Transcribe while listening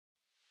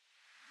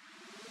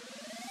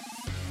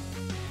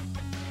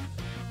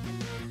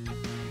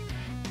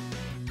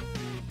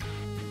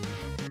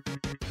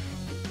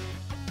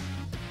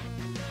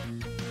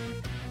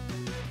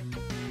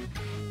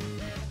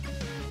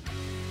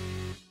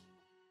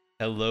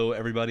Hello,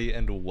 everybody,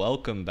 and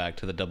welcome back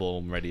to the Double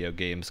Ohm Radio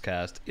Games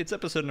Cast. It's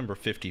episode number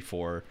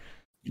 54.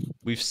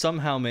 We've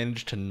somehow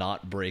managed to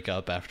not break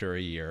up after a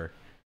year.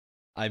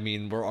 I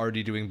mean, we're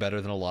already doing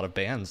better than a lot of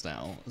bands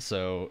now,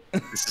 so...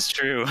 This is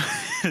true.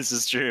 This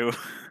is true.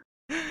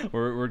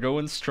 We're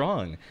going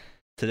strong.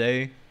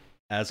 Today,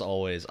 as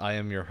always, I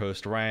am your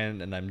host,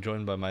 Ryan, and I'm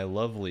joined by my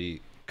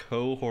lovely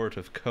cohort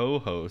of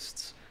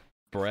co-hosts,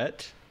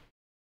 Brett.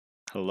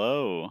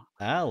 Hello.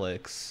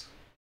 Alex.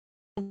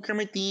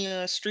 Kermit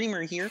the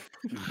streamer here.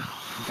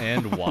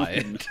 And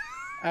Wyatt.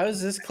 I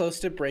was this close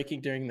to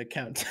breaking during the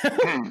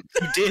countdown.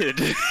 You did.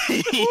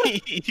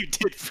 You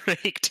did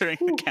break during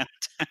the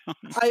countdown.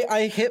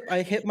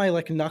 I hit my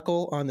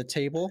knuckle on the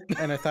table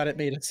and I thought it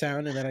made a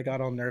sound and then I got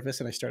all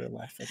nervous and I started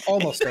laughing.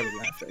 Almost started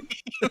laughing.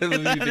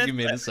 You think you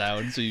made a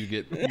sound so you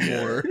get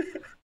more.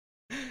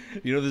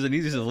 You know, there's an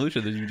easy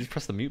solution that you just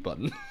press the mute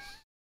button.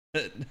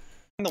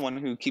 I'm the one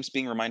who keeps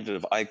being reminded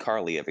of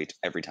iCarly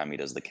every time he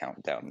does the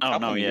countdown. Oh,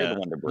 no, You're yeah. the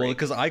one to Well, break.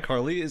 because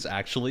iCarly is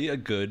actually a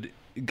good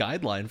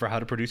guideline for how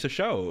to produce a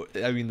show.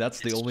 I mean, that's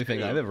the only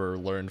thing I've ever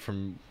learned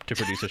to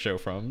produce a show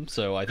from.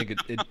 So I think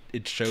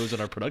it shows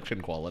in our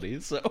production quality.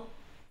 So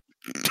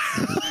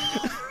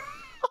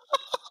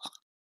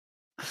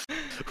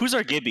Who's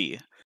our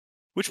Gibby?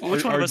 Which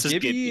one our of us is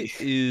Gibby Gibby?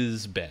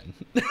 is Ben.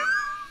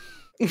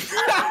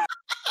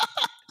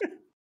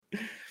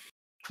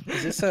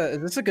 Is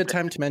this a good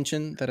time to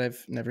mention that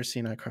I've never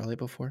seen iCarly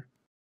before?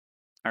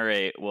 All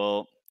right.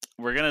 Well,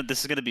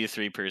 this is gonna be a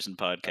 3-person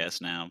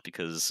podcast now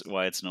because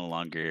Wyatt's no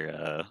longer in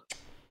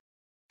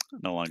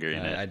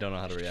it. I don't know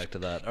how to react to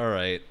that. All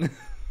right.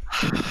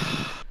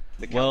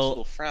 The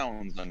council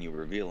frowns on you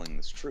revealing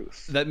this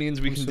truth. That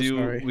means we I'm can so do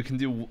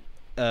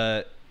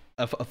sorry.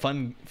 a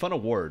fun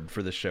award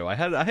for this show. I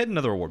had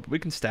another award, but we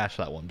can stash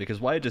that one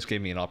because Wyatt just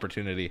gave me an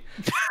opportunity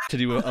to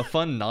do a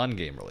fun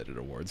non-game related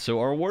award. So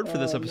our award for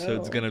this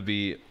episode is going to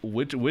be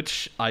which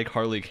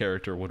iCarly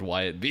character would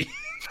Wyatt be?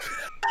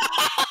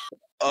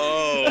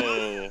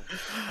 Oh.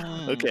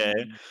 Okay.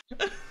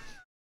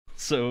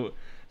 So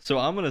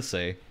I'm going to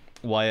say,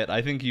 Wyatt,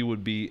 I think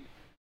you'd be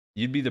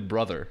the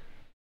brother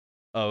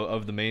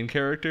of the main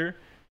character.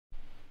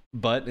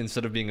 But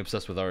instead of being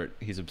obsessed with art,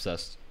 he's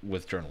obsessed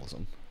with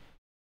journalism.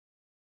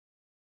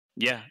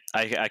 Yeah,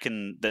 I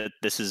can.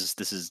 This is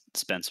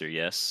Spencer.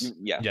 Yes.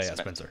 Yeah,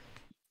 Spencer.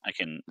 I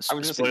can. I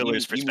was gonna say,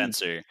 Spoilers for you mean-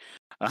 Spencer.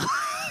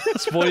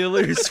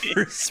 Spoilers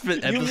for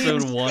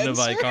episode 1 of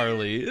Spencer?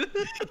 iCarly.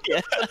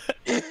 Yeah.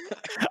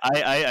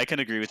 I can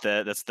agree with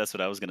that. That's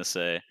what I was gonna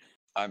say.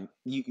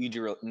 You do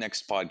your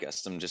next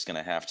podcast. I'm just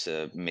gonna have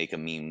to make a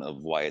meme of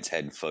Wyatt's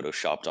head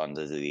photoshopped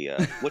onto the.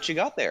 What you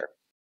got there?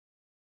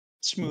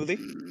 Smoothie.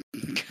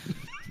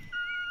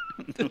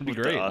 That'd be With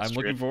the great. I'm ostrich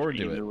looking forward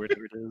to theme it. or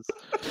whatever it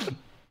is.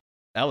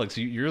 Alex,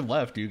 you're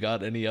left. You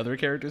got any other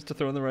characters to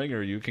throw in the ring, or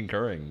are you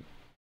concurring?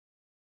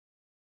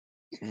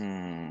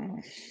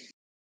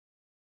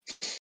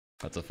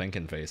 That's a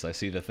thinking face. I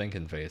see the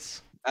thinking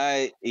face.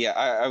 I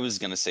was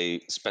gonna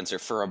say Spencer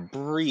for a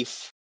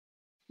brief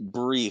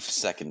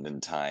second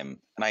in time,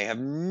 and I have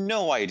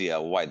no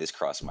idea why this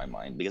crossed my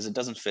mind because it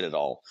doesn't fit at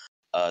all.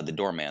 The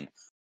doorman.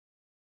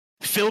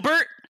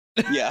 Filbert.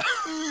 Yeah.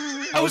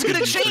 I was gonna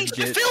Did you change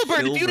to forget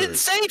Filbert if you didn't Filbert?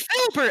 say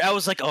Filbert. I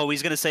was like, oh,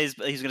 he's gonna say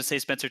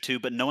Spencer too,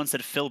 but no one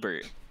said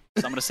Filbert,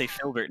 so I'm gonna say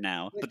Filbert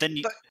now. But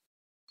then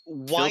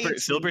Why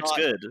Filbert's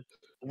good.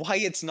 Why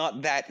it's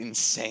not that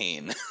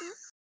insane?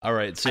 All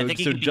right, so think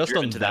he can be just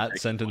driven on to that that breaking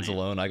sentence point.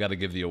 alone, I got to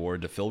give the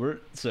award to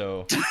Filbert.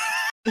 So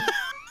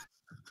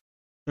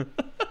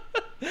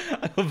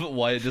I love it.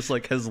 Wyatt just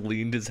has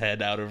leaned his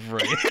head out of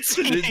frame.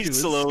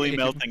 He's slowly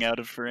melting out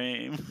of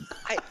frame.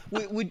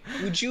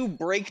 Would you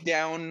break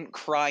down,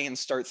 cry, and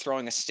start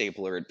throwing a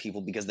stapler at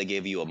people because they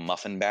gave you a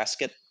muffin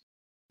basket?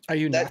 Are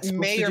you not That supposed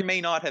may to or do,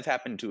 may not have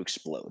happened to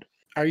explode.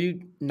 Are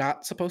you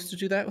not supposed to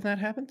do that when that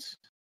happens?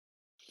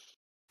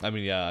 I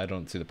mean, yeah, I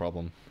don't see the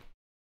problem.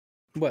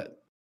 What?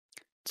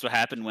 That's what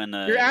happened when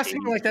You're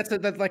asking me like that's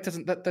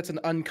an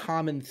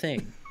uncommon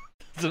thing.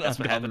 It's an That's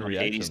what happened uncommon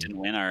when Hades reaction. didn't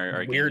win our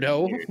Game of the Year.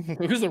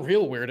 Weirdo. Who's the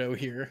real weirdo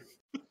here?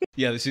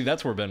 Yeah, see,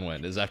 that's where Ben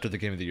went. Is after the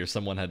game of the year,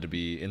 someone had to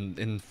be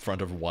in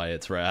front of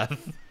Wyatt's wrath.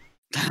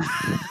 He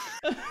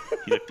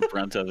took the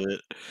brunt of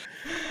it.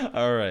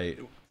 All right,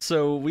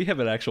 so we have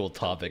an actual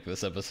topic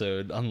this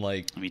episode,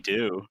 unlike We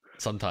do.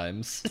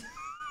 sometimes.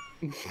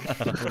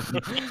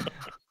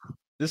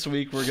 This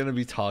week we're going to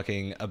be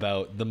talking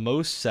about the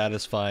most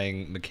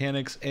satisfying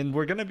mechanics, and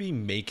we're going to be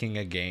making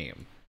a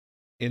game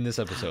in this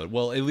episode.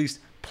 Well, at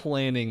least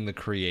planning the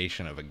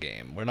creation of a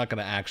game. We're not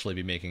going to actually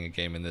be making a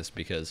game in this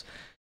because,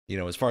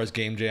 as far as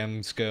game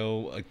jams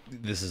go,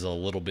 this is a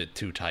little bit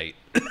too tight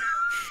of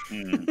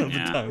a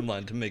Yeah.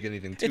 timeline to make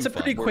anything too It's a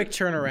pretty fun. quick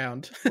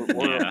turnaround.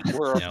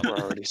 We're Yeah.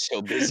 already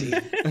so busy.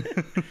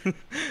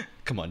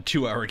 Come on,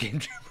 2-hour game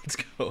jam. Let's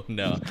go.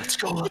 No. Let's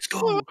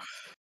go.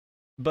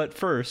 But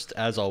first,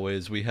 as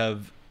always, we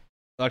have...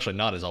 Actually,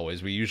 not as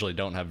always. We usually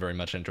don't have very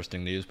much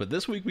interesting news, but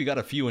this week we got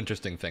a few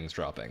interesting things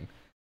dropping.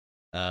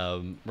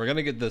 We're going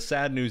to get the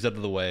sad news out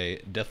of the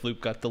way. Deathloop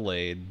got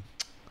delayed.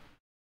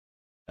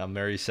 I'm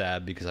very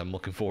sad because I'm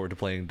looking forward to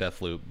playing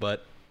Deathloop,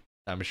 but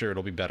I'm sure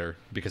it'll be better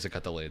because it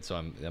got delayed, so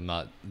I'm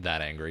not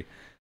that angry.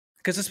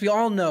 Because as we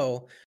all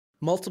know,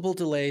 multiple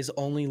delays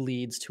only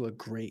leads to a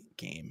great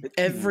game.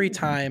 Every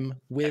time,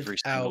 Every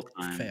single without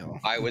time. fail.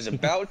 I was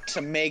about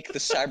to make the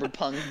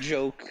cyberpunk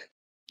joke.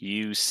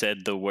 You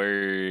said the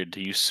word.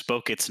 You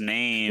spoke its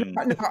name.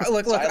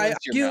 Look, I Silence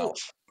your do.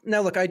 mouth.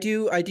 Now, look, I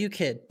do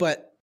kid,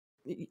 but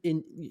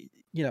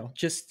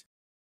just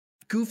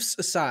goofs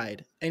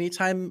aside,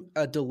 anytime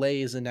a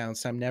delay is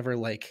announced, I'm never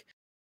like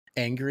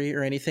angry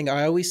or anything.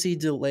 I always see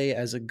delay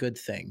as a good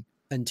thing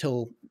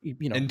until we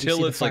see Until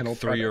the it's like final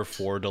 3 or product.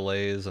 4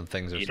 delays and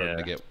things are starting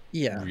to get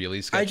Yeah,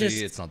 really sketchy,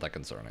 just- it's not that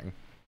concerning.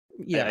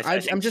 yeah. I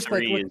think I'm just like,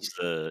 three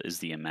look, is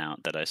the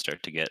amount that I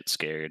start to get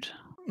scared.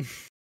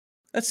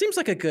 that seems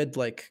like a good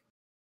like.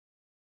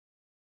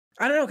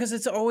 I don't know, because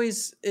it's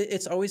always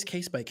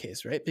case by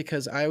case, right?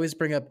 Because I always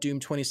bring up Doom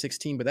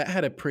 2016, but that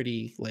had a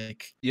pretty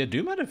like Yeah,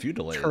 Doom had a few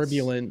delays.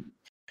 turbulent,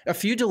 a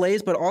few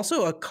delays, but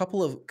also a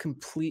couple of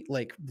complete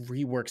like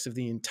reworks of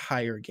the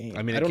entire game.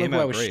 I mean, I it don't came know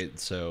who I out was great,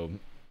 so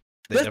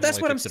they That's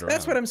definitely what I'm. fixed it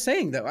That's what around. I'm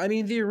saying, though. I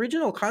mean, the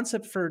original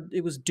concept for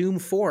it was Doom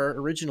 4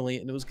 originally,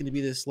 and it was going to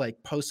be this like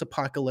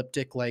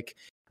post-apocalyptic, like,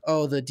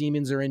 oh, the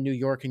demons are in New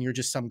York, and you're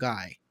just some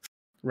guy,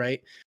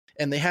 right?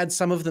 And they had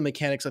some of the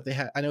mechanics that they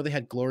had. I know they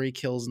had glory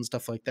kills and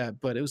stuff like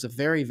that, but it was a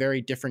very, very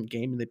different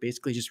game, and they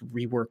basically just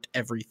reworked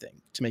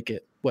everything to make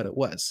it what it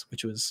was,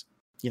 which was,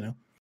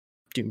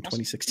 Doom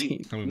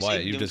 2016. I mean, You Wyatt,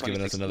 say you've Doom just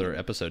given us 2016. another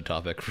episode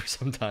topic for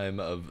some time.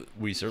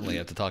 We certainly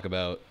have to talk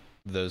about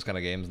those kind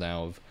of games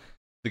now. Of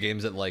the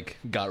games that like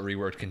got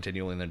reworked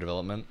continually in their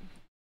development.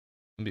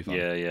 It'd be fun.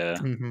 Yeah.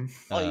 Mm-hmm.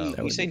 Well, That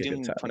you would say be a good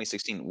Doom topic.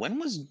 2016. When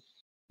was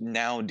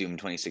now Doom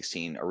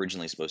 2016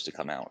 originally supposed to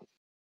come out?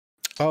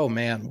 Oh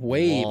man,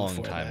 way long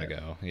before time that.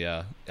 ago.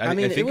 Yeah, I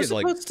mean, it think was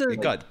supposed to-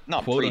 it got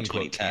Not quote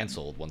unquote pre-2010.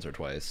 canceled once or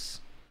twice.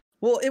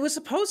 Well, it was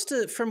supposed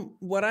to, from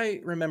what I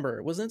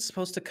remember, wasn't it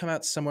supposed to come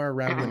out somewhere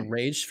around when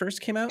Rage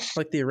first came out,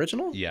 like the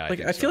original? Yeah, I like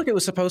think I so. feel like it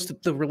was supposed to.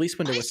 The release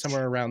window was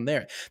somewhere around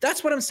there.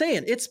 That's what I'm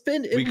saying. It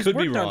We was could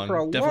be worked on for a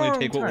wrong. Definitely long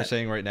take what we're time.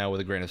 saying right now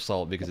with a grain of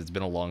salt because it's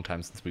been a long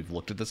time since we've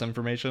looked at this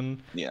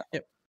information. Yeah.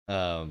 Yep.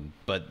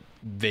 But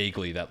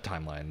vaguely that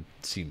timeline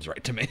seems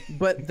right to me.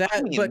 But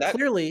that, mean, but that-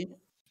 clearly,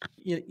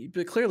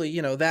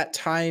 that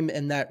time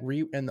and that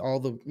and all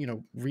the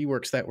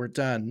reworks that were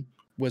done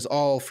was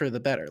all for the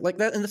better. Like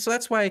that, and so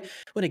that's why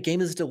when a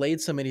game is delayed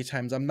so many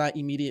times, I'm not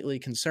immediately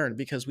concerned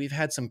because we've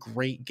had some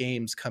great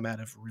games come out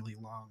of really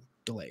long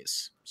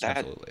delays. That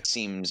Absolutely.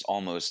 seems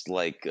almost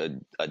like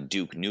a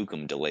Duke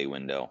Nukem delay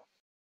window.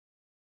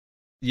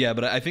 Yeah,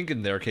 but I think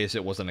in their case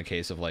it wasn't a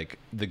case of like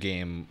the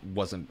game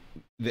wasn't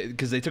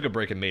because they took a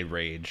break and made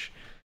Rage.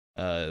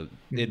 It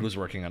Mhm. was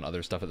working on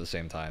other stuff at the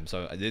same time,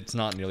 so it's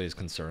not nearly as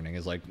concerning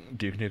as like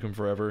Duke Nukem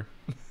Forever.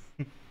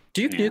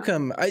 Duke Yeah.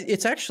 Nukem,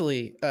 it's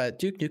actually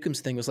Duke Nukem's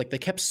thing was like they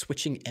kept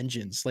switching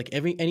engines. Like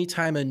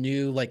anytime a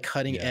new like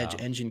cutting edge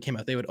Yeah. engine came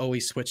out, they would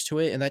always switch to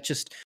it, and that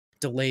just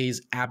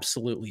delays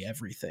absolutely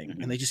everything.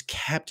 Mhm. And they just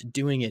kept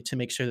doing it to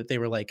make sure that they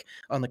were like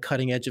on the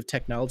cutting edge of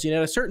technology. And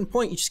at a certain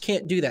point, you just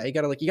can't do that. You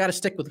gotta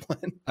stick with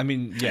one. I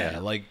mean, yeah,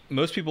 like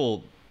most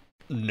people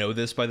know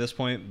this by this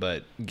point,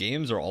 but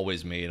games are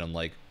always made on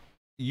like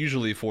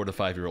usually 4 to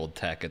 5 year old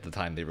tech at the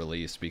time they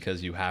release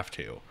because you have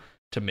to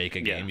make a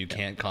Yeah. game. You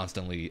can't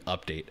constantly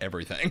update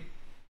everything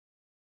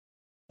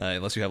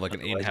unless you have like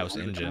an Otherwise it in-house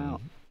won't come engine.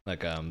 out.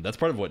 Like that's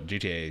part of what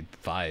GTA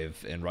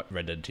 5 and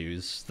Red Dead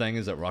 2's thing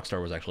is that Rockstar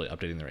was actually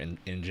updating their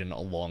engine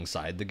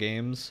alongside the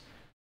games.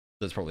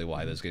 That's probably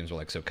why those games were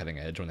like so cutting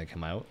edge when they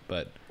come out.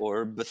 But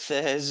Or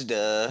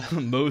Bethesda.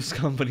 most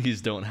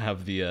companies don't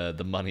have the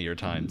money or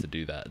time to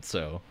do that.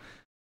 So,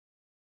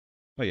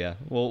 but yeah,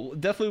 well,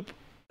 Deathloop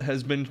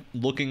has been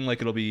looking like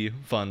it'll be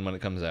fun when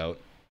it comes out.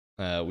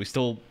 We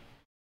still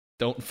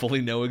don't fully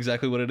know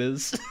exactly what it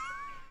is.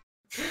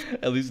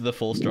 At least the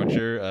full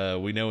structure.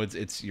 We know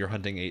it's you're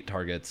hunting 8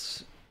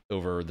 targets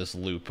over this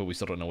loop, but we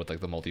still don't know what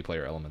like the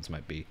multiplayer elements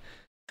might be.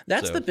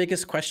 That's So- the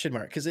biggest question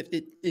mark because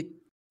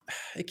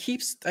it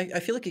keeps. I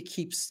feel like it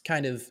keeps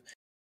kind of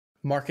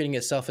marketing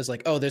itself as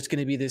like, oh, there's going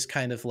to be this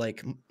kind of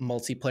like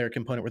multiplayer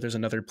component where there's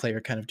another player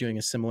kind of doing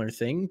a similar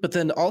thing. But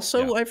then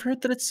also, I've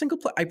heard that it's single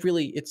player.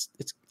 It's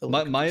a little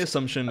My confusing.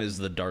 assumption is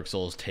the Dark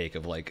Souls take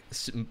of like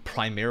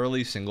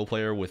primarily single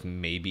player with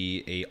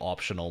maybe a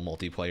optional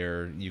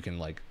multiplayer you can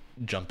like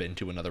jump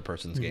into another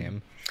person's Mhm.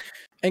 game.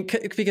 And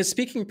because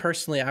speaking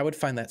personally, I would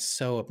find that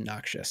so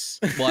obnoxious.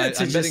 Well, I'm to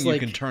just, betting you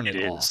like- can turn It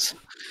it is.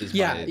 off.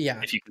 Yeah,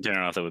 If you can turn it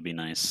off, that would be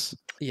nice.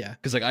 yeah.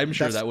 Because like I'm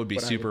sure That's that would be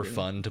what I would super do.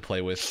 fun to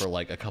play with for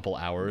like a couple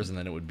hours, and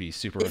then it would be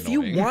super If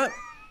annoying.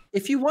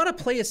 you want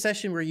to play a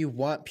session where you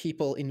want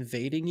people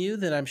invading you,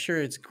 then I'm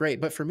sure it's great.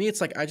 But for me,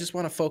 it's like I just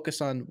want to focus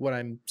on what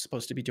I'm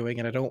supposed to be doing,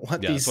 and I don't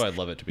want Yeah, these. that's why I'd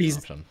love it to be an these-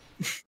 option.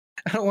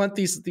 I don't want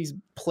these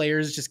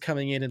players just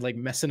coming in and like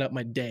messing up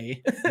my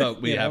day.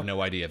 But we you have know?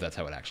 no idea if that's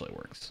how it actually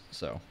works.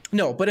 So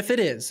No, but if it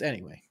is,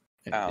 anyway.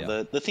 Wow,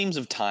 Yeah. the themes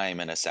of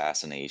time and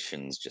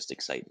assassinations just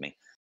excite me.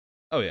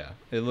 oh yeah,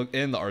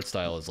 and the art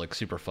style is like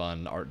super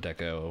fun. Art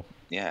Deco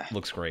Yeah.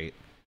 looks great.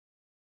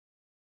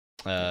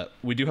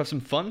 We do have some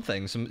fun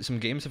things. Some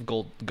games have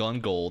gone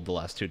gold the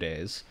last 2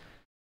 days.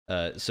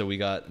 So we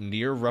got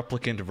Nier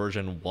Replicant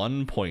version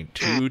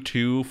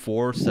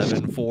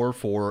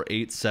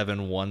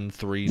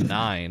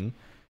 1.22474487139.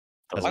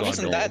 Why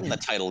wasn't that in the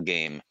title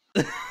game?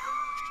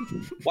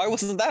 Why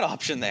wasn't that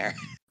option there?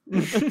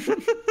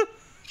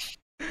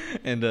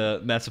 And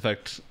Mass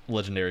Effect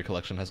Legendary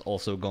Collection has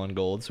also gone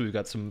gold. So we've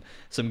got some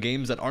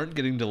games that aren't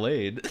getting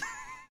delayed.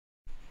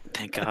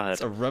 Thank God.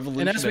 It's a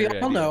revolutionary And as we all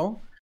idea. know,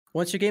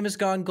 once your game has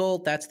gone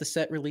gold, that's the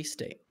set release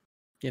date.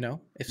 You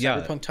know, if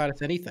Yeah. Cyberpunk taught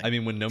us anything. I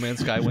mean, when No Man's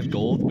Sky went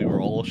gold, we were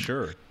all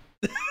sure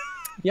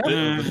Yep.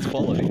 of its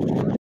quality.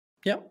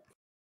 Yep.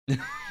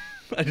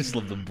 I just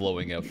love them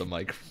blowing out the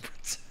mic.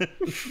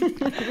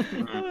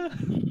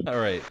 All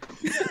right.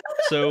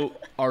 So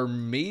our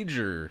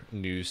major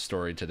news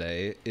story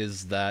today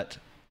is that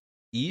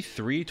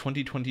E3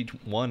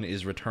 2021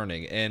 is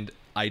returning, and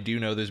I do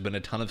know there's been a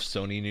ton of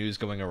Sony news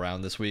going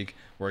around this week.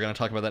 We're gonna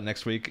talk about that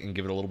next week and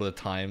give it a little bit of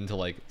time to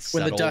like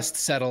settle. When the dust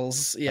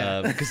settles,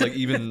 yeah. Because like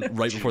even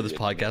right before this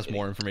podcast,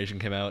 more information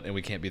came out, and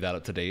we can't be that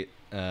up to date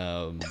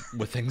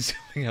with things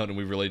coming out, and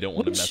we really don't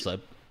want to Which mess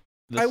up.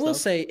 This I will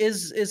stuff. say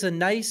is a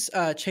nice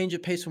change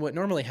of pace from what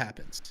normally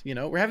happens. You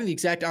know, we're having the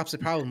exact opposite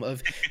problem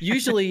of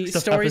usually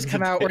Stuff stories happens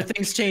come in out where advance.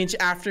 things change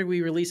after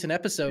we release an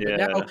episode, but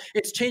Yeah. now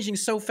it's changing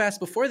so fast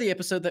before the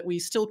episode that we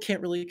still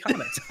can't really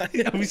comment.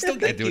 Yeah, we still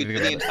can't do Thank you,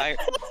 anything to the about it.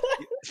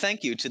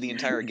 thank you to the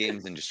entire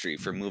games industry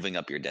for moving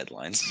up your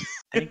deadlines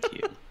Thank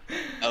you.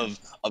 of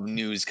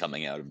news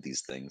coming out of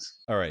these things.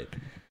 All right.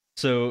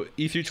 So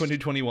E3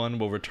 2021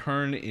 will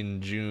return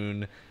in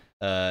June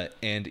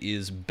and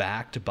is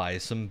backed by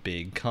some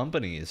big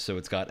companies. So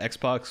it's got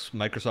Xbox,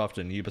 Microsoft,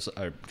 and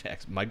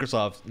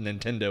Microsoft,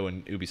 Nintendo,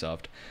 and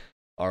Ubisoft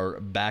are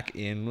back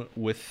in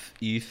with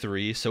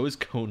E3. So is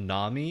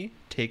Konami,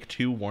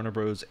 Take-Two, Warner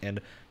Bros.,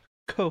 and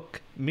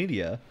Koch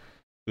Media,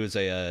 who is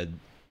a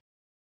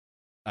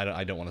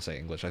I don't want to say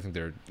English. I think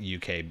they're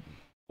UK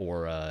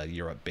or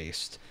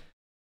Europe-based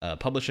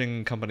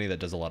publishing company that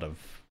does a lot of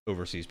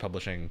overseas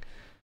publishing.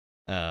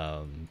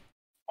 Oh,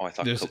 I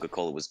thought There's-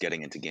 Coca-Cola was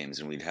getting into games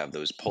and we'd have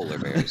those polar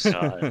bears.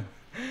 God.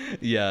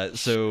 Yeah,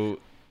 so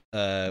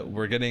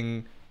we're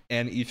getting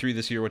an E3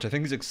 this year, which I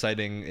think is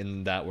exciting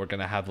in that we're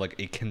gonna have like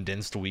a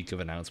condensed week of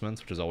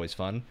announcements, which is always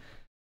fun.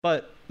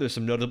 But there's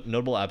some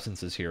notable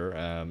absences here.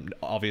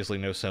 Obviously,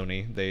 no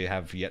Sony; they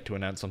have yet to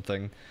announce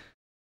something.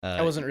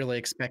 I wasn't really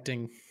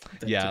expecting.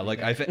 them Yeah, to be like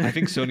there. I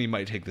think Sony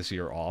might take this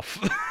year off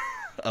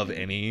of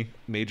any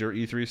major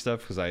E3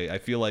 stuff because I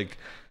feel like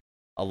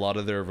a lot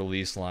of their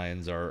release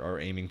lines are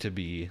aiming to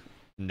be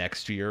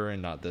next year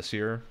and not this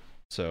year.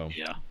 So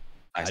Yeah.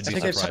 I I'd still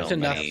be think they've surprised talked if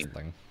they enough. have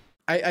something.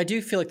 I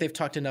do feel like they've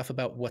talked enough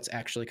about what's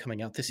actually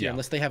coming out this year. Yeah.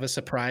 Unless they have a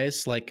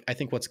surprise, like I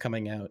think what's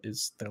coming out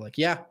is they're like,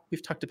 yeah,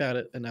 we've talked about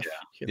it enough. Yeah.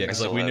 Here Yeah, we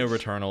because are. like we still know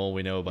have- Returnal,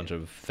 we know a bunch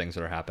of things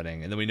that are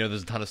happening, and then we know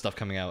there's a ton of stuff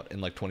coming out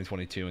in like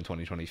 2022 and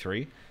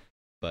 2023.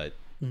 But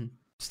Mhm.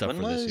 stuff When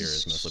for this year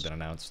has was- mostly been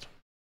announced.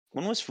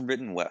 When was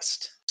Forbidden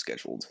West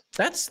scheduled?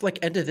 That's like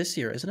end of this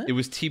year, isn't it? It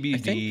was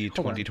TBD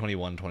hold on.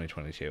 2021,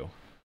 2022.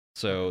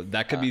 So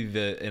that could be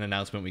an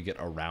announcement we get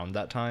around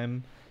that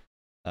time.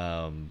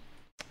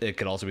 It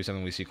could also be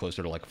something we see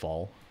closer to like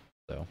fall.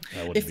 So I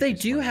wouldn't if be they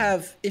too do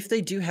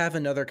surprised. have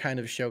another kind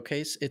of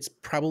showcase, it's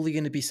probably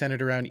going to be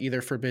centered around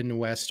either Forbidden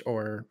West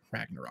or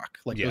Ragnarok.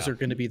 Like those Yeah. are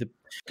going to be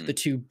the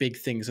two big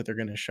things that they're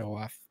going to show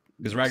off.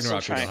 because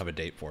Ragnarok we trying- don't have a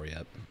date for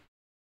yet.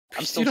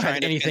 I'm You still don't trying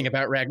have to anything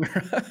about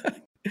Ragnarok.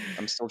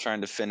 I'm still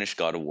trying to finish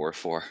God of War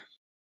 4.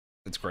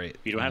 It's great.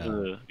 We don't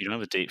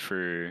have a date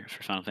for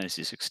Final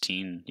Fantasy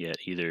 16 yet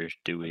either,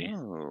 do we?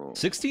 Oh.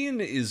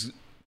 16 is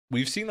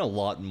we've seen a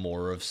lot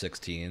more of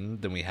 16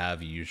 than we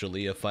have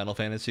usually of Final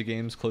Fantasy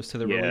games close to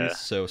the Yeah. release.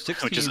 So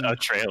 16 Which is a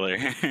trailer.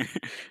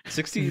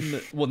 16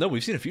 well no,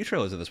 we've seen a few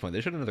trailers at this point.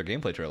 They showed another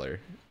gameplay trailer.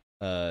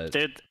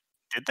 Did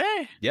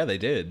they? Yeah, they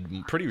did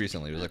pretty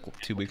recently. It was like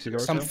 2 weeks ago or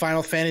Some so.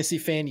 Final Fantasy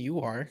fan you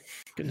are.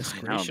 Goodness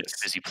I know, I'm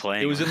gracious. busy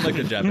playing. It was in like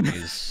a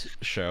Japanese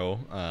show.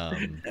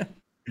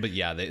 But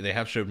yeah, they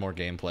have showed more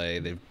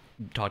gameplay. They've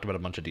talked about a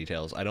bunch of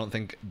details. I don't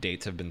think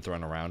dates have been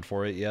thrown around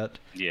for it yet.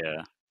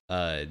 Yeah.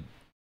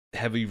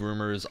 Heavy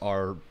rumors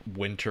are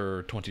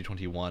winter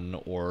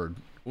 2021 or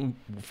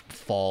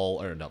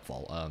fall or not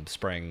fall,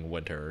 spring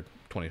winter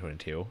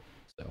 2022.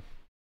 So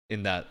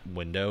in that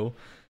window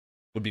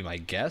would be my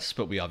guess,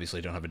 but we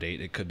obviously don't have a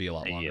date. It could be a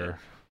lot Yeah. longer.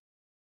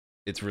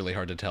 It's really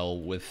hard to tell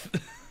with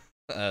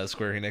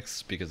Square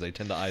Enix because they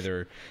tend to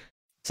either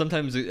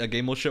sometimes a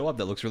game will show up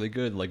that looks really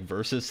good, like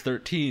Versus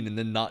 13, and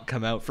then not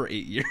come out for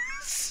 8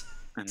 years.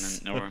 And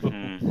then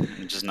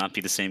or just not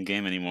be the same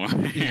game anymore.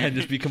 Yeah,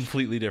 just be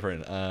completely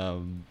different.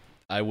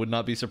 I would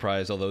not be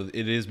surprised, although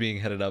it is being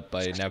headed up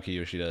by Naoki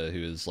Yoshida,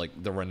 who is like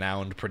the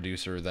renowned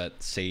producer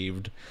that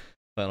saved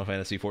Final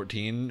Fantasy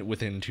 14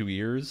 within 2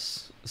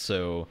 years.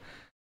 So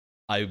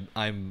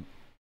I'm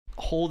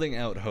holding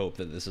out hope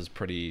that this is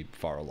pretty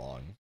far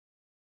along.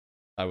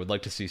 I would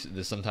like to see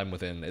this sometime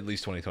within at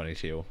least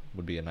 2022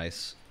 would be a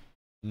nice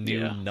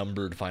new Yeah.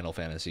 numbered Final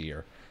Fantasy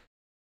year.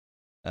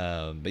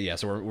 But yeah,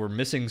 so we're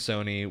missing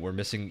Sony, we're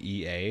missing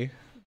EA,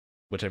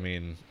 which I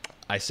mean,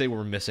 I say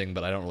we're missing,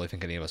 but I don't really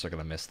think any of us are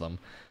gonna miss them.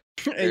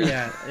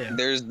 Yeah.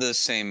 There's the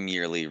same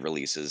yearly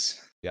releases.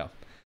 Yeah.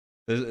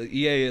 The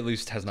EA at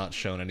least has not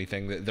shown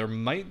anything. There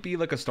might be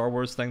like a Star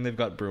Wars thing they've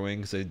got brewing,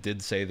 because they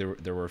did say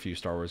there were a few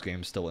Star Wars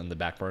games still in the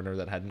back burner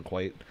that hadn't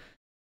quite.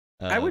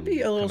 I would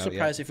be a little come out yet.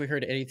 surprised if we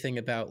heard anything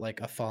about like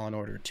a Fallen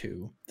Order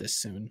 2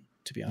 this soon,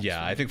 to be honest. Yeah,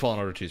 with I you. think Fallen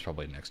Order 2 is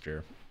probably next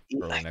year.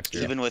 Early next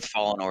year. Even with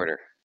Fallen Order,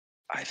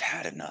 I've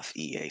had enough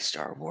EA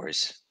Star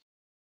Wars.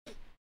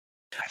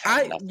 I've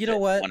had enough you know of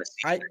it. what? Wanna see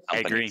I other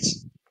agree.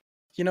 companies.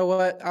 You know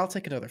what? I'll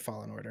take another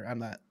Fallen Order. I'm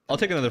not. I'll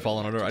take another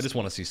Fallen Order. I just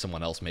want to see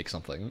someone else make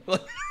something.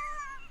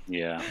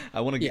 Yeah.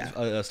 I want to get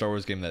a Star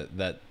Wars game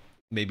that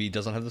maybe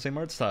doesn't have the same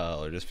art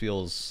style or just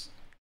feels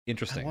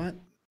interesting. I want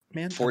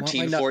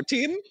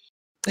 1414?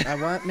 I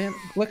want, man.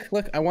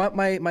 Look. I want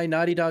my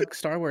Naughty Dog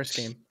Star Wars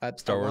game.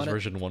 Star Wars want it.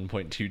 version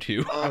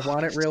 1.22. I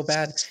want it real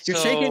bad. You're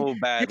So shaking.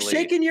 badly. You're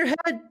shaking your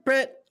head,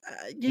 Brett.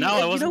 No,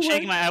 I wasn't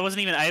shaking my. I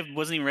wasn't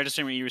even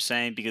registering what you were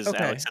saying because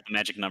Okay. Alex said the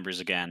magic numbers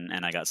again,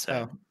 and I got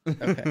sad. Oh,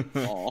 okay.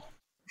 Aw.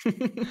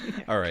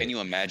 All right. Can you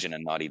imagine a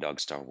Naughty Dog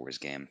Star Wars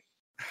game?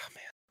 Oh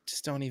man,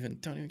 just don't even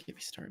get me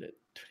started.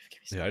 Don't even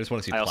get me Yeah, I just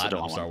want to see I also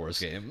Platinum don't Star want Wars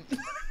game.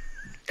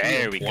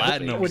 There we go.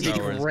 Platinum That would be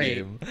Star Wars great.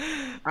 game.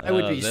 I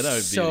would be Then I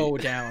would so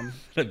down.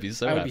 I'd be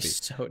so I would happy. be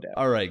so down.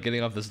 All right,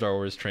 getting off the Star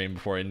Wars train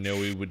before I know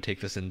we would take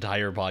this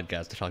entire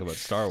podcast to talk about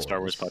Star Wars. Star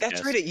Wars podcast.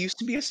 That's right. It used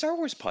to be a Star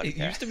Wars podcast. It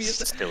used to be a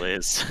Still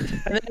is.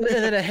 And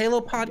then a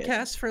Halo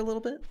podcast for a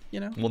little bit, you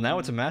know. Well, now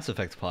it's a Mass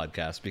Effect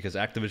podcast because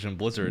Activision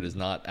Blizzard is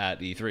not at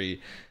E3.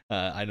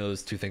 I know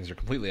those two things are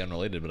completely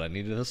unrelated, but I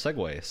needed a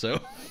segue, so.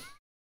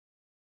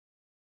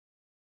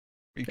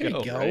 There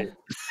you go. right?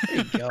 There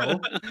you go.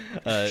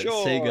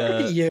 Sure.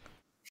 Yeah.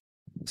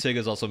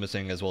 Sega's also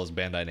missing, as well as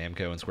Bandai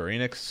Namco and Square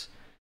Enix.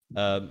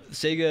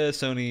 Sega,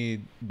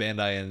 Sony,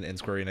 Bandai, and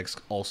Square Enix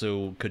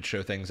also could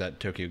show things at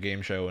Tokyo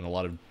Game Show and a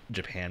lot of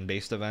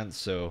Japan-based events,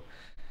 so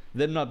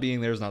them not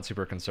being there is not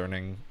super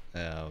concerning.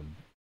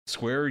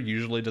 Square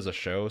usually does a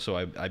show, so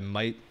I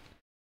might...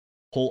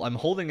 I'm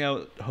holding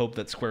out hope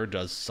that Square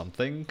does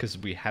something, because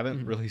we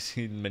haven't really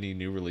seen many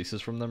new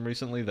releases from them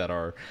recently that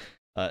are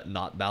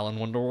not Balan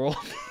Wonderworld.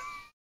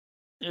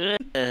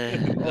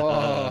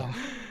 Oh.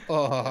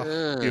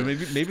 You know,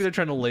 maybe they're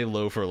trying to lay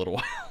low for a little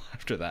while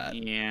after that.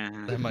 Yeah.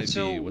 That might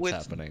So be what's with-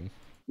 happening.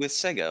 With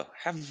Sega,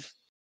 have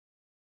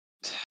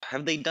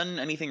they done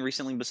anything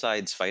recently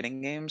besides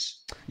fighting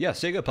games? Yeah,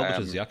 Sega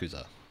publishes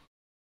Yakuza.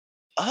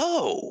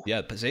 Oh,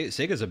 Yeah,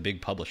 Sega's a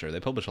big publisher. They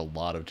publish a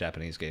lot of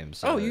Japanese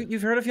games. Oh,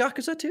 you've heard of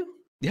Yakuza too?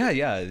 Yeah,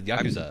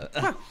 Yakuza.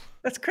 Wow,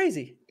 that's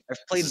crazy. I've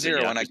played This is a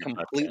Zero and I Yakuza podcast.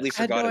 completely I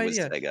had forgot no it was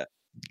idea. Sega.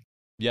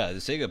 Yeah,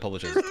 Sega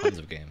publishes tons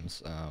of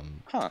games.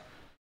 Huh.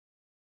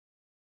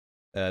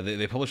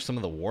 They publish some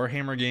of the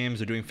Warhammer games.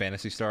 They're doing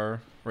Phantasy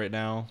Star right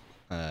now.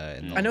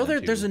 I know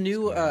there's a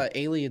new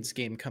Aliens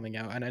game coming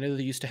out, and I know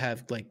they used to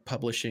have like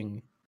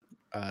publishing.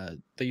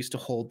 They used to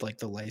hold like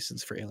the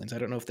license for Aliens. I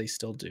don't know if they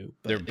still do.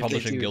 But They're if they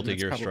publishing do, Guilty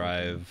that's Gear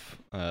probably-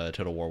 Strive,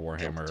 Total War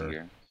Warhammer, Guilty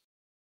Gear.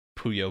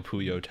 Puyo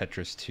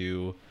Tetris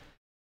 2.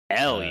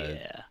 Hell Uh,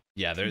 yeah.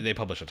 Yeah, they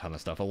publish a ton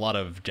of stuff. A lot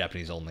of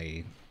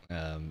Japanese-only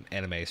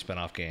anime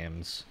spin-off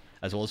games,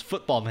 as well as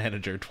Football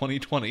Manager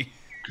 2020.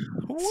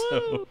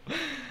 So,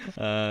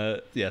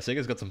 yeah,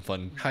 Sega's got some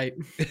fun Hype.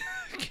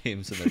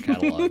 games in their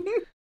catalog.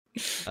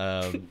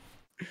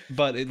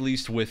 But at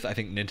least with, I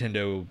think,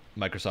 Nintendo,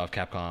 Microsoft,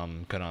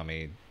 Capcom,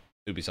 Konami,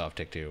 Ubisoft,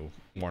 Take-Two,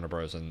 Warner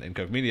Bros., and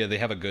Koch Media, they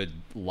have a good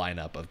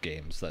lineup of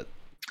games that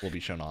will be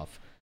shown off.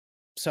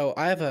 So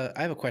I have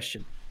a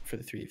question for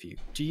the three of you.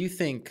 Do you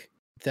think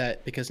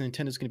that because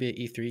Nintendo's going to be at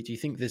E3, do you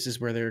think this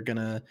is where they're going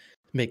to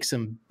make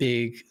some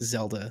big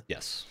Zelda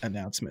Yes,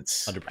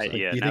 announcements? 100%. Yeah, Do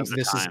you think now's the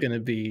this is time. going to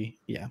be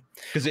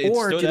Because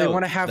or do they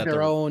want to have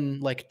their own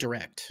like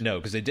direct? No,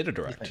 because they did a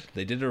direct. think?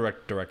 They did a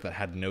direct that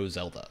had no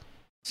Zelda.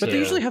 But they So-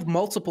 usually have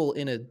multiple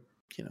in a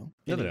No,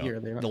 in no, a no. year.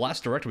 They're The not,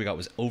 last direct we got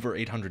was over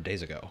 800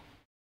 days ago.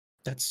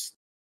 that's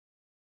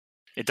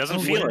It doesn't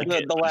Oh, feel wait, like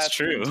it, the but it's last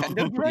true.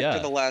 Nintendo Direct Yeah,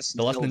 or the last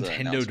The last Zelda Nintendo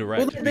announcement? Direct.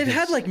 well, they've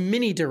had because like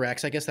mini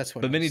directs. I guess that's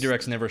what. the it mini was.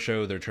 directs never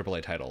show their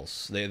AAA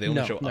titles. They only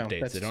No, show no, updates. They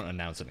that's- don't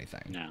announce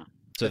anything. No.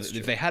 So That's if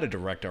true. they had a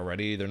direct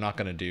already, they're not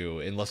going to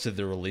do unless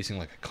they're releasing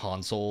like a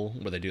console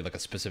where they do like a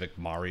specific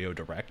Mario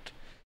direct.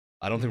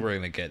 I don't Mm-hmm. think we're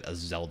going to get a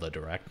Zelda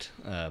direct.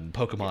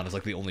 Pokemon is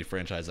like the only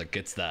franchise that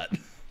gets that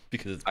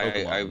because it's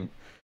Pokemon.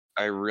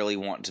 I really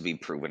want to be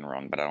proven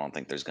wrong, but I don't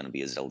think there's going to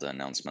be a Zelda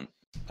announcement.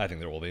 I think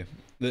there will be.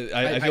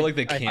 I feel like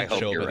they I can't hope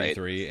show you're up at right.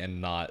 E3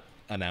 and not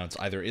announce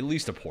either at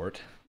least a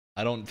port.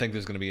 I don't think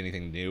there's going to be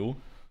anything new.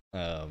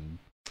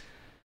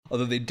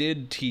 Although they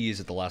did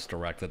tease at the last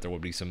direct that there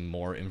would be some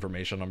more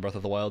information on Breath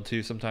of the Wild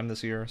 2 sometime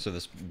this year, so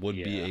this would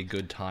be Yeah. a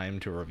good time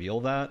to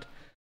reveal that.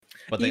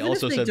 But they Even if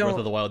also they said Breath don't-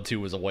 of the Wild 2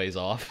 was a ways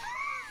off.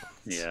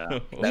 Yeah.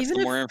 So- That's Even the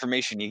if- more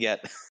information you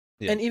get.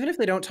 Yeah. And even if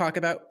they don't talk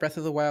about Breath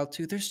of the Wild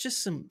 2, there's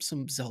just some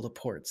Zelda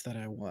ports that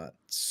I want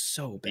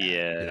so bad.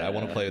 Yeah. Dude, I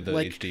want to play the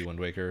Like- HD Wind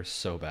Waker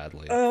so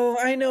badly. Oh,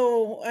 I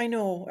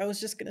know. I was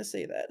just gonna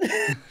say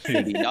that.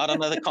 Maybe not on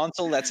another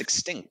console that's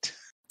extinct.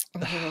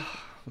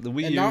 The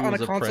Wii And U not on a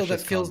was a console that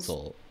precious feels-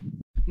 console.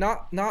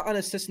 not on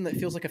a system that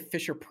feels like a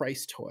Fisher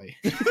Price toy.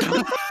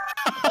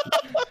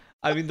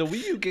 I mean, the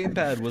Wii U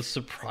gamepad was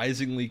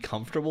surprisingly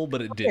comfortable,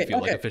 but it did Okay, feel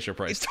like a okay. Fisher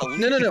Price It's toy. a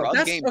No. leapfrog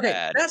That's gamepad.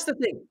 okay. That's the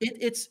thing.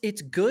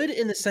 It's good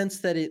in the sense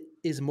that it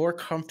is more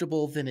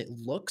comfortable than it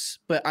looks,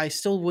 but I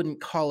still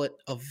wouldn't call it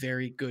a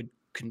very good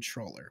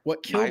controller.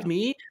 What killed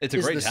me It's a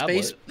is great the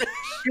tablet. space.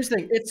 Here's the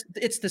thing.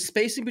 It's the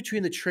spacing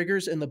between the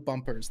triggers and the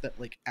bumpers that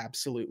like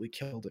absolutely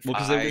killed it. For Well,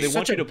 because me. they It's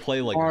want such you a to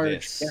play like large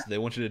this. gap. They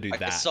want you to do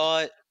that.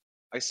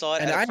 I saw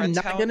it and at a I'm friend's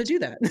not house. gonna do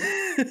that.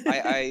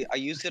 I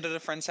used it at a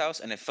friend's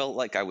house, and it felt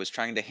like I was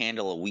trying to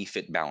handle a Wii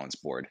Fit balance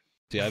board.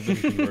 See, I've been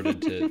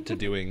converted to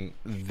doing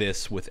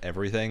this with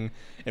everything.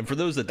 And for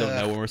those that don't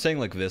know, when we're saying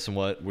like this and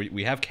what,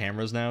 we have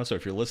cameras now. So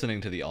if you're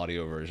listening to the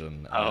audio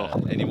version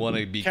and you want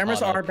to be Cameras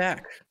caught are up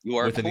back. You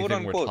are with quote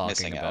anything we're unquote talking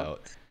missing out.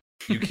 about,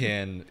 you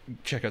can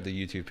check out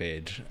the YouTube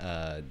page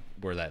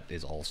where that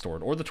is all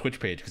stored, or the Twitch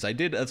page, because I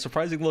did a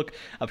surprising look.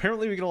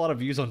 Apparently, we get a lot of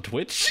views on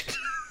Twitch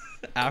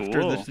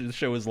after Cool. the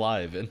show is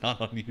live and not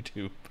on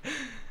YouTube,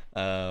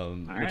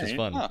 which is right.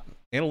 fun. Huh.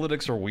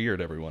 Analytics are weird,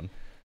 everyone.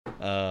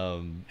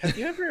 Have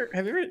you ever?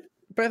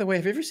 By the way,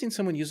 have you ever seen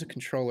someone use a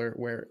controller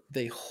where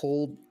they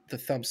hold the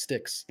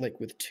thumbsticks like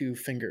with two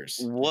fingers?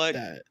 like What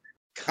that?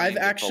 Kind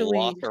of actually-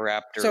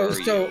 Velociraptor So are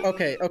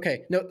you?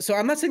 okay. No, so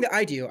I'm not saying that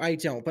I do. I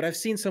don't, but I've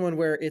seen someone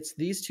where it's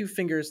these two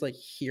fingers like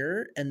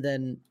here, and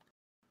then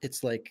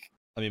it's like.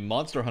 I mean,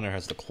 Monster Hunter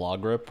has the claw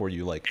grip where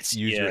you like It's-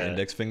 use your yeah.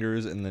 index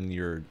fingers and then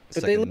your.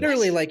 But they second-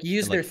 literally like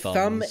use and, their like, thumb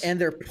thumbs.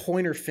 and their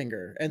pointer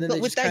finger, and then But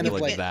they with just that, kind you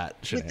of like like that.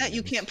 With that, you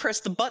shenanigans. can't press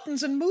the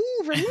buttons and move.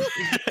 Or move.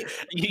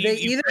 they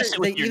either press it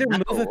with your move a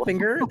knuckle.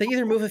 finger. They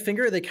either move a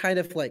finger. Or they kind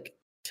of like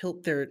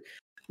tilt their.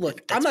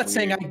 Look, I'm That's not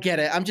saying I weird. get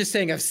it. I'm just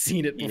saying I've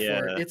seen it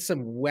before. Yeah. It's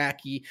some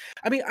wacky.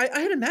 I mean, I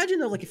had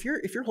imagined though, like if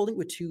you're holding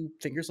with two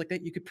fingers like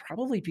that, you could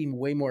probably be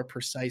way more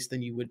precise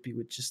than you would be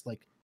with just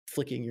like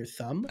flicking your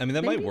thumb. I mean,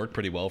 that might maybe? work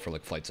pretty well for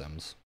like flight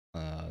sims.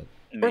 Or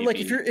like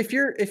Maybe. if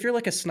you're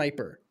like a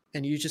sniper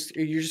and you're just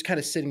kind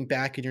of sitting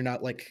back and you're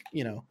not like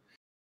Yeah.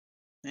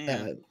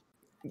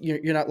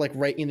 you're not like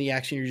right in the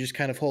action. You're just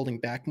kind of holding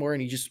back more,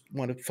 and you just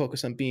want to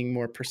focus on being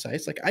more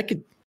precise. Like I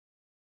could.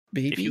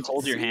 Maybe If you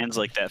hold your hands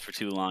like that for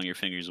too long, your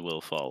fingers will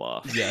fall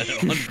off. Yeah,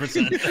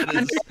 100%. That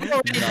is I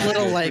know it's a not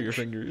little good for like your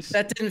fingers.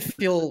 that didn't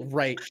feel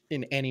right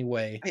in any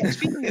way. Hey,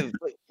 speaking of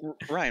like,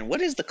 Ryan, what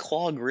is the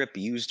claw grip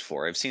used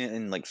for? I've seen it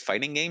in like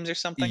fighting games or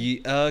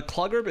something.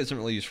 Claw grip isn't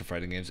really used for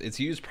fighting games. It's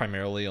used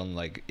primarily on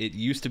like it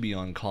used to be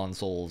on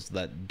consoles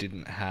that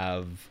didn't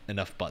have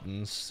enough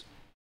buttons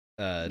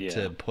Yeah.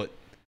 to put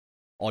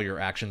all your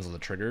actions on the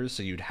triggers,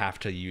 so you'd have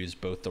to use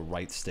both the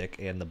right stick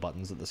and the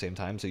buttons at the same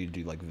time. So you'd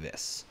do like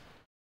this,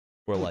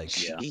 where like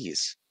Yeah.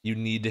 Jeez. you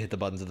need to hit the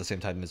buttons at the same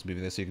time as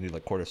moving this, so you can do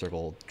like quarter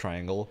circle,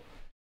 triangle,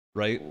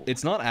 right?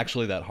 It's not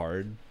actually that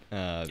hard.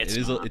 It's It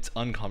is not. it's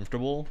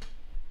uncomfortable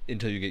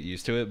until you get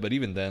used to it. But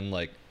even then,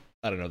 like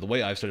I don't know, the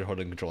way I've started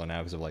holding a controller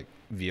now because of like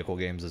vehicle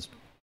games is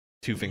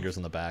two fingers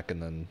on the back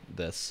and then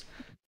this.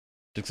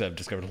 Because I've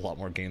discovered a lot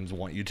more games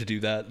want you to do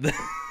that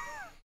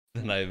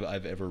than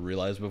I've ever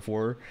realized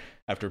before.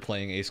 After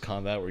playing Ace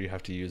Combat, where you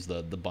have to use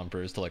the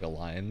bumpers to like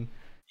align.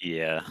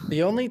 Yeah.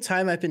 The only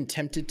time I've been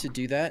tempted to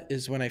do that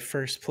is when I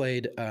first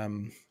played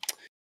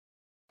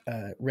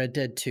Red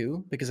Dead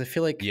 2, because I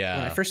feel like when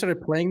I Yeah. first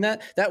started playing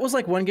that was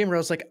like one game where I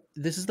was like,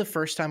 this is the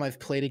first time I've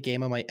played a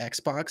game on my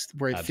Xbox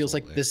where it feels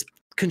like Absolutely. this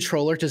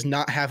controller does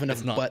not have enough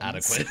It's not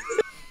buttons. adequate.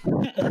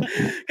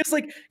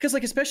 Because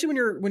especially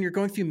when you're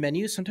going through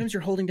menus, sometimes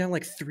you're holding down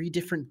like 3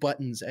 different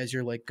buttons as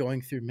you're like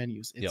going through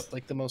menus. It's Yep.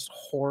 like the most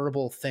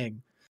horrible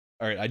thing.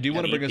 All right, I do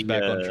want to Yeah, bring us the,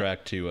 back on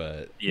track to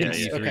yeah,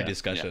 the E3 okay.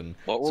 discussion,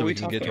 What were so we we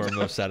can get to talking our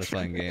about? most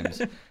satisfying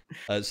games.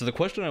 So the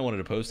question I wanted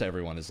to pose to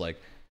everyone is like,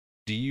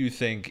 do you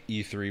think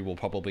E3 will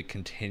probably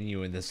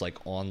continue in this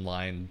like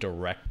online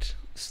direct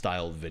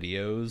style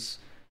videos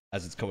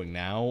as it's going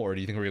now, or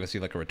do you think we're going to see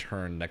like a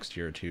return next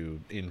year to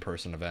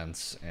in-person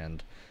events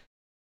and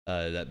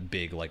that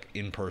big like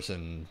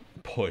in-person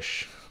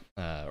push,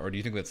 or do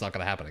you think that's not going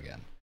to happen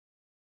again?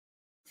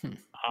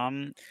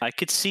 I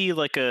could see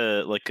like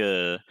a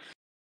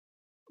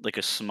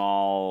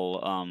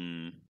small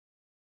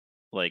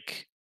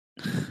like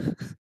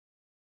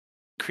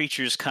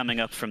creatures coming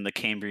up from the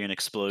Cambrian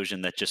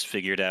explosion that just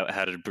figured out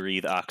how to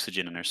breathe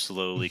oxygen and are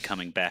slowly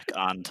coming back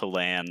onto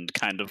land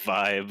kind of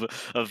vibe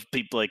of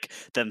people, like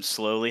them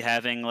slowly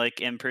having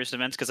like in-person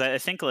events, because I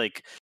think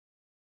like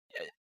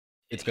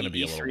It's going to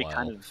be a little E3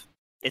 while.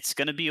 It's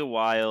going to be a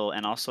while,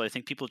 and also I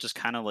think people just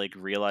kind of like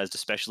realized,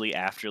 especially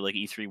after like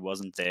E3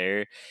 wasn't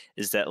there,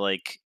 is that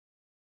like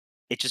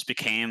it just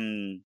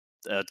became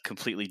a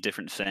completely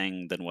different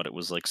thing than what it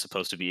was like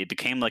supposed to be. It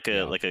became like a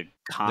Yeah. like a The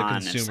con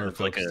instead consumer of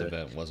like focused a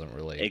event wasn't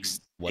really what it should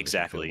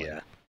exactly feel yeah.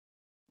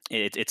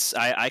 like. It's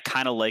I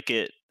kind of like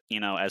it you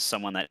know, as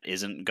someone that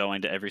isn't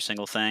going to every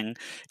single thing,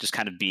 just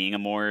kind of being a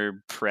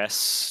more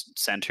press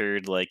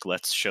centered, like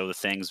let's show the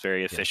things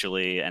very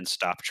officially and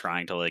stop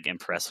trying to like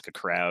impress like a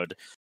crowd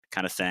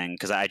kind of thing.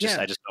 Because I just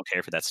don't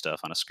care for that stuff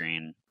on a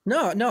screen.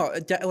 No,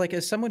 like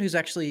as someone who's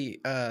actually,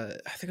 I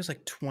think it was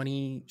like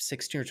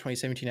 2016 or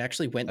 2017, I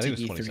actually went to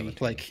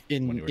E3 like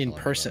in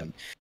person.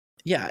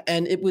 Yeah,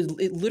 and it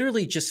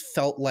literally just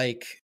felt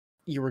like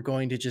you were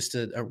going to just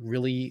a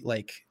really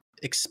like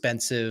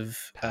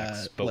expensive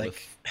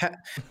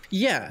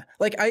yeah,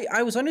 like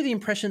I was under the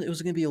impression it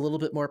was going to be a little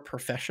bit more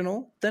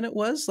professional than it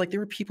was. Like there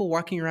were people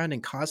walking around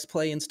in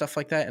cosplay and stuff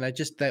like that, and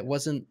that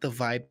wasn't the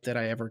vibe that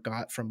I ever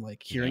got from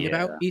like hearing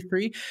about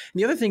E3. And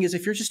the other thing is,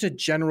 if you're just a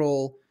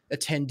general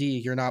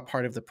attendee, you're not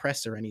part of the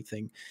press or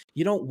anything,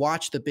 you don't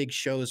watch the big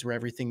shows where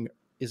everything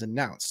is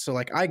announced. So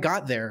like I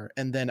got there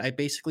and then I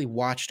basically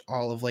watched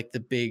all of like the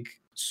big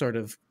sort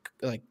of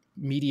like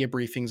media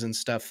briefings and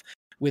stuff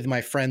with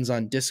my friends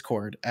on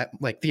Discord at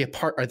like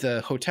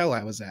the hotel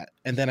I was at,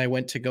 and then I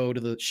went to go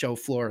to the show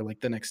floor like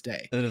the next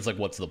day. And then it's like,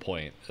 what's the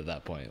point at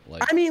that point?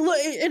 Like, I mean, look,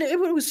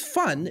 it was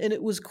fun and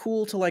it was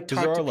cool to like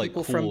talk to people like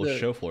cool from the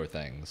show floor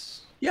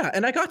things. Yeah,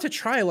 and I got to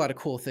try a lot of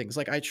cool things.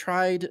 Like I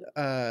tried,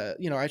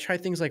 I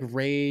tried things like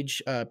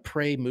Rage,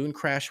 Prey, Moon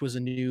Crash was a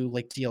new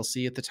like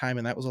DLC at the time,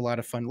 and that was a lot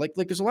of fun. Like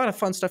there's a lot of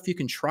fun stuff you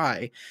can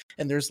try,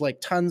 and there's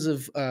like tons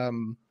of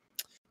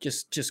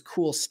just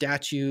cool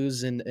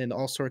statues and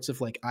all sorts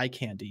of like eye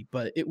candy.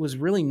 But it was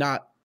really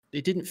not.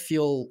 It didn't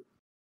feel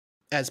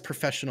as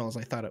professional as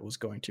I thought it was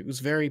going to. It was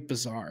very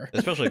bizarre.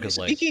 Especially because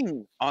like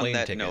speaking on plane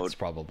that tickets note,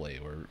 probably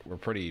were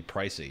pretty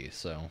pricey.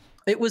 So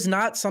it was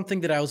not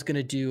something that I was going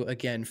to do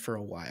again for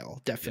a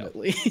while.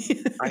 Definitely.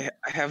 I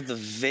have the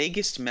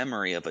vaguest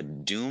memory of a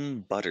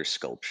Doom butter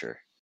sculpture.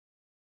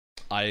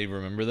 I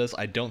remember this.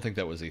 I don't think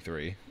that was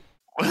E3.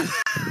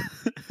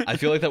 I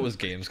feel like that was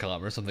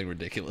Gamescom or something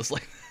ridiculous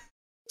like that.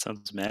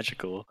 Sounds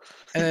magical.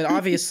 And then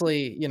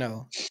obviously,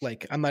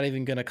 like I'm not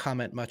even going to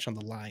comment much on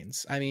the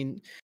lines. I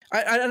mean,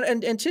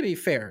 and to be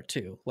fair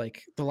too,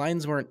 like the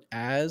lines weren't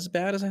as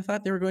bad as I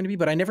thought they were going to be,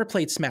 but I never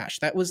played Smash.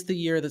 That was the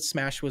year that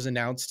Smash was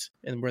announced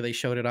and where they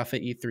showed it off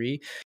at E3.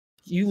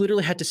 You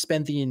literally had to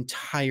spend the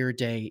entire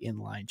day in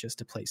line just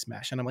to play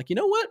Smash. And I'm like, you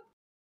know what?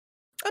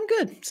 I'm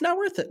good. It's not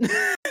worth it.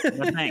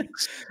 No,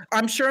 thanks.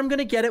 I'm sure I'm going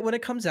to get it when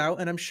it comes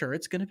out, and I'm sure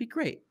it's going to be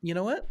great. You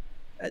know what?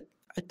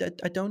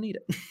 I don't need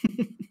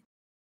it.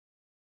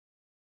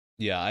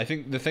 Yeah, I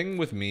think the thing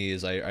with me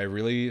is I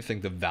really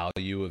think the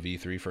value of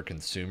E3 for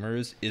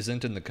consumers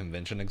isn't in the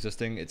convention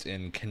existing, it's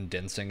in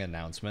condensing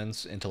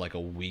announcements into like a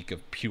week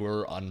of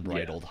pure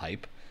unbridled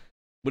hype,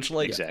 which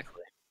like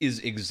exactly is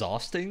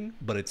exhausting,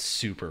 but it's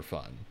super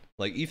fun.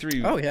 Like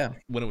E3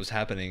 when it was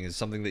happening is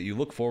something that you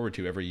look forward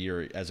to every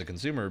year as a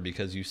consumer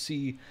because you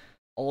see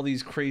all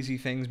these crazy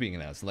things being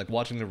announced, like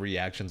watching the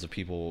reactions of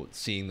people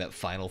seeing that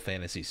Final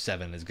Fantasy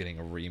VII is getting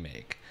a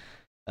remake.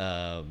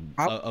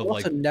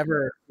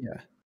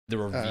 The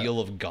reveal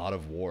of God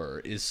of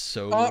War is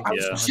so I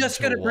was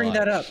just going to bring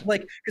that up.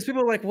 Like, because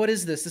people are like, what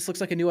is this? This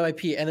looks like a new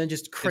IP. And then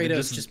just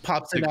Kratos just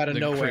pops in out of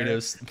nowhere.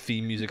 Kratos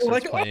theme music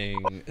starts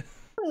playing.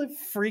 Really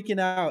freaking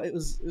out.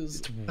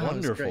 It's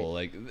wonderful.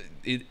 Like,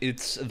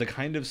 it's the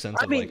kind of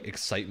sense of like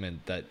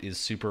excitement that is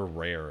super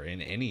rare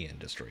in any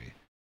industry.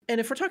 And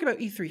if we're talking about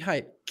E3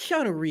 hype,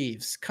 Keanu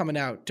Reeves coming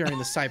out during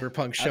the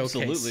Cyberpunk showcase.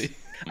 Absolutely.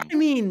 I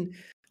mean,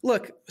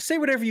 look, say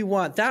whatever you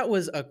want. That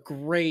was a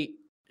great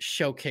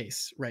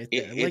showcase right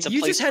there. It's a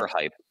place for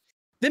hype.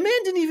 The man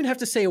didn't even have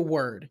to say a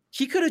word.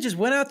 He could have just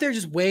went out there,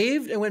 just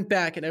waved, and went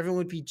back, and everyone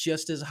would be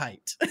just as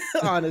hyped,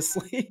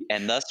 honestly.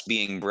 And thus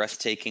being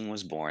breathtaking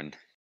was born.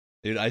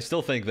 Dude, I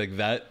still think like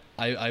that.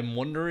 I'm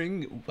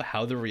wondering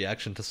how the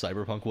reaction to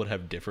Cyberpunk would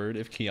have differed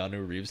if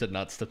Keanu Reeves had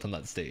not stepped on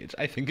that stage.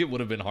 I think it would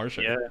have been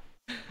harsher. Yeah,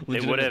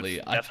 it would have,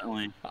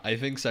 definitely. I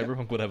think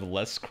Cyberpunk would have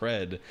less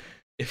cred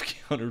if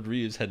Keanu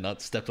Reeves had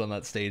not stepped on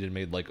that stage and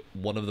made like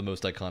one of the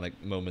most iconic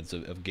moments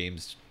of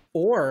games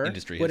industry would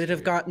history. Would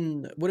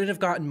it have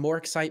gotten more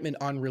excitement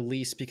on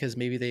release because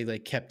maybe they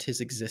like kept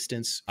his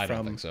existence I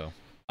don't think so.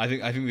 I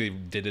think they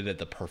did it at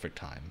the perfect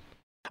time.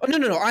 Oh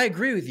no, I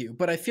agree with you,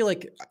 but I feel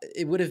like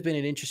it would have been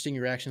an interesting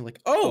reaction, like,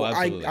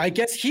 I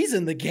guess he's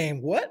in the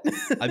game. What?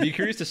 I'd be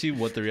curious to see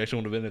what the reaction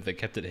would have been if they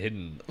kept it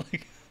hidden.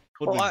 Like,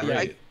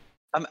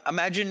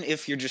 imagine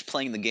if you're just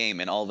playing the game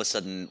and all of a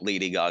sudden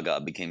Lady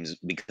Gaga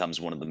becomes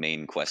one of the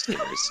main quest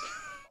givers.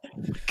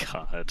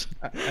 God.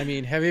 I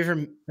mean, have you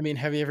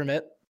ever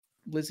met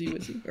Lizzie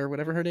Wizzy or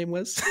whatever her name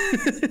was?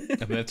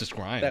 I mean, that's just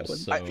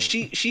Grimes. So.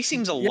 She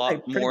seems a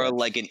lot more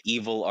like an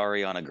evil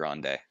Ariana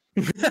Grande.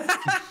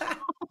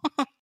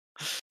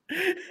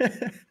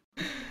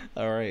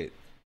 All right.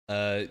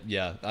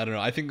 Yeah, I don't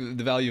know. I think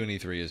the value in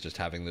E3 is just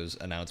having those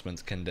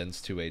announcements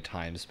condensed to a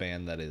time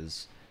span that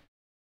is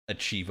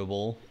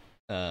achievable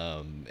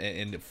and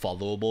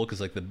followable,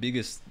 because like the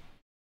biggest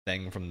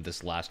thing from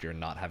this last year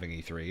not having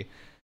E3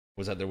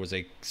 was that there was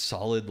a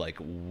solid like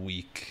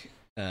week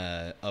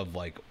of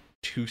like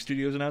 2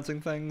 studios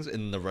announcing things,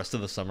 and the rest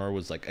of the summer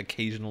was like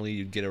occasionally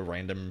you'd get a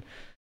random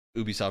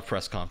Ubisoft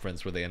press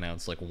conference where they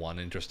announced like one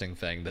interesting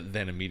thing that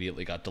then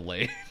immediately got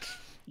delayed.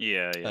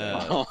 Yeah,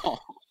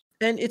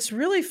 And it's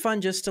really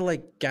fun just to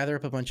like gather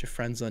up a bunch of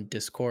friends on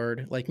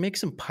Discord, like make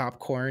some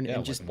popcorn Yeah, and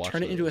like, just watch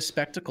turn it into a those.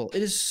 spectacle.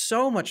 It is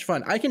so much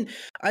fun. I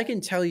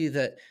can tell you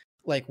that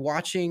like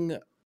watching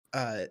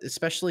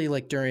especially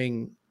like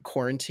during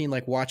quarantine,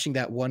 like watching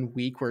that 1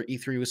 week where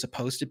E3 was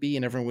supposed to be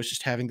and everyone was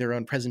just having their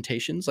own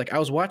presentations. Like I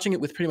was watching it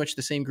with pretty much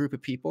the same group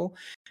of people.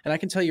 And I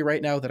can tell you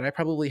right now that I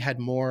probably had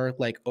more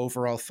like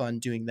overall fun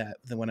doing that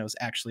than when I was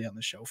actually on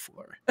the show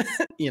floor.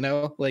 You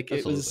know, like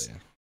it was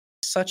Absolutely.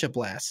 such a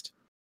blast.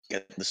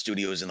 Get the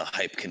studios in the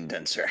hype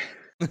condenser.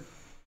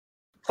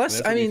 Plus,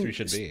 That's I what mean, E3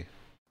 should be.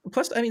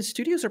 Plus, I mean,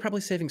 studios are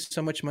probably saving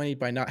so much money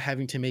by not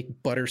having to make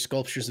butter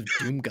sculptures of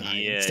Doom Guy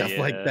and stuff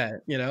like Yeah.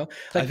 that. You know, I like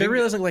they're think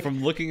realizing like,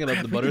 from looking it up,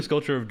 crap, the we butter can-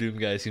 sculpture of Doom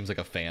Guy seems like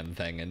a fan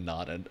thing and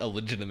not a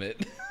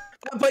legitimate.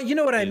 but you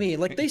know what I Yeah. mean.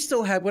 Like they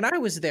still had when I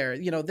was there.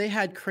 You know, they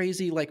had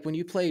crazy like when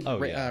you played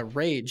Oh, yeah.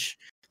 Rage,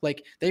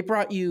 like they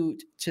brought you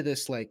to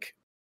this like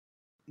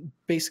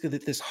basically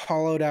this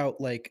hollowed out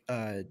like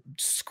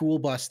school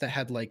bus that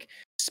had like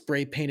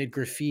spray painted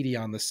graffiti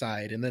on the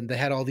side, and then they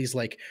had all these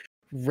like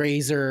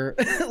Razer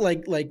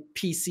like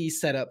PC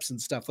setups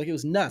and stuff. Like it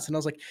was nuts. And I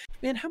was like,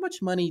 man, how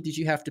much money did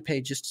you have to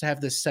pay just to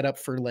have this set up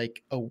for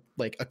like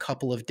a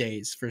couple of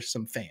days for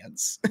some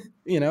fans?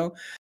 You know,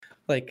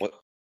 like What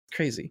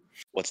crazy.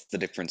 What's the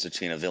difference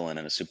between a villain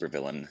and a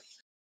supervillain?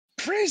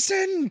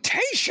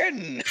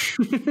 Presentation.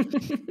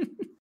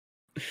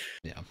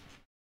 Yeah.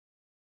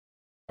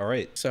 All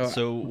right. So-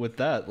 So with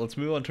that, let's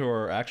move on to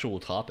our actual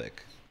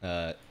topic.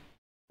 We're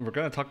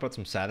going to talk about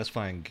some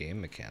satisfying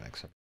game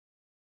mechanics.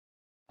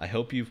 I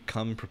hope you've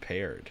come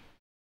prepared.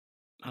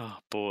 Oh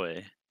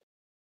boy.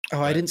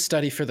 Oh, I didn't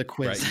study for the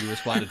Right, quiz. you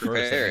responded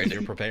first. That means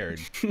you're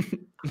prepared.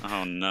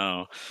 Oh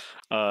no.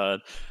 Well,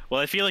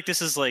 I feel like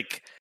this is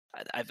like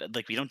I've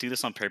like we don't do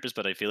this on purpose,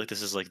 but I feel like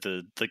this is like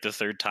the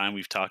third time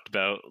we've talked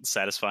about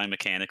satisfying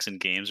mechanics in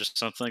games or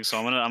something. So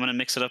I'm gonna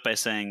mix it up by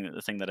saying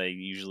the thing that I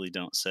usually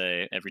don't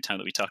say every time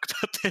that we talk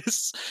about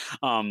this.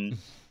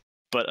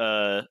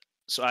 But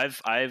so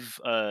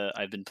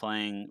I've been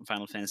playing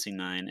Final Fantasy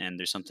IX, and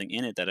there's something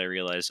in it that I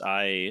realize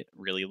I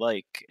really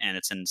like, and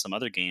it's in some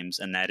other games,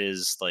 and that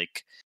is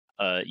like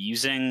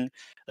using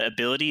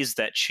abilities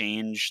that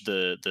change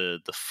the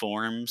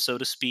form, so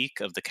to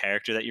speak, of the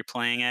character that you're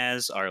playing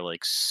as are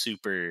like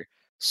super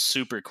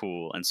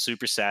cool and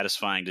super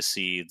satisfying to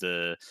see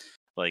the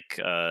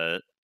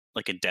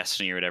like in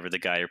Destiny or whatever, the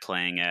guy you're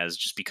playing as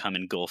just become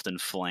engulfed in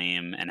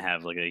flame and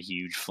have like a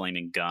huge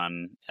flaming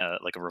gun,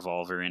 like a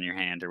revolver in your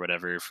hand or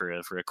whatever for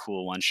a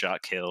cool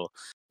one-shot kill.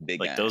 Big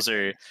Like ass.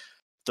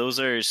 those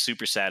are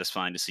super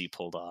satisfying to see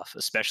pulled off,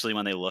 especially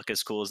when they look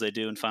as cool as they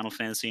do in Final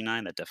Fantasy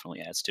IX. That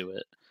definitely adds to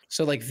it.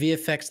 So like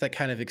VFX that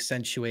kind of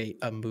accentuate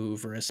a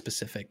move or a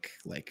specific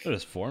like. What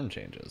is form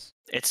changes?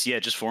 It's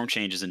just form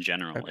changes in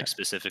general, Okay. like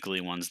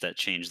specifically ones that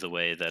change the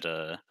way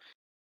that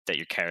that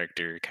your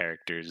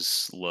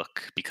characters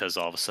look, because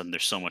all of a sudden they're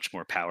so much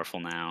more powerful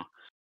now.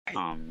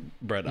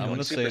 Brett, I'm Doing going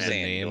to say Super the Saiyan,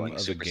 name doing of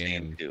the Super Saiyan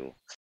game 2.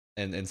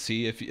 and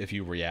see if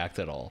you react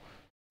at all.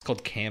 It's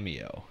called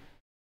Cameo.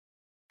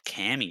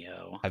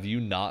 Cameo. Have you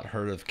not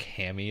heard of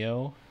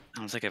Cameo? I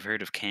don't think I've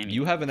heard of Cameo.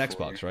 You have an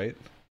before. Xbox, right?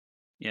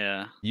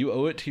 Yeah. You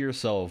owe it to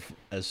yourself,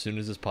 as soon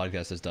as this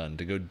podcast is done,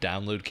 to go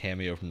download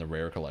Cameo from the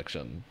Rare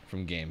Collection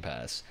from Game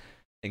Pass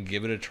and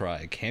give it a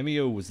try.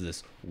 Cameo was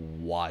this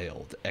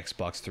wild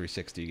Xbox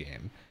 360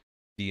 game.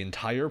 The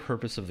entire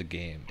purpose of the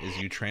game is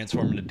you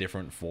transform into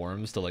different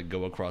forms to like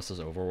go across this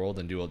overworld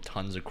and do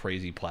tons of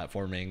crazy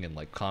platforming and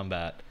like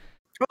combat.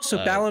 Oh, so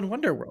Balan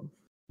Wonderworld.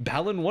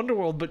 Balan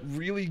Wonderworld, but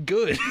really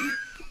good.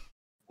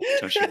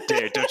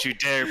 Don't you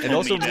dare pull And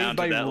also me down made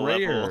by to that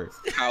Rare. level.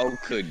 How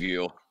could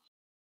you?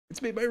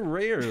 It's made by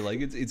Rare. Like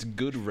it's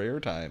good Rare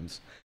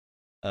times.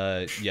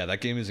 Yeah,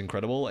 that game is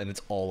incredible, and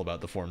it's all about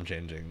the form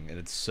changing, and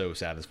it's so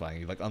satisfying.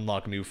 You like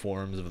unlock new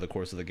forms over the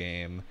course of the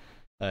game,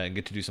 and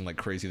get to do some like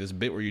crazy. This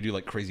bit where you do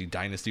like crazy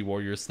Dynasty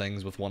Warriors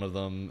things with one of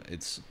them.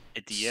 It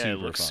super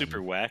looks fun. super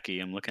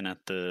wacky. I'm looking at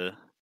a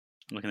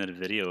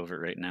video of it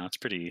right now. It's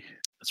pretty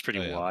Oh,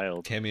 yeah.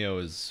 wild. Cameo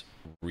is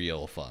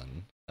real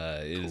fun.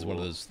 It is one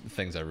of Cool. those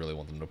things I really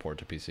want them to port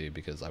to PC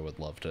because I would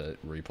love to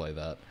replay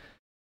that.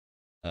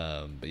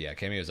 But yeah,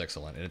 Cameo is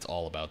excellent, and it's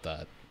all about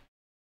that.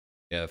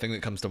 Yeah, the thing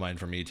that comes to mind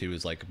for me too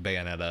is like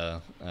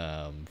Bayonetta,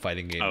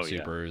 fighting game Oh, yeah.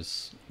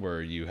 supers,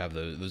 where you have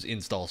those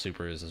install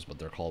supers is what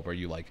they're called, where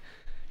you like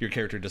your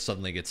character just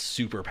suddenly gets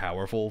super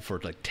powerful for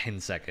like 10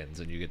 seconds,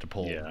 and you get to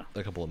pull Yeah.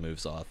 a couple of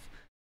moves off.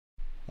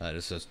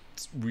 It's just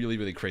really,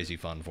 really crazy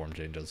fun form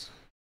changes.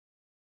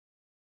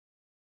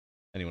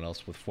 Anyone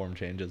else with form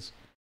changes?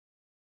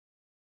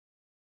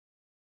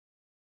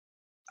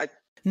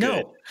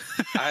 No,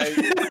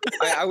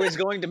 I was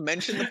going to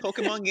mention the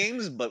Pokemon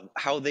games, but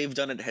how they've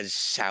done it has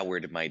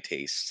soured my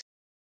taste.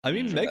 I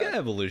mean, For Mega that.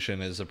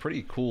 Evolution is a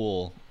pretty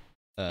cool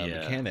Yeah.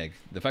 mechanic.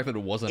 The fact that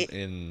it wasn't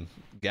in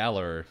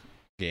Galar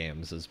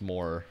games is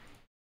more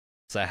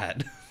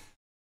sad.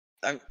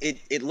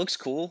 It looks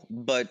cool,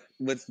 but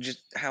with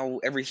just how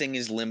everything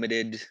is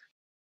limited,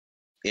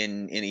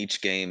 in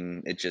each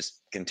game, it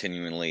just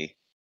continually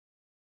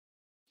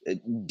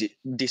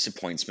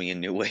disappoints me in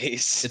new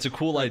ways. It's a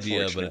cool idea,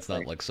 but it's not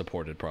Unfortunately. like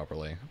supported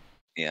properly.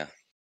 Yeah.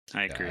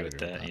 I Yeah, agree I'd with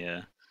agree with that. that.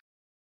 Yeah.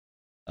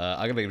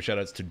 I gotta give shout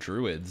outs to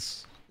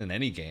druids in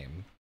any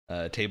game,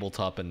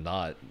 tabletop and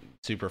not.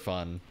 Super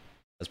fun,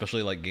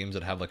 especially like games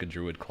that have like a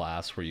druid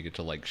class where you get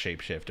to like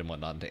shapeshift and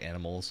whatnot into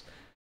animals.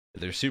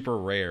 They're super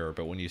rare,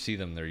 but when you see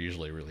them, they're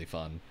usually really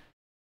fun.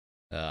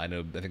 I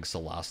think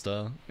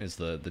Solasta is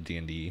the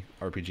D&D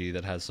RPG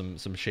that has some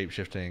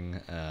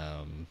shapeshifting.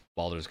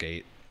 Baldur's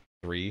Gate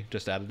 3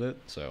 just added it,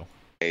 so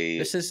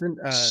This isn't.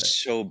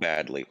 So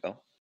badly. Oh,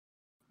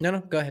 No,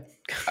 go ahead.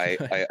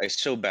 I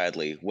so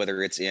badly,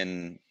 whether it's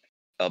in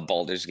a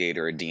Baldur's Gate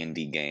or a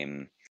D&D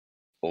game,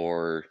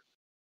 or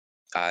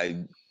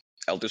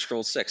Elder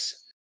Scrolls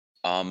 6.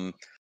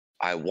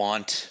 I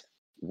want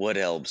Wood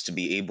Elves to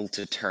be able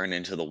to turn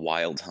into the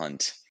Wild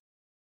Hunt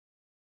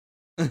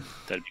That'd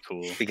be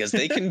cool. because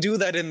they can do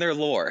that in their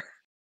lore.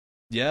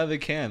 yeah, they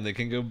can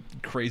go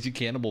crazy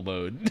cannibal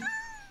mode.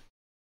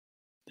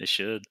 They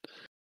should.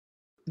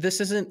 This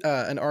isn't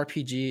an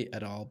RPG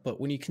at all, but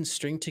when you can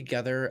string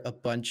together a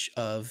bunch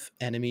of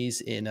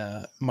enemies in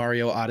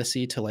Mario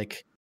Odyssey to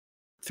like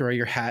throw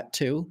your hat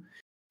to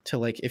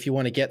like if you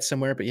want to get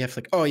somewhere, but you have to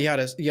like, oh, you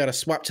gotta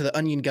swap to the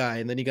onion guy,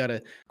 and then you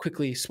gotta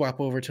quickly swap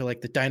over to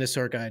like the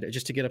dinosaur guy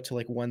just to get up to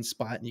like one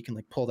spot, and you can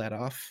like pull that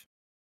off.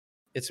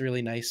 It's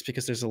really nice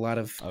because there's a lot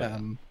of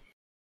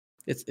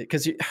it's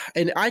because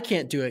and I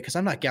can't do it because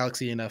I'm not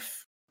galaxy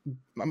enough.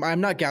 I'm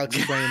not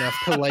galaxy brain enough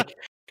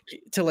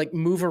to like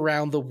move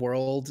around the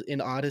world in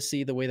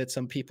Odyssey the way that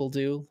some people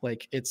do.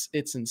 Like it's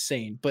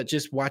insane. But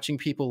just watching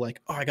people like,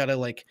 oh, I gotta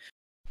like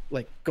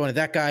going to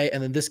that guy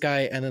and then this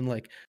guy and then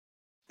like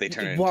They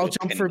turn it wall into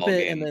a jump for a pinball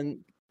bit game. and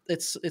then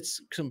it's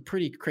some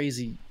pretty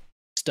crazy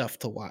stuff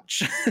to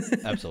watch.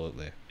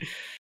 Absolutely.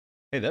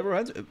 Hey, that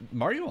reminds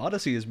Mario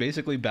Odyssey is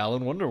basically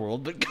Balan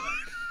Wonderworld, but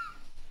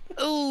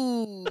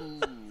Ooh.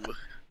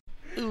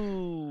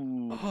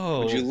 Ooh.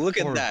 oh, Would you look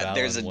at poor that?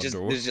 There's Balan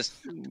Wonderworld.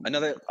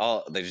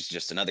 there's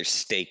just another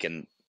stake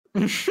and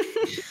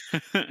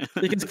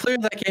Because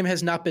clearly that game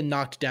has not been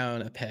knocked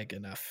down a peg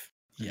enough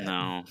yet.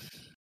 No.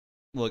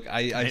 Look,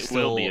 I It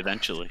still will be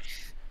eventually.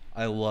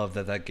 I love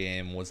that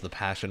game was the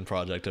passion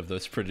project of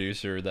this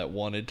producer that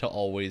wanted to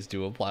always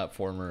do a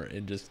platformer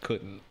and just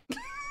couldn't.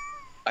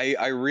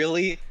 I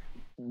really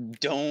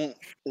don't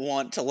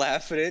want to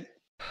laugh at it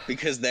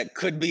because that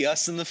could be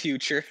us in the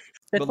future.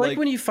 It's But, like, like-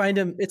 when you find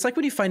a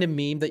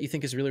meme that you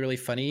think is really, really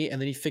funny, and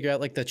then you figure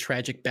out like the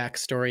tragic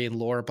backstory and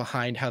lore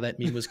behind how that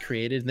meme was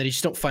created, and then you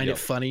just don't find Yep. it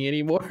funny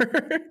anymore.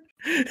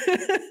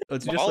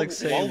 It's just While, like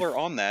saying, while we're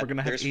on that, we're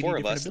gonna have there's 80 4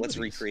 of different us. Let's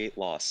abilities. recreate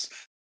Loss.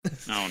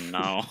 Oh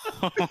no.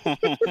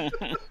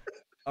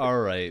 all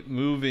right,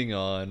 moving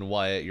on.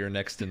 Wyatt, you're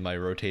next in my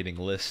rotating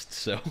list,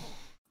 so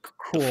The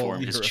Cool.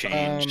 form has You're-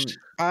 changed.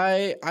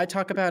 I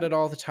talk about it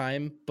all the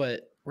time,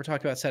 but we're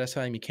talking about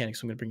satisfying mechanics.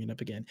 So I'm going to bring it up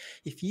again.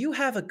 If you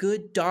have a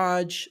good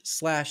dodge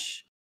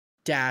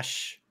 /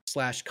 dash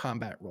 /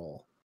 combat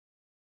roll,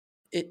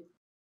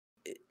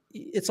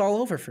 it's all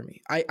over for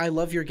me. I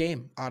love your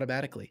game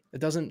automatically. It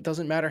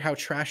doesn't matter how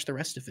trash the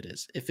rest of it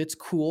is. If it's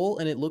cool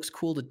and it looks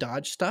cool to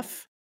dodge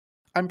stuff,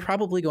 I'm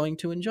probably going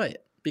to enjoy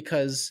it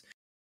because,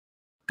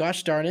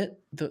 gosh darn it,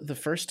 the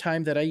first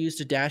time that I used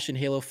a dash in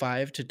Halo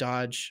 5 to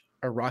dodge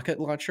a rocket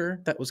launcher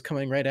that was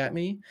coming right at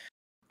me,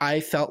 I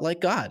felt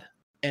like God,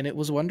 and it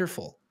was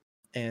wonderful.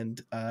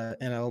 And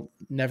I'll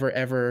never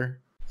ever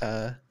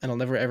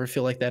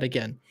feel like that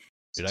again.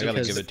 dude, I gotta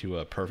Because- give it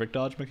to perfect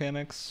dodge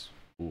mechanics.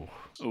 Ooh.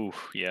 Ooh,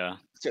 yeah.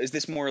 So is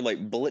this more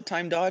like bullet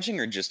time dodging,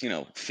 or just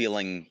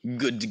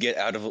good to get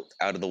out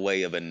of the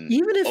way of an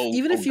Even if oh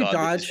you God, this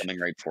is dodge, coming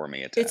right for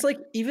me attack? it's like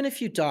even if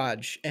you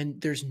dodge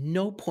and there's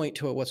no point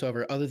to it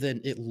whatsoever other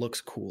than it looks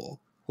cool.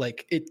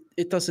 Like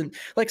it doesn't,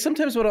 like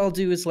sometimes what I'll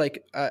do is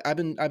like I've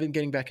been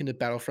getting back into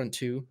Battlefront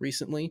 2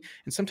 recently,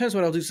 and sometimes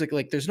what I'll do is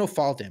like there's no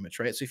fall damage,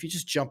 right? So if you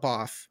just jump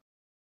off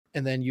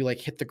and then you like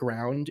hit the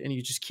ground and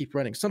you just keep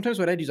running. Sometimes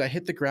what I do is I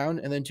hit the ground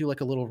and then do like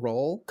a little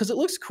roll because it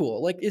looks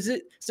cool. Like is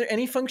there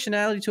any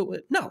functionality to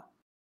it? No.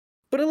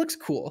 But it looks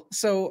cool.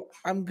 So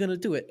I'm gonna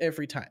do it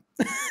every time.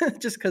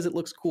 Just because it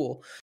looks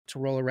cool to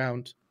roll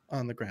around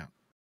on the ground.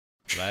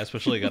 And I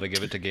especially gotta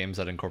give it to games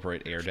that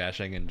incorporate air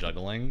dashing and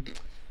juggling.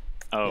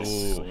 Oh,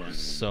 Ooh, yeah.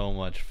 so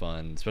much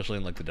fun, especially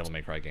in like the Devil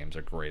May Cry games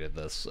are great at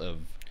this, of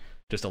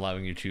just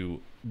allowing you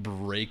to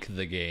break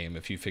the game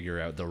if you figure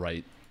out the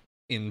right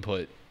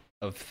input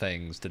of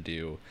things to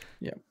do.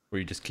 Yeah. Where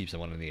you just keep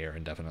someone in the air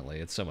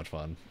indefinitely. It's so much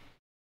fun.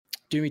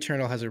 Doom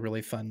Eternal has a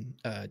really fun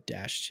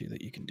dash too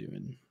that you can do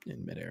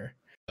in midair.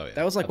 Oh yeah.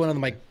 That was like one of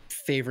my absolutely.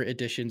 favorite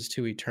additions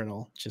to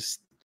Eternal,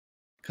 just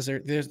because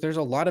there's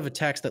a lot of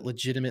attacks that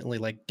legitimately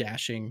like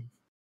dashing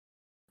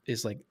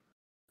is like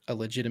a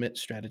legitimate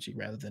strategy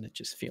rather than it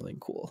just feeling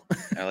cool.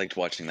 I liked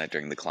watching that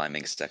during the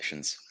climbing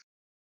sections.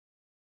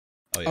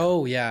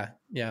 Oh yeah. Oh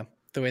yeah.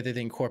 The way that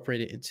they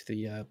incorporate it into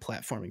the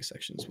platforming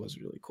sections was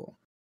really cool.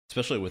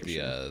 Especially with for the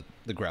sure.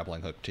 the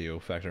grappling hook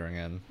too, factoring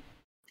in.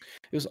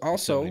 It was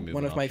also many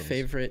one of movement my options.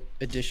 favorite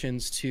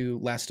additions to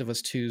Last of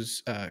Us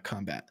 2's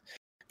combat,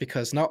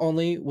 because not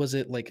only was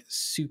it like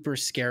super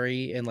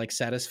scary and like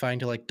satisfying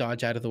to like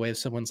dodge out of the way of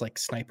someone's like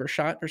sniper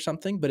shot or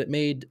something, but it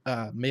made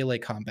melee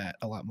combat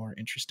a lot more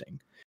interesting.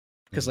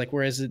 Because like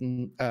whereas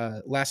in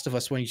Last of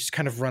Us, when you just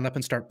kind of run up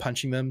and start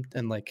punching them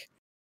and like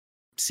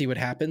see what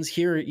happens,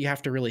 here you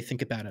have to really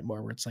think about it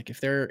more. Where it's like if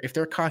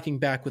they're cocking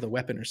back with a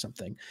weapon or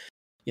something,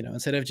 you know,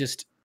 instead of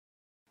just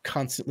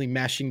constantly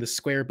mashing the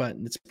square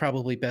button, it's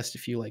probably best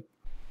if you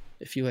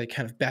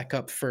kind of back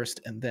up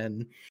first and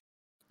then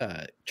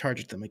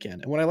charge at them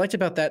again. And what I liked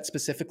about that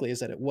specifically is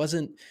that it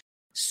wasn't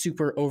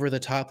super over the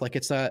top. Like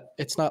it's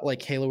not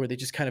like Halo where they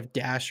just kind of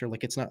dash, or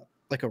like it's not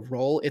like a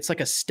roll. It's like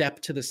a step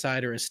to the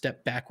side or a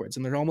step backwards,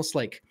 and they're almost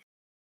like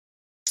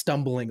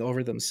stumbling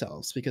over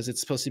themselves because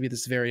it's supposed to be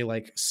this very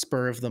like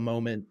spur of the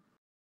moment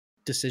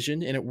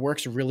decision, and it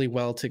works really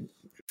well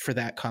for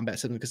that combat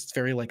system because it's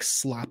very like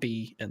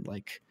sloppy and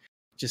like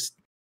just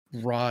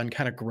raw and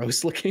kind of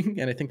gross looking,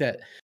 and I think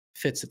that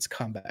fits its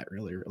combat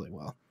really, really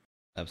well.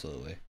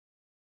 Absolutely.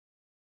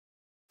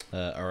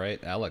 All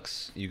right,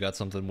 Alex, you got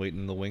something waiting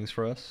in the wings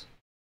for us?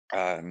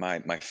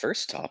 My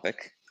first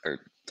topic, or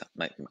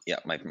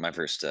my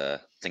first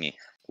thingy,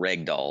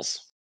 ragdolls.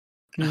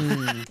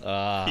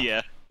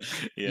 Yeah.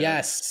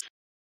 Yes.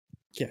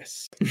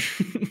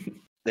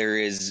 There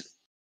is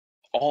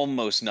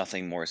almost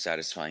nothing more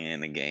satisfying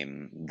in a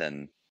game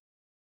than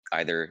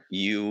either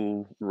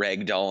you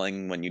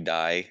ragdolling when you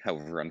die,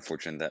 however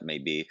unfortunate that may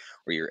be,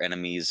 or your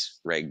enemies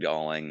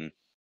ragdolling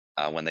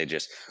when they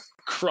just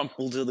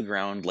crumple to the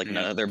ground like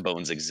none of their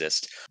bones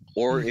exist,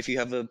 or if you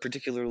have a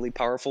particularly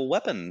powerful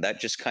weapon that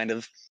just kind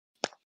of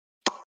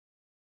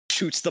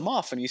shoots them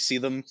off and you see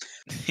them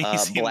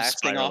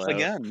blasting off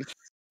again.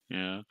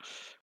 Yeah.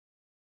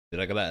 Did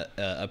I got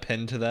a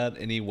pin to that?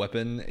 Any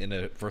weapon in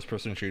a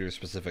first-person shooter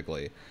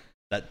specifically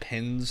that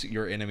pins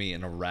your enemy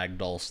in a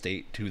ragdoll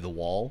state to the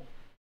wall?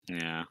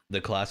 Yeah.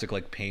 The classic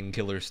like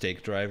painkiller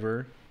stake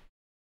driver.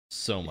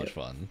 So much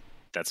fun.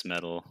 That's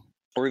metal.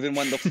 Or even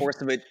when the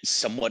force of it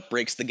somewhat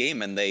breaks the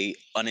game and they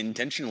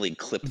unintentionally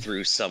clip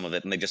through some of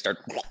it and they just start.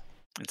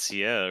 It's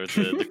or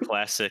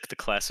the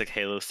classic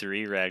Halo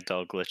 3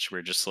 ragdoll glitch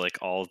where just like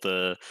all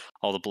the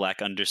black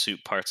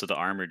undersuit parts of the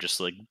armor just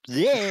like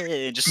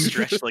just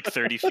stretch like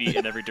 30 feet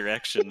in every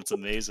direction. It's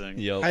amazing.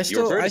 Yep.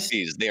 Your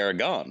vertices, they are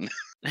gone.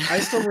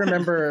 I still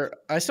remember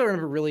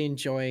really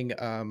enjoying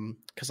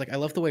because like I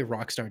love the way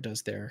Rockstar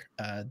does their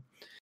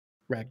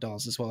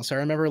ragdolls as well. So I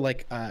remember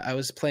like I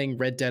was playing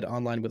Red Dead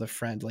Online with a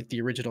friend, like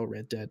the original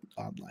Red Dead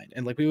Online,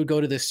 and like we would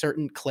go to this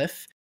certain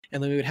cliff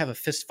and then we would have a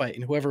fist fight,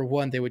 and whoever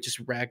won they would just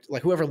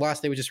whoever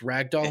lost they would just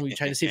ragdoll, and we'd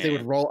try to see if they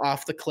would roll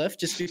off the cliff,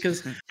 just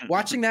because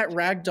watching that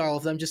ragdoll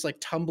of them just like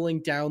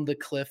tumbling down the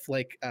cliff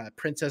like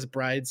Princess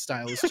Bride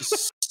style is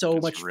just so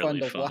much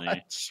really fun to funny.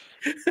 watch.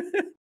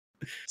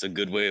 It's a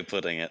good way of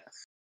putting it.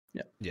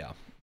 Yeah.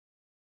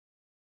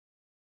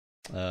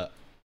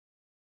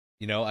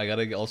 You know, I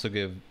gotta also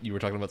give. You were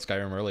talking about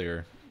Skyrim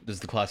earlier. This is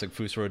the classic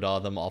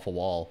Fusroda them off a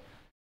wall,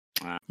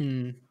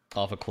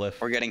 off a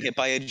cliff, or getting hit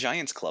by a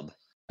giant's club.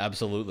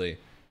 Absolutely.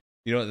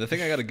 You know, the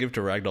thing I gotta give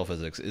to ragdoll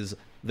physics is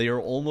they are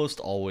almost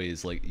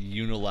always like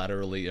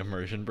unilaterally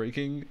immersion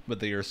breaking, but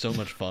they are so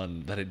much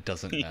fun that it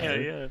doesn't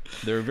matter. Yeah.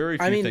 There are very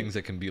few things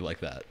that can be like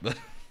that.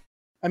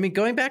 I mean,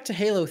 going back to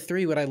Halo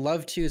 3, what I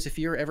love too is if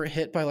you were ever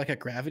hit by like a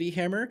gravity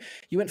hammer,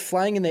 you went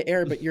flying in the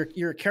air, but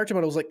your character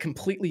model was like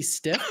completely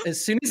stiff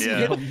as soon as he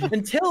hit,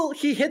 until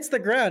he hits the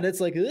ground.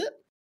 It's like,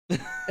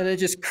 and it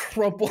just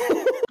crumbles.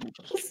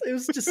 It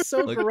was just so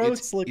like,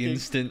 gross looking.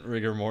 Instant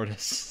rigor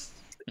mortis.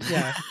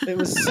 Yeah, it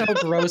was so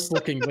gross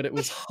looking, but it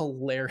was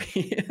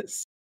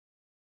hilarious.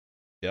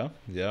 Yeah,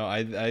 I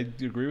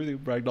agree with you.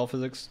 Ragdoll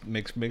physics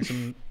makes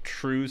some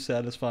true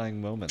satisfying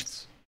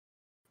moments.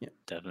 Yeah,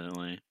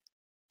 definitely.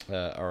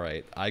 All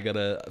right, I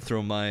gotta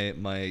throw my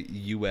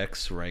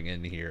UX ring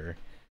in here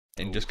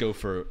and just go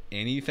for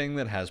anything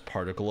that has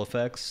particle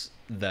effects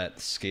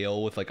that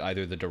scale with like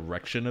either the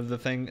direction of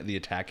the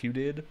attack you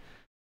did,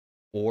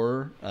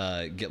 or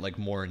get like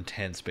more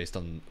intense based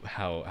on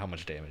how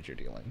much damage you're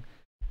dealing.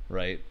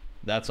 Right?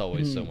 That's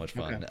always so much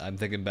fun. Okay. I'm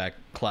thinking back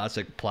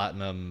classic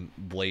Platinum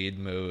Blade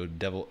mode, not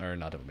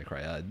Devil May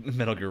Cry,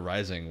 Metal Gear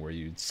Rising, where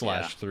you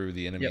slash through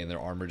the enemy and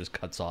their armor just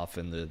cuts off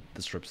in the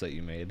strips that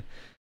you made.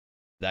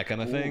 That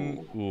kind of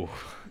thing. Ooh,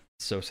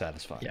 so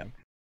satisfying. Yeah.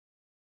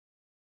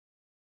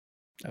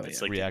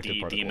 It's like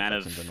the amount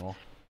of in general.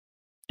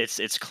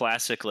 It's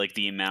classic, like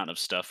the amount of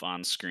stuff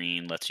on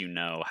screen lets you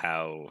know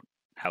how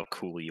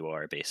cool you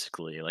are,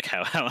 basically. Like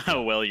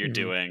how well you're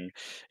doing.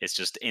 It's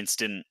just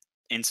instant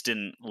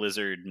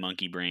lizard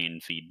monkey brain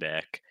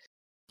feedback.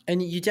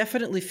 And you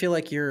definitely feel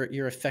like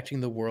you're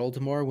affecting the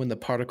world more when the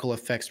particle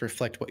effects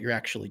reflect what you're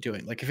actually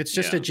doing. Like if it's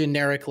just a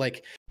generic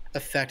like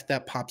effect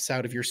that pops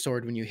out of your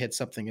sword when you hit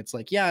something, it's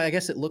like, yeah, I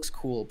guess it looks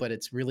cool, but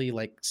it's really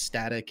like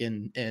static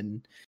and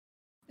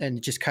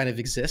it just kind of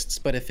exists.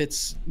 But if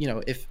it's, you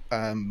know, if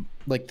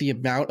like the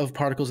amount of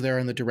particles there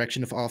in the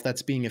direction of all of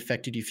that's being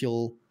affected, you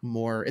feel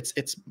more,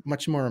 it's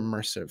much more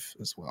immersive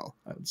as well,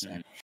 I would say.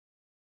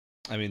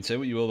 I mean, say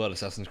what you will about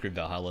Assassin's Creed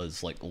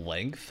Valhalla's like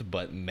length,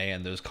 but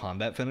man, those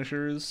combat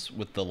finishers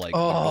with the like the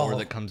roar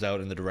that comes out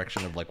in the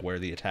direction of like where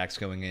the attack's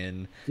going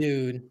in.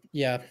 Dude,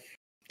 yeah.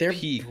 They're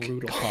Peak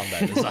brutal.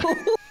 combat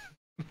design.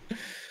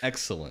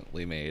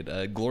 Excellently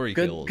made. Glory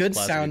kills. Good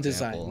classic sound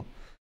example.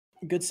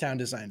 design. Good sound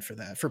design for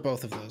that, for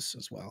both of those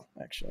as well,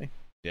 actually.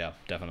 Yeah,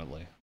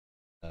 definitely.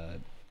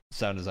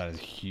 Sound design is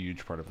a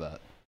huge part of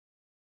that.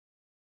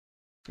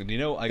 And you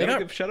know, I gotta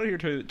give a shout out here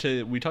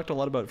to we talked a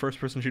lot about first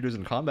person shooters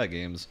and combat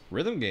games.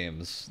 Rhythm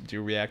games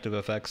do reactive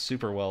effects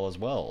super well as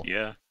well.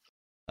 Yeah.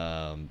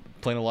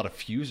 Playing a lot of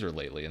Fuser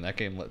lately, and that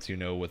game lets you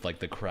know with like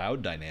the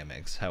crowd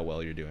dynamics how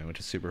well you're doing, which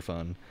is super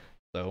fun.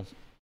 So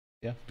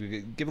yeah,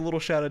 give a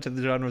little shout out to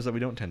the genres that we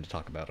don't tend to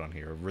talk about on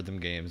here. Rhythm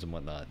games and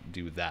whatnot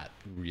do that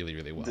really,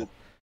 really well.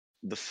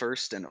 The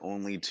first and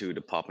only two to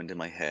pop into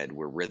my head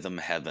were Rhythm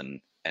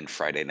Heaven and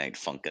Friday Night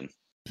Funkin'.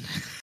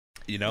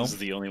 You know, those are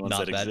the only ones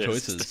not that bad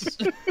exist.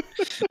 choices.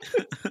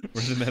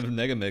 Rhythm Heaven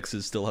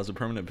Megamix still has a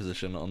permanent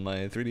position on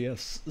my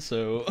 3DS.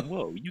 So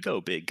Whoa, you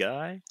go, big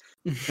guy.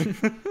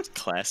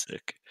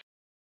 Classic.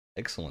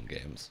 excellent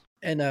games.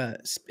 And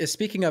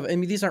speaking of, I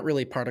mean, these aren't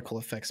really particle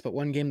effects, but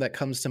one game that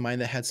comes to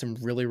mind that had some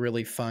really,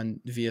 really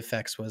fun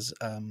VFX was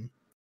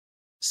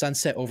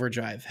Sunset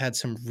Overdrive. Had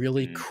some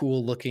really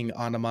cool looking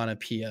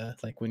onomatopoeia,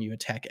 like when you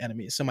attack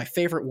enemies. So my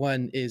favorite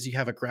one is you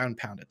have a ground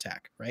pound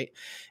attack, right?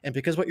 And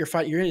because what you're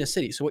fighting, you're in a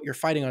city, so what you're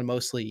fighting on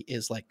mostly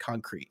is like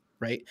concrete,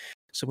 right?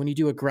 So when you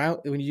do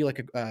like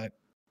a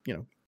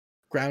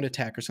ground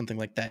attack or something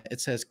like that, it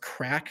says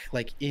crack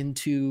like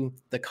into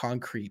the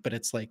concrete, but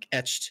it's like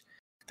etched.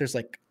 There's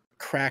like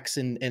cracks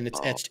and it's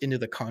etched into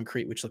the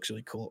concrete, which looks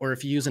really cool. Or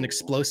if you use an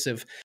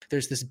explosive,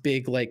 there's this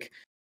big like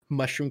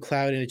mushroom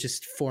cloud and it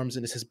just forms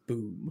and it says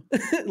boom.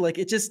 Like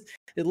it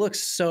looks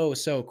so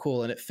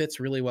cool, and it fits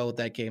really well with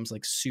that game's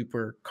like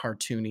super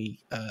cartoony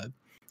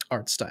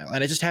art style.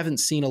 And I just haven't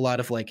seen a lot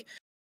of like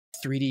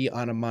 3D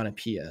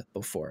onomatopoeia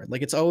before.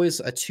 Like it's always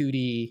a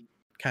 2D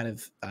kind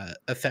of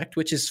effect,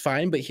 which is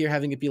fine, but here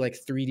having it be like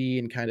 3D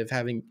and kind of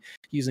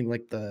using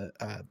like the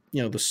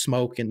the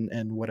smoke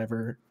and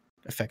whatever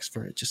effects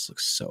for it just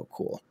looks so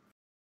cool.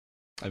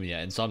 I mean,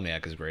 yeah,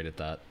 Insomniac is great at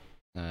that.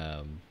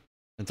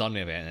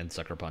 Insomniac and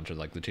Sucker Punch are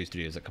like the two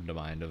studios that come to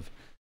mind of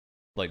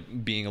like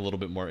being a little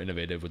bit more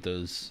innovative with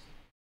those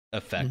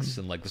effects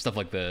and like the stuff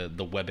like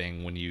the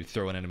webbing when you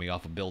throw an enemy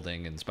off a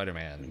building in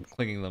Spider-Man,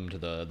 clinging them to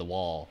the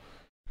wall.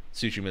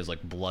 Tsushima's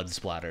like blood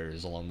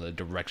splatters along the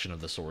direction of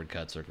the sword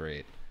cuts are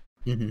great.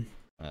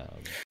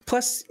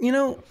 Plus,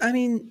 I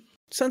mean,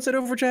 Sunset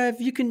Overdrive,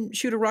 you can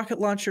shoot a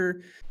rocket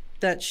launcher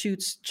that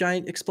shoots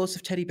giant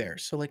explosive teddy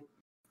bears. So like,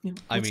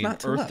 I mean,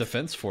 Earth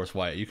Defense Force,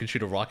 Wyatt, you can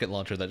shoot a rocket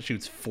launcher that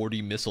shoots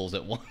 40 missiles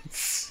at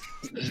once.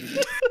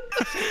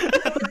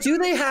 But do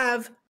they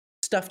have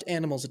stuffed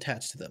animals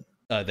attached to them?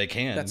 They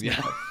can. That's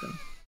yeah.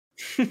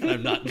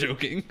 I'm not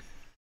joking.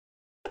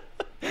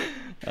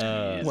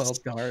 Well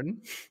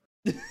darn.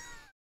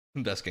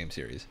 Best game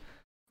series.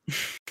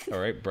 All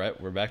right, Brett,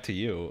 we're back to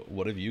you.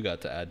 What have you got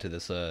to add to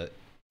this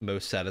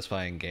most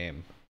satisfying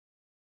game?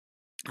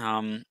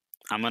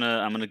 I'm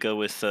gonna go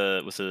with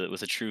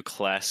a true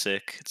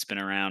classic. It's been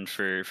around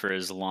for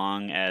as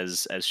long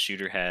as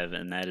Shooter have,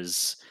 and that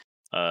is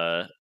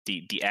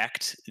the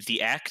act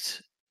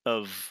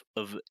of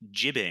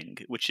jibbing,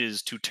 which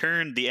is to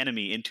turn the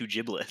enemy into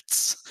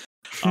giblets.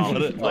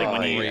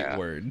 Great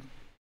word.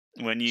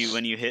 When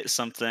you hit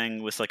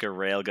something with like a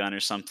railgun or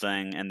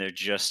something, and they're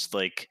just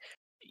like,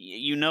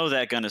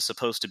 that gun is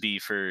supposed to be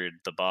for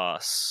the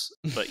boss,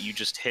 but you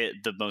just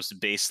hit the most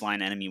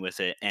baseline enemy with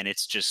it, and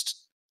it's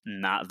just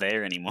not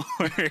there anymore.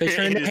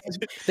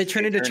 They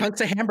turn into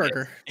chunks of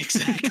hamburger.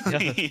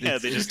 Exactly. Yeah,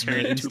 they just turn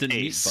into instant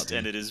paste,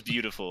 and it is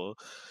beautiful.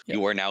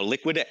 You are now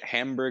liquid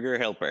hamburger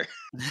helper.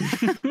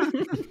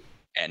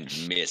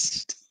 And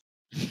missed.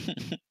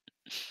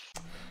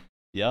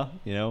 Yeah,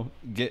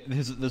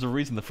 there's a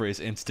reason the phrase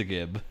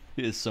instagib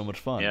is so much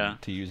fun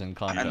to use in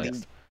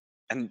context.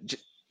 And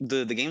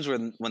the games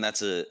when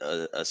that's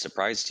a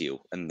surprise to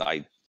you, and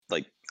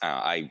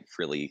I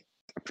really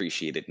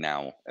appreciate it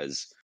now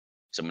as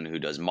someone who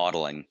does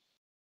modeling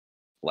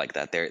like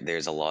that.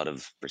 There's a lot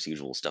of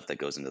procedural stuff that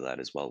goes into that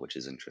as well, which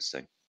is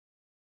interesting.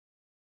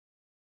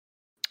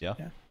 Yeah.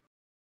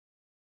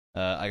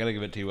 I gotta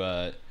give it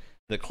to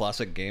the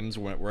classic games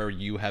where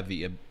you have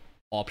the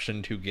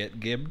option to get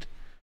gibbed.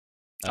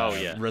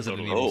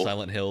 Resident Evil,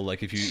 Silent Hill.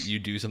 Like if you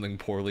do something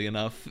poorly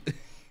enough,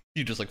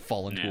 you just like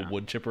fall into a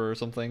wood chipper or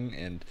something,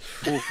 and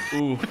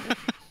ooh.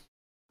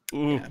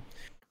 Yeah.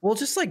 Well,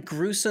 just like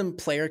gruesome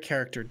player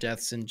character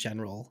deaths in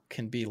general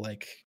can be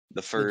like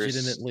the first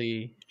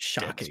legitimately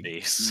shocking.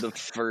 Dead Space. The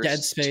first Dead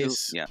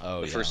Space.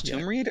 First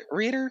Tomb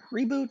Raider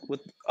reboot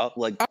with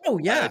every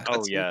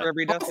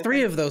all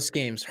three of those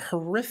games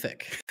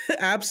horrific.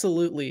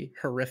 Absolutely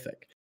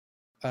horrific.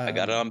 I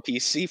got it on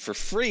PC for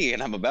free,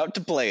 and I'm about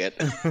to play it.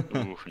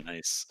 Ooh,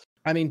 nice.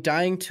 I mean,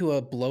 dying to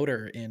a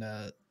bloater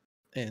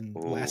in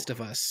Last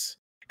of Us,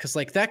 because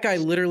like that guy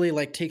literally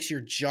like takes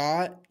your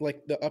jaw,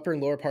 like the upper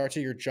and lower parts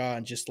of your jaw,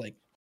 and just like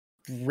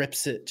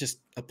rips it just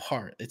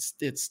apart. It's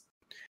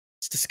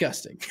It's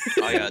disgusting.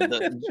 Oh yeah,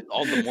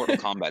 all the Mortal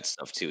Kombat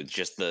stuff too. It's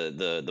just Oh.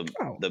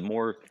 the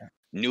more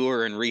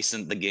newer and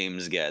recent the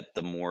games get,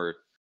 the more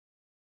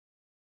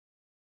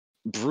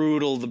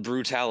brutal the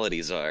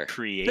brutalities are.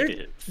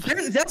 Creative.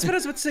 That's what I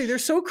was about to say. They're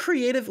so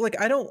creative. Like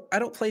I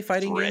don't play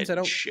fighting games.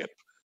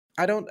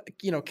 I don't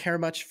care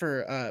much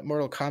for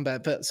Mortal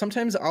Kombat, but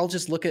sometimes I'll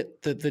just look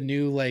at the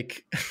new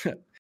like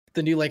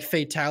the new like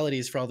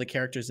fatalities for all the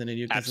characters in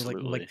it.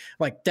 Absolutely.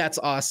 Like that's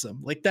awesome.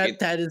 Like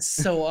that is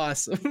so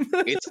awesome.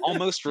 It's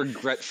almost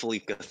regretfully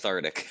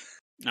cathartic.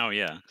 Oh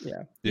yeah. Yeah.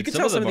 Dude, You can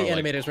tell some of the them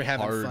are, animators were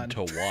having hard fun.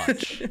 to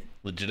watch.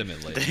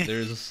 Legitimately,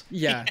 there's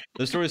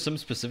some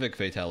specific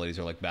fatalities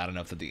are like bad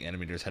enough that the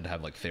animators had to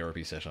have like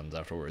therapy sessions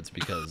afterwards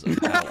because of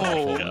how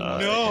awful it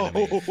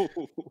was to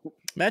animate.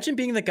 Imagine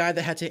being the guy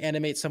that had to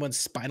animate someone's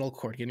spinal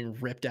cord getting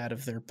ripped out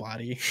of their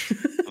body.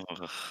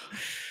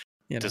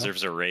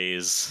 Deserves a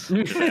raise for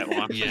that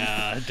one.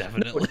 Yeah,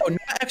 definitely. No,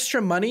 not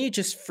extra money,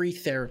 just free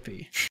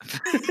therapy.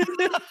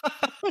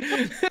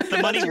 The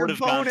money would have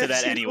gone to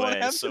that anyway,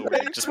 so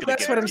we're just gonna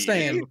That's what I'm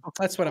saying.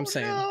 That's what I'm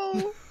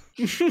saying.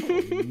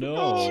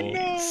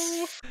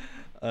 No.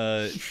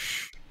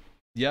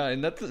 Yeah,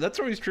 and that's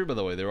always true. By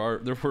the way, there were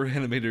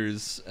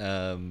animators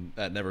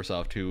at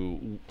Neversoft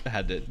who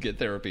had to get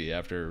therapy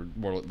after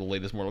the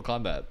latest Mortal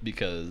Kombat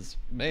because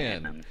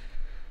man,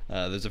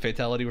 there's a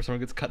fatality where someone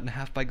gets cut in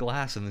half by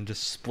glass and then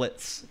just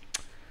splits.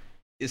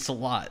 It's a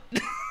lot.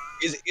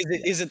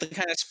 Is it the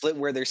kind of split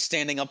where they're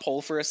standing up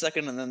whole for a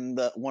second and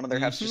then one of their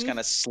halves just kind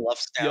of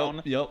sloughs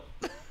down? Yep.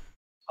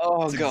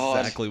 Oh That's god.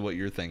 Exactly what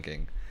you're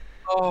thinking.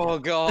 Oh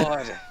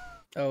god.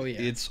 Oh yeah.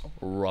 It's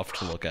rough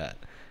to look at.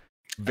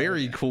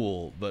 Very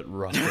cool, but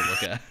rough to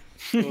look at.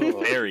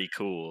 Very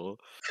cool.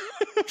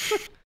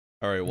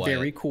 All right, Wyatt.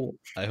 Very cool.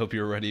 I hope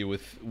you're ready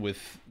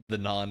with the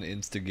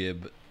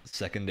non-Instagib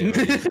secondary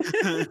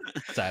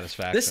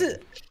satisfaction.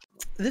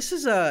 This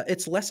is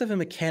it's less of a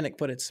mechanic,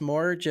 but it's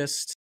more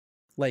just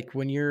like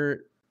when your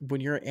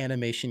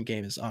animation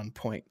game is on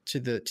point to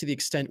the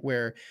extent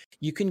where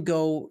you can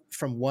go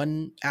from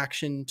one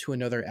action to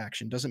another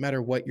action. Doesn't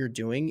matter what you're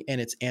doing,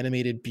 and it's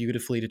animated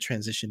beautifully to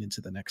transition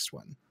into the next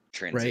one.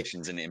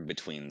 Transitions and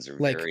in-betweens are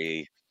like,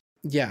 very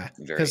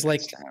because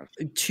like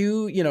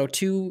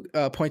two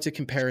points of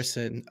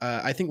comparison.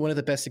 I think one of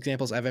the best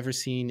examples I've ever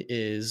seen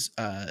is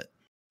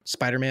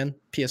Spider-Man,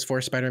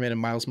 PS4 Spider-Man and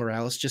Miles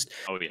Morales. Just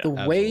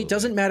the way,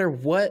 doesn't matter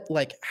what,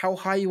 like how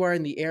high you are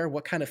in the air,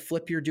 what kind of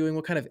flip you're doing,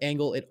 what kind of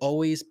angle, it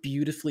always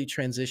beautifully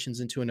transitions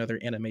into another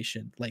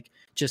animation, like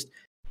just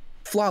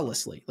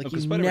flawlessly. Like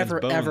you never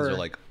bones ever are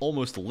like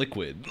almost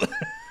liquid.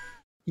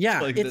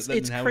 Yeah, like,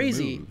 it's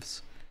crazy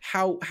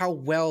how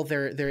well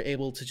they're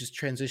able to just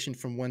transition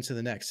from one to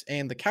the next.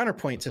 And the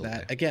counterpoint to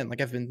that, again,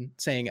 like I've been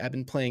saying, I've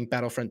been playing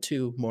Battlefront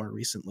 2 more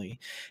recently,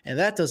 and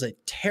that does a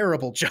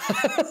terrible job.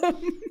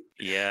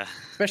 Yeah.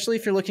 Especially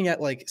if you're looking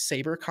at like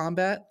saber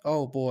combat.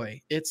 Oh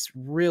boy, it's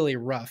really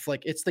rough.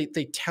 Like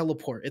they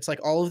teleport. It's like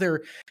all of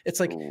their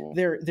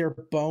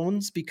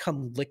bones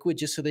become liquid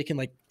just so they can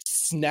like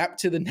snap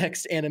to the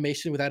next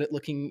animation without it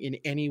looking in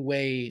any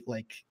way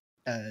like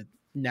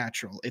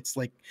natural. It's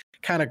like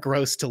kind of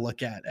gross to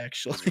look at,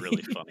 actually. It's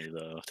really funny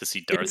though to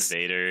see Darth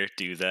Vader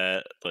do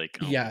that. Like,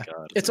 oh yeah, my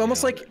God, it's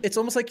almost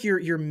like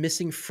you're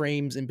missing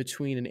frames in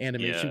between an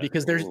animation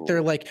because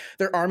they're like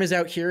their arm is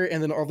out here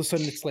and then all of a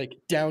sudden it's like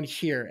down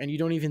here and you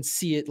don't even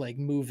see it like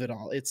move at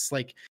all. It's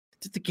like,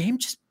 did the game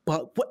just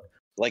what?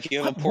 Like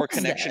you have a poor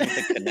connection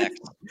with the Kinect.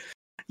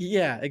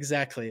 Yeah,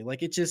 exactly.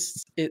 Like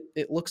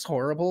it looks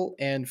horrible,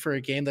 and for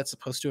a game that's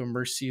supposed to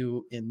immerse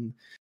you in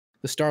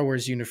the Star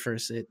Wars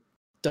universe, it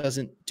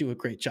doesn't do a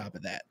great job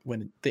of that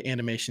when the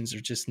animations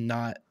are just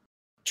not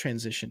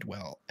transitioned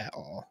well at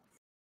all.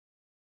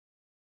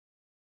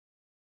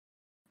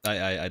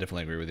 I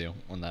definitely agree with you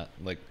on that.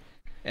 Like,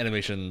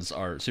 animations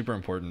are super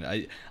important.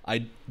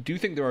 I do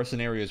think there are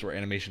scenarios where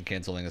animation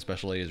canceling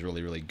especially is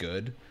really, really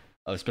good,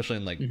 especially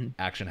in like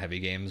action heavy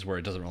games where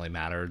it doesn't really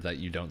matter that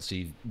you don't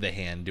see the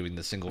hand doing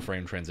the single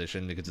frame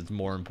transition, because it's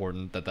more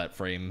important that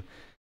frame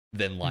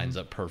then lines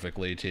up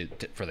perfectly to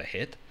for the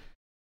hit.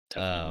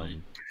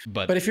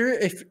 But if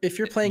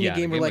you're playing a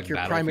game where like your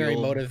primary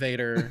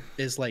motivator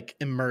is like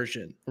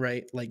immersion,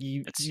 right? Like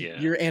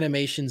your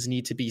animations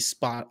need to be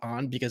spot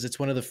on because it's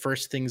one of the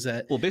first things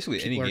that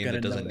basically any game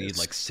that doesn't need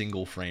like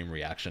single frame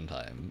reaction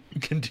time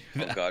can do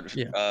that. Oh god.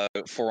 Yeah.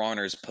 For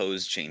Honor's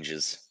pose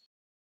changes.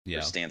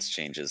 Or stance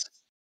changes.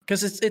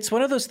 Because it's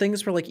one of those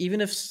things where like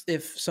even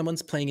if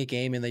someone's playing a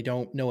game and they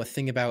don't know a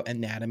thing about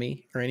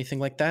anatomy or anything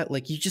like that,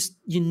 like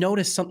you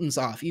notice something's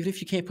off even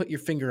if you can't put your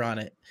finger on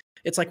it.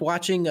 It's like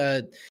watching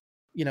a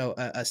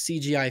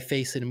CGI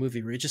face in a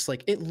movie where you're just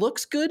like, it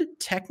looks good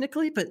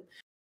technically, but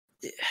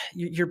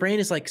your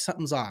brain is like,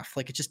 something's off.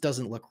 Like it just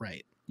doesn't look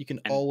right. You can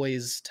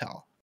always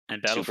tell.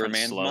 And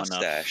Battlefront's slow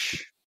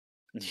mustache.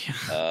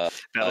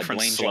 Enough.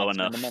 Battlefront's slow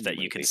enough that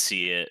you can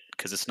see it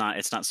because it's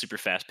not super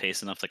fast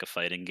paced enough like a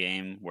fighting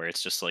game where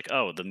it's just like,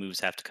 oh, the moves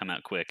have to come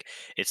out quick.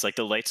 It's like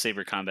the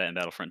lightsaber combat in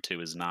Battlefront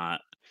 2 is not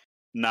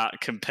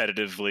not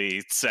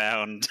competitively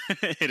sound.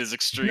 It is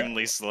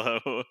extremely slow.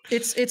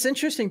 It's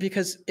interesting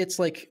because it's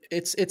like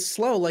it's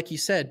slow, like you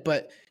said,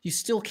 but you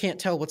still can't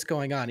tell what's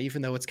going on,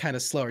 even though it's kind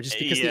of slower, just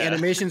because the Yeah.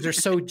 animations are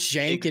so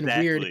jank and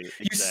weird.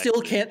 Exactly, You still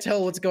exactly. can't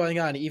tell what's going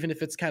on, even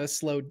if it's kind of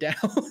slowed down.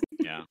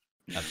 Yeah.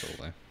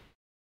 Absolutely.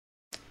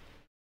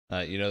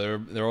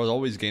 There are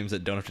always games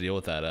that don't have to deal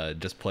with that.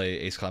 Just play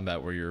Ace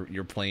Combat, where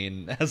you're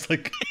playing as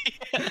like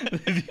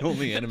the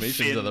only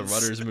animations are the Fins.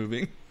 rudders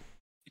moving.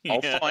 I'll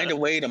Yeah. find a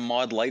way to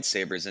mod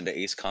lightsabers into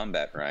Ace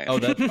Combat, Ryan. Oh,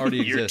 that already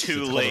You're exists.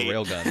 too It's late.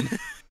 called a railgun.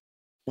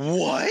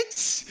 What?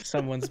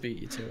 Someone's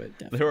beat you to it.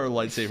 Definitely. There are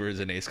lightsabers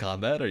in Ace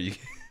Combat. Are you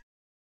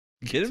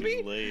kidding Too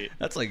me? late.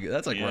 That's like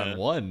Yeah. round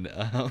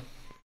one.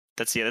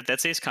 That's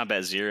Ace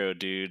Combat 0,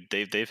 dude.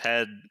 They've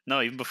had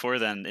no, even before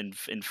then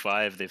in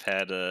 5 they've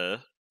had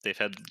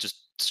just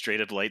straight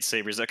up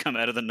lightsabers that come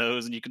out of the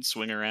nose and you can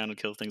swing around and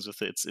kill things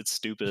with it. It's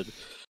stupid.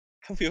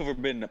 Have you ever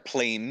been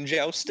plane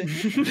jousting?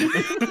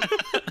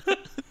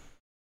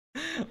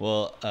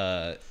 Well,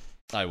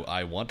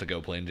 I want to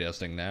go plane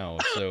jousting now.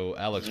 So,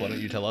 Alex, why don't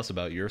you tell us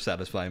about your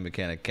satisfying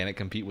mechanic? Can it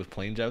compete with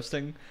plane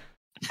jousting?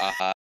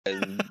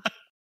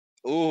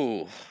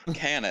 Ooh,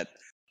 can it?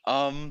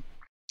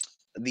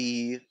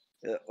 The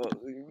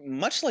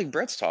much like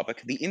Brett's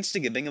topic, the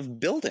insta-giving of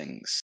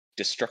buildings,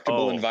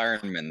 destructible Oh.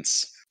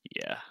 environments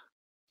Yeah.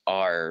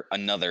 are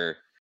another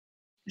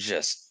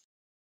just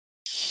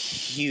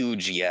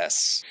huge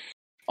yes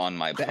on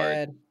my part.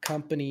 Bad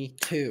Company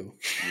 2.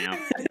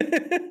 Yeah.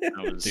 Dude,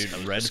 I was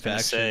Red just gonna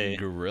Faction say, That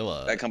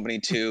Gorilla. company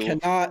too.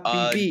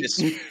 Cannot be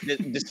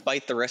beat.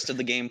 Despite the rest of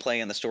the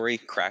gameplay and the story,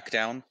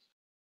 Crackdown.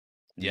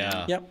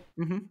 Yeah. Yep.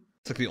 Mm-hmm.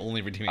 It's like the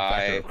only redeeming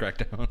factor of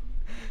Crackdown.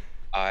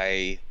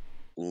 I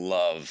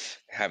love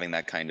having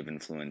that kind of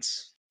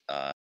influence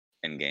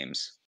in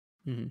games.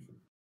 Mm-hmm.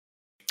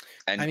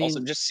 And I also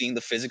mean- just seeing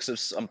the physics of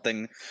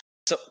something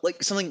like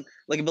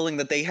a building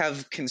that they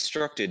have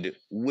constructed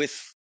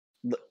with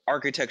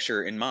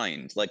architecture in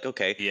mind. Like,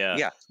 okay,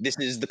 Yeah. this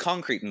is the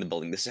concrete in the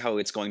building. This is how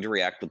it's going to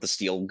react with the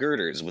steel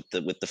girders, with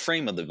the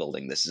frame of the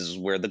building. This is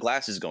where the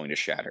glass is going to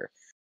shatter.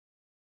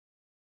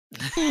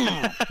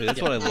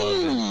 That's what I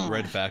love in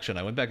Red Faction.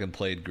 I went back and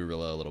played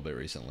Guerrilla a little bit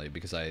recently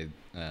because I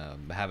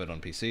have it on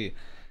PC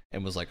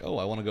and was like, oh,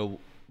 I want to go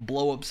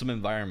blow up some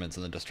environments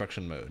in the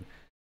destruction mode.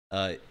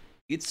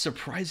 It's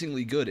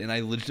surprisingly good, and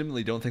I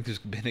legitimately don't think there's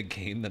been a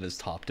game that has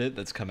topped it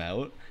that's come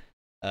out.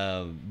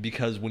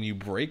 Because when you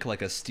break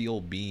like a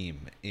steel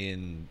beam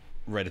in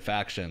Red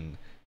Faction,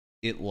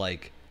 it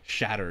like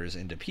shatters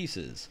into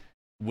pieces.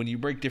 When you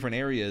break different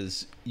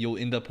areas, you'll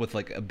end up with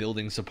like a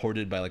building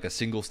supported by like a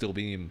single steel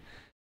beam,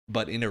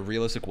 but in a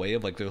realistic way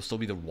of like there'll still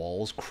be the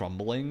walls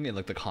crumbling and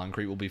like the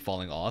concrete will be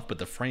falling off, but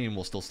the frame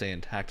will still stay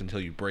intact until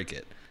you break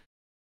it.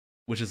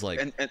 Which is like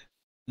And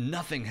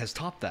nothing has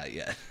topped that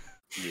yet.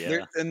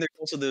 Yeah. there's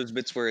also those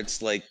bits where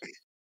it's like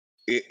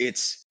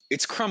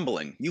it's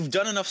crumbling. You've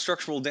done enough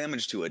structural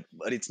damage to it,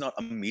 but it's not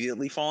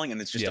immediately falling, and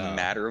it's just Yeah. a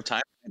matter of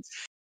time.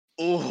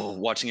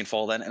 Watching it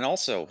fall then, and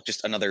also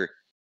just another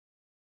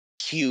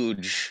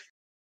huge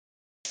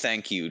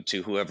thank you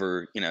to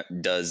whoever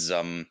does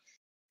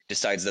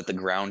decides that the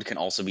ground can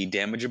also be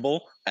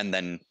damageable, and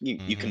then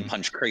you can Mhm.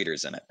 punch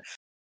craters in it.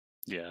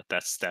 Yeah,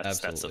 that's that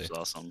Absolutely.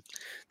 stuff's awesome.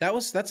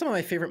 That's some of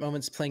my favorite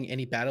moments playing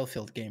any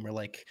Battlefield game, where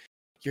like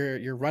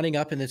you're running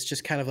up and it's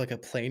just kind of like a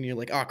plane. And you're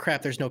like, oh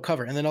crap, there's no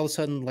cover, and then all of a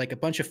sudden like a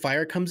bunch of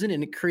fire comes in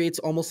and it creates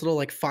almost little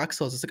like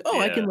foxholes. It's like, oh,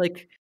 I can Yeah.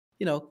 like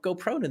go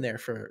prone in there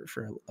for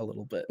a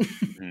little bit,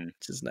 Mhm.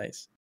 which is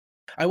nice.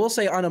 I will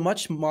say on a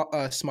much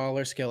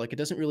smaller scale, like it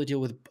doesn't really deal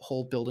with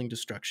whole building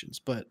destructions,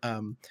 but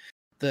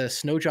the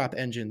Snowdrop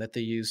engine that they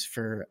use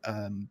for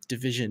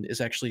Division is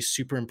actually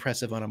super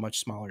impressive on a much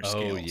smaller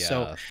scale. Oh yeah.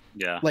 So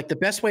Yeah. like the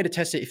best way to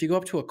test it, if you go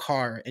up to a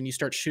car and you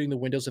start shooting the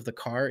windows of the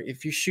car,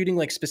 if you're shooting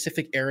like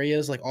specific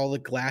areas, like all the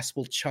glass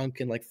will chunk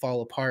and like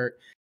fall apart,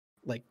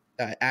 like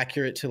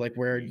accurate to like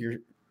where your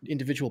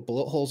individual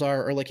bullet holes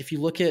are, or like if you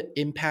look at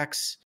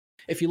impacts,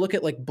 if you look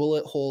at like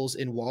bullet holes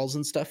in walls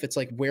and stuff, it's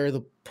like where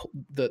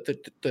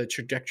the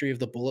trajectory of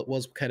the bullet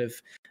was kind of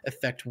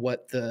affect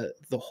what the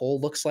hole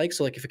looks like.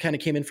 So like if it kind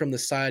of came in from the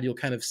side, you'll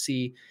kind of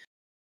see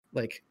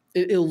like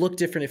it'll look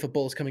different if a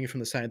bullet's coming in from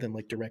the side than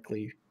like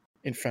directly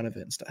in front of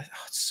it and stuff. Oh,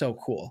 it's so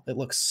cool. It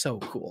looks so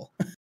cool.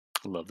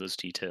 Love those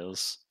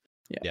details.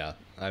 Yeah,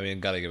 I mean,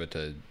 gotta give it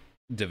to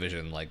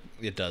Division. Like,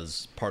 it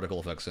does particle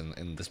effects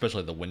and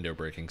especially the window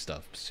breaking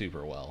stuff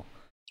super well.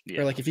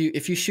 Yeah. Or like if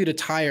you shoot a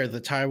tire, the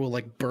tire will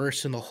like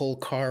burst and the whole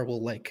car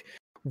will like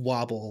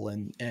wobble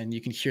and you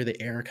can hear the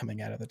air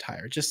coming out of the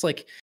tire. Just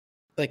like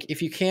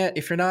if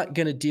you're not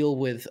gonna deal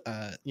with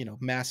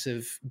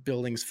massive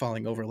buildings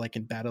falling over like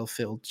in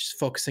Battlefield, just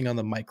focusing on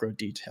the micro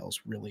details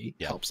really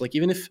helps. Like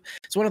even if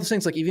it's one of those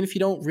things, like even if you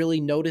don't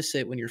really notice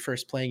it when you're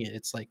first playing it,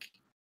 it's like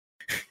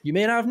you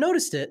may not have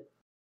noticed it,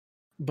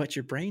 but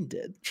your brain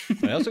did.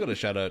 I also got a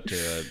shout out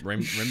to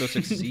Rainbow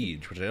Six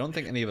Siege, which I don't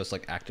think any of us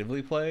like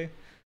actively play.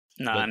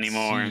 Not but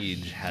anymore.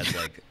 Siege has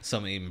like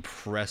some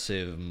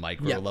impressive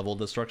micro level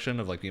destruction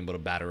of like being able to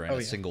batter in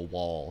a single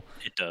wall.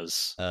 It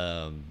does.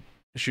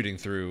 shooting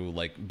through,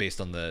 like based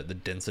on the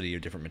density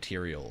of different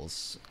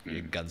materials.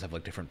 Guns have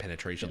like different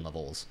penetration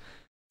levels.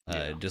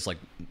 Just like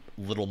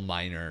little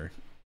minor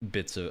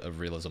bits of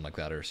realism like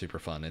that are super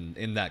fun. And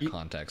in that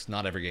context,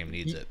 not every game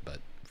needs it, but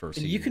for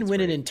Siege, you can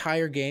win an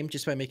entire game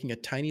just by making a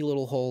tiny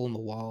little hole in the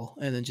wall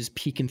and then just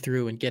peeking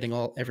through and getting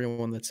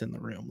everyone that's in the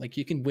room. Like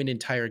you can win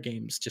entire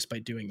games just by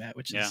doing that,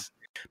 which is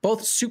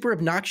both super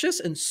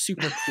obnoxious and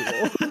super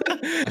cool.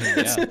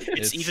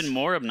 It's even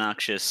more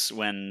obnoxious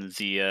when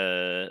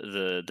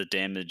the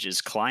damage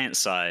is client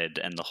side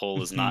and the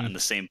hole is not in the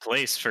same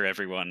place for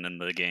everyone in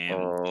the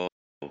game.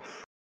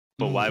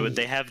 But why would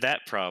they have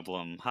that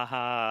problem?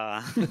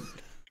 Haha.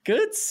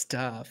 Good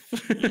stuff.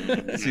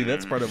 See,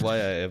 that's part of why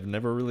I have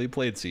never really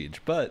played Siege,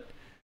 but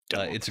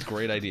it's a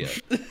great idea.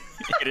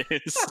 It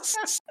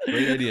is.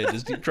 Great idea.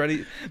 Just try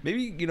to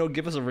maybe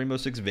give us a Rainbow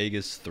Six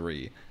Vegas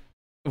 3,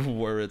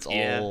 where it's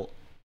all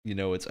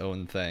its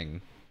own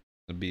thing.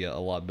 It'd be a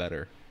lot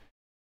better.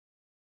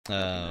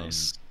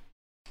 Nice.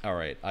 All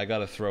right, I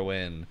gotta throw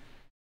in,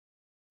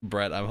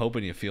 Brett. I'm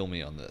hoping you feel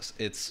me on this.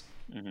 It's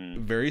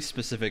very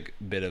specific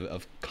bit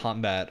of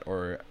combat,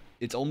 or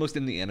it's almost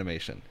in the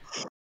animation.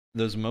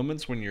 Those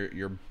moments when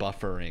you're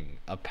buffering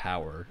a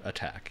power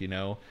attack,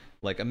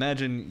 like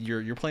imagine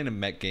you're playing a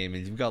mech game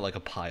and you've got like a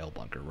pile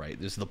bunker, right?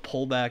 There's the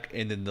pullback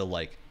and then the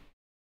like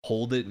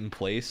hold it in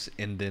place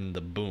and then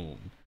the boom,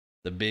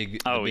 the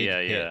big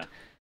hit.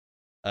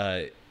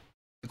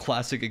 The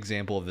classic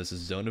example of this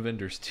is Zone of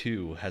Enders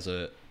 2 has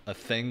a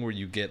thing where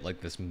you get like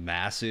this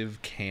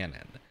massive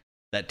cannon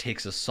that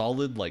takes a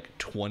solid like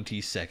 20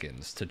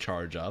 seconds to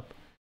charge up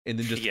and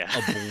then just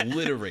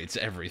obliterates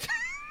everything.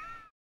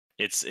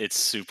 It's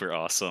super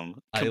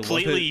awesome.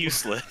 Completely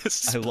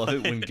useless. I love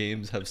it when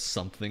games have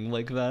something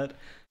like that.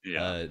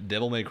 Yeah.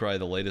 Devil May Cry,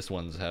 the latest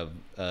ones, have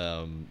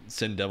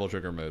Sin Devil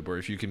Trigger mode, where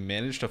if you can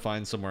manage to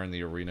find somewhere in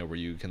the arena where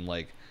you can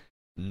like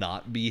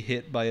not be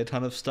hit by a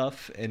ton of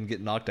stuff and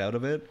get knocked out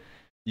of it,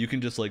 you can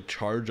just like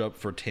charge up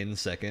for 10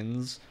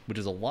 seconds, which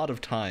is a lot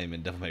of time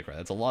in Devil May Cry.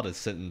 That's a lot of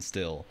sitting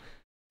still.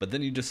 But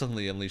then you just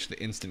suddenly unleash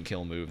the instant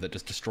kill move that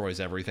just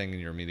destroys everything in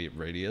your immediate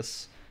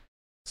radius.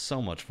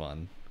 So much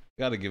fun.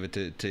 Gotta give it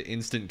to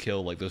instant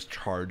kill, like those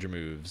charge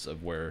moves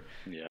of where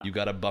you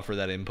gotta buffer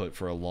that input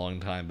for a long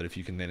time, but if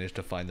you can manage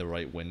to find the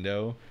right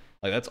window,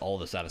 like that's all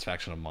the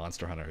satisfaction of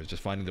Monster Hunter, is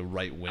just finding the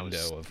right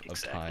window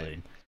of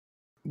time.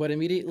 What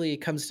immediately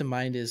comes to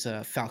mind is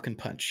Falcon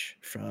Punch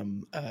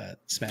from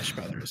Smash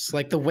Brothers.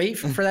 Like the weight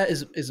for that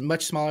is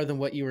much smaller than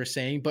what you were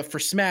saying, but for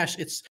Smash,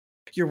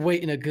 you're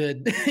weighting a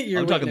good.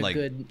 I'm talking like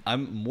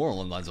I'm more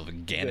along the lines of a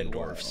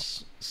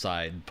Ganondorf's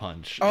side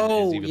punch.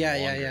 Oh, is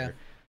yeah.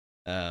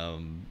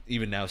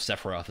 Even now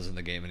Sephiroth is in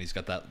the game and he's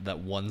got that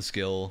one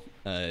skill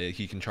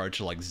he can charge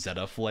to like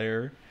Zeta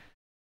Flare,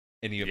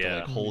 and you have to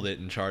like hold it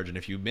and charge, and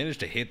if you manage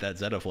to hit that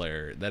Zeta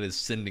Flare, that is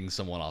sending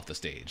someone off the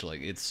stage.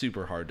 Like it's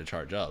super hard to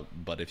charge up,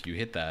 but if you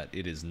hit that,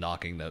 it is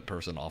knocking that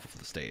person off of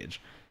the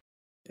stage.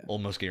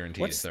 Almost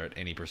guaranteed if they're at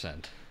any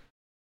percent.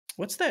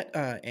 What's that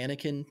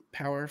Anakin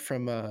power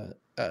from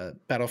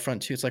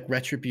Battlefront 2? It's like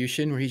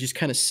Retribution, where he just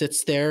kind of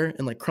sits there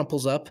and like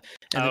crumples up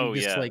and then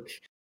just like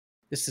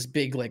this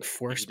big like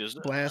force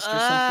blast or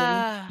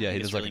something. Yeah, he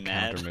does like a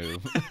counter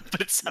move.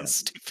 But it sounds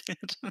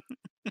stupid.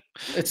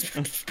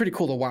 It's pretty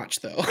cool to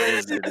watch though.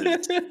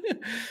 It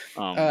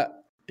is.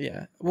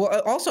 Yeah.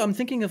 Well, also I'm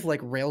thinking of like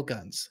rail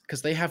guns,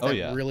 because they have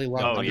that really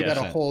long. You got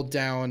to hold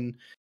down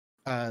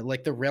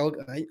like the rail.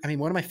 I mean,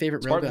 one of my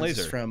favorite Spartan rail guns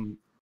laser. is from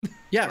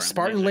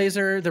Spartan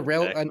laser. The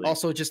rail and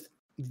also just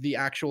the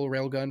actual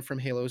rail gun from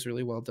Halo is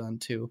really well done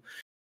too.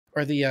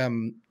 Or the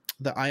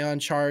ion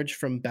charge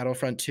from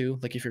Battlefront 2,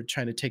 like if you're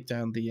trying to take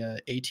down the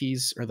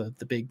ATs or the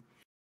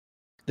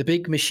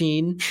big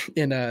machine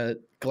in a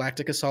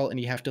Galactic Assault, and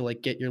you have to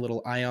like get your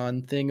little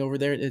ion thing over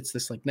there. It's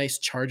this like nice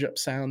charge up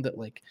sound that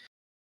like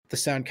the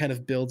sound kind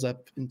of builds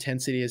up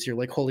intensity as you're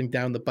like holding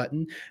down the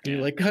button, and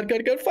you're like, God,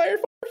 fire,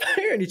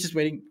 and you're just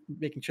making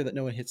sure that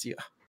no one hits you.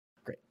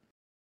 Great.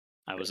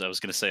 I was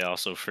gonna say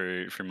also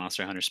for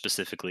Monster Hunter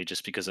specifically,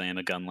 just because I am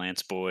a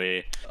Gunlance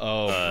boy.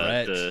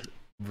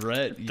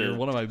 Brett, you're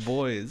one of my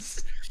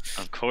boys.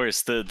 Of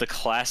course, the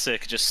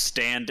classic, just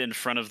stand in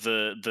front of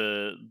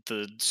the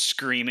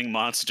screaming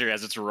monster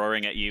as it's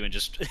roaring at you and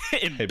just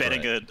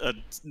embedding a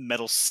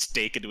metal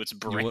stake into its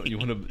brain. You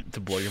want to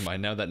blow your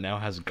mind now? That now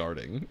has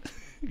guarding.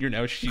 You're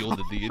now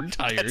shielded the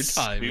entire time.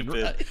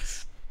 Stupid.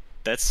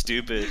 That's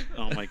stupid.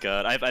 Oh my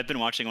god! I've been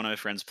watching one of my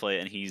friends play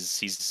it, and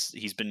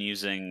he's been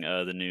using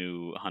the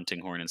new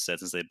hunting horn instead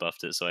since they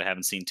buffed it. So I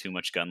haven't seen too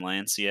much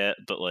Gunlance yet,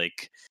 but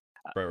like.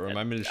 Right,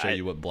 remind me to show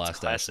you what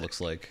Blast Dash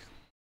looks like.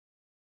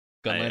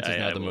 Gunlance is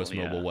now the most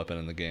mobile weapon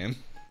in the game.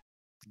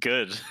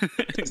 Good.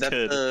 Is that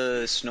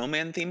the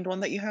snowman themed one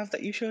that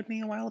you showed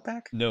me a while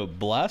back? No,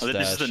 Blast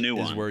Dash is the new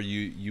one. Where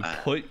you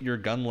put your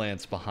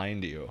Gunlance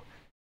behind you,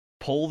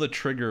 pull the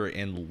trigger,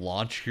 and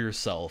launch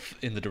yourself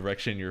in the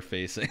direction you're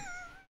facing.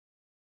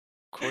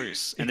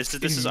 course. And this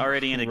It's is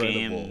already in a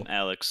game, incredible.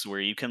 Alex, where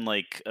you can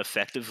like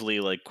effectively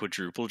like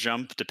quadruple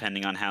jump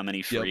depending on how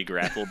many free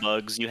grapple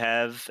bugs you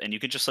have, and you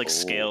can just like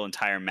scale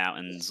entire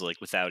mountains like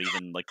without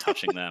even like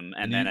touching them.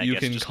 And then you I guess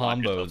can just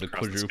launch combo yourself the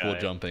across quadruple sky.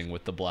 jumping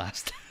with the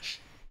blast dash.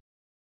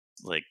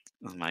 Like,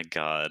 oh my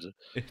god,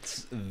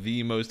 It's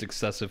the most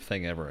excessive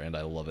thing ever, and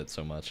I love it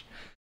so much.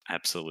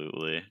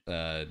 absolutely.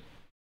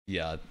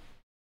 Yeah,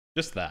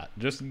 just that.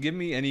 Just give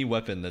me any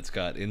weapon that's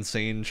got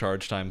insane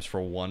charge times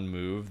for one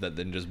move that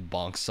then just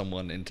bonks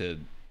someone into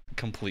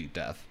complete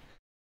death.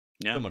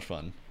 Yeah, So much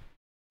fun.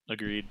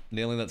 agreed.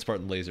 Nailing that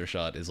Spartan laser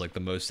shot is like the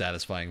most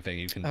satisfying thing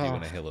you can do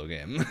in a Halo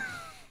game.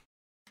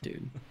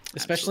 Dude.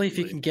 Especially if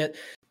you Absolutely. can get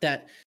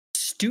that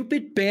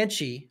stupid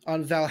Banshee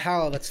on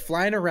Valhalla that's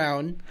flying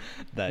around,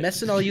 That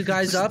messing all you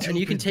guys up, and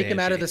you can stupid take him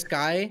out of Banshee. the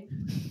sky.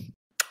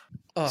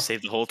 Oh,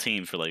 Save the whole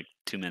team for like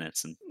 2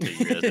 minutes, and they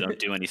realize they don't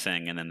do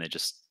anything, and then they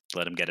just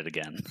let them get it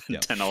again,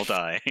 Yep. and all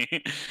die.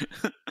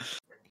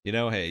 You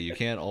know, hey, you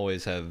can't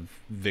always have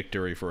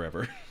victory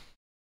forever.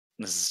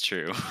 This is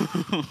true.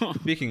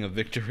 Speaking of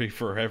victory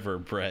forever,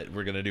 Brett,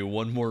 we're gonna do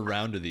one more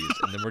round of these,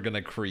 and then we're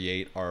gonna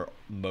create our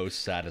most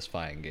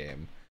satisfying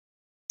game.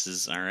 This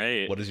is all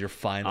right. What is your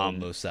final Um,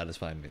 most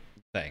satisfying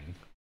thing?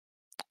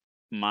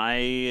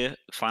 My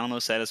final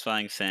most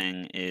satisfying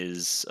thing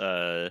is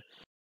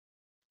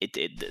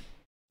it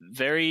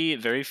very,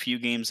 very few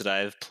games that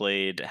I've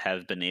played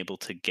have been able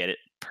to get it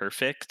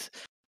perfect,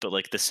 but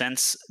like the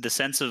sense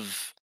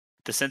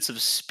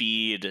of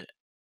speed,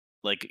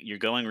 like you're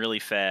going really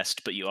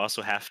fast, but you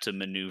also have to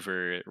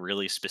maneuver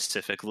really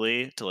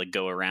specifically to like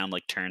go around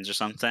like turns or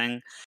something.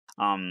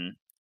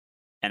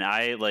 And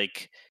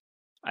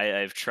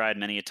I've tried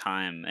many a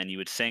time, and you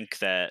would think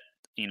that,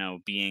 you know,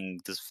 being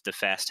the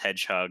fast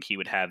hedgehog, he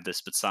would have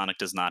this, but Sonic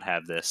does not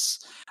have this.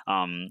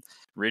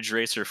 Ridge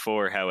Racer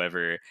 4,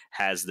 however,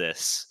 has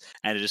this,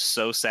 and it is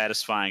so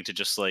satisfying to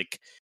just like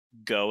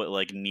go at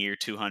like near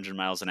 200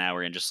 miles an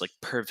hour and just like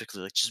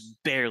perfectly, like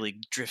just barely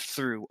drift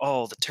through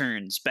all the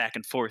turns back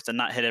and forth and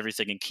not hit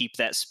everything and keep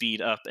that speed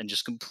up and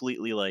just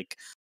completely like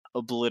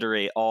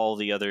obliterate all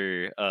the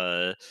other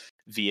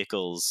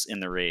vehicles in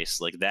the race.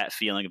 Like that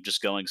feeling of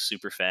just going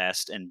super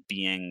fast and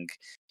being,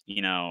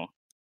 you know,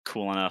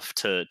 cool enough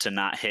to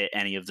not hit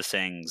any of the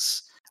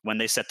things. When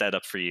they set that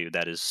up for you,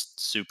 that is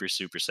super,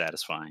 super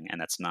satisfying,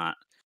 and that's not,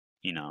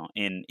 you know,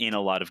 in a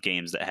lot of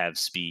games that have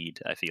speed,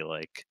 I feel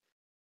like.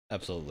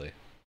 Absolutely.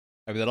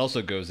 I mean, that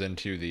also goes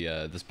into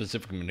the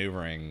specific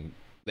maneuvering,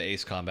 the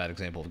Ace Combat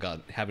example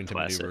of having to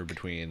maneuver Classic.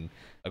 between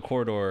a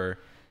corridor.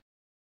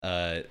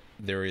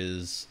 There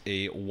is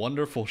a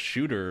wonderful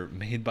shooter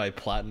made by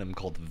Platinum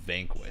called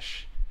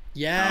Vanquish.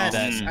 yes.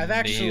 that I've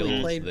actually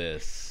nails played.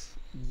 this.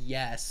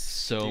 Yes.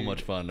 So dude.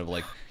 much fun. Of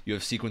like, you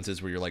have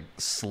sequences where you're like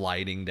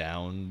sliding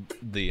down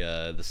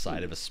the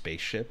side of a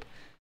spaceship,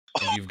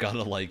 and you've got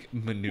to like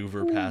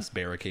maneuver past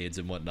barricades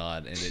and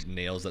whatnot, and it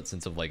nails that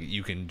sense of like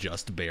you can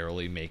just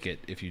barely make it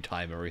if you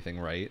time everything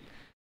right.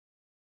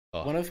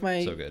 Oh, One of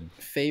my so good.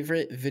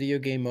 favorite video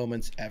game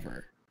moments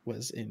ever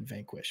was in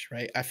Vanquish,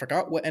 right? I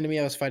forgot what enemy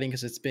I was fighting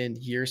because it's been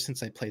years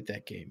since I played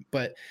that game.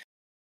 But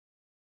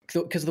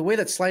because the way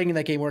that sliding in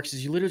that game works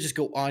is you literally just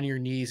go on your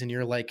knees and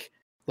you're like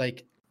You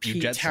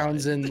Pete jet slide.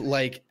 Townsend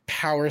like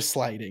power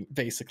sliding,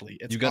 basically.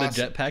 It's You got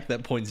awesome. a jetpack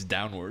that points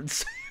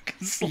downwards.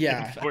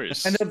 Yeah. Of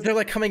course. And they're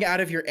like coming out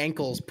of your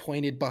ankles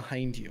pointed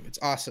behind you. It's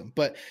awesome.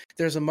 But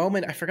there's a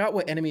moment, I forgot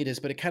what enemy it is,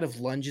 but it kind of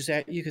lunges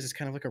at you because it's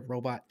kind of like a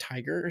robot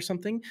tiger or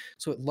something.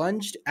 So it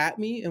lunged at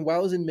me, and while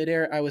I was in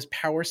midair, I was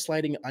power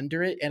sliding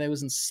under it, and I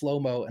was in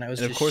slow-mo, and I was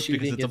And of just course, because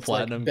shooting it's a its, like,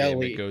 Platinum game,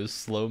 belly. it goes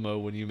slow-mo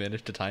when you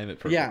manage to time it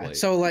perfectly. Yeah,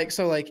 so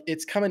like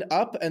it's coming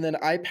up, and then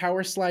I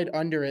power slide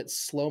under it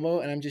slow-mo,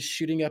 and I'm just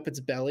shooting up its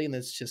belly, and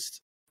it's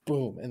just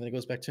boom, and then it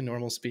goes back to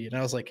normal speed. And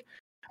I was like,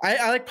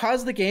 I like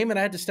paused the game, and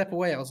I had to step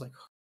away. I was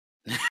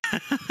like,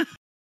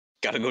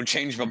 Gotta go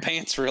change my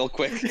pants real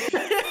quick.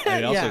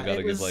 I also Yeah, gotta it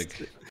give was-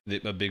 like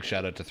a big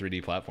shout out to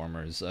 3D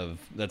platformers.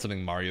 That's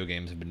something Mario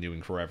games have been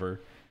doing forever,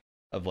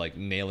 of like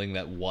nailing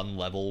that one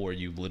level where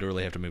you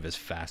literally have to move as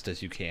fast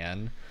as you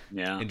can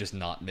Yeah. and just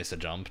not miss a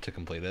jump to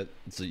complete it.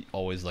 It's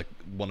always like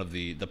one of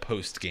the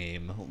post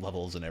game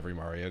levels in every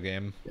Mario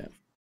game.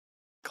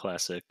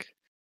 Classic.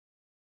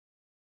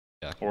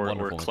 Yeah, Or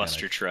wonderful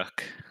Cluster mechanic.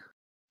 Truck.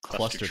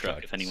 Cluster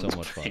Truck, if so anyone's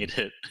much fun. played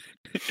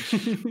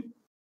it.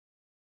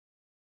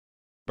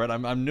 Brett,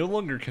 I'm no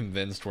longer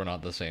convinced we're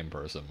not the same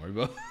person. We're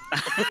both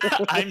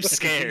I'm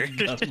scared.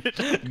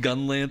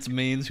 Gunlance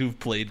mains who've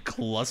played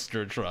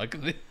Cluster Truck.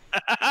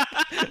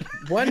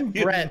 One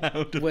The Brett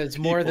amount of was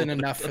more than people-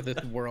 enough for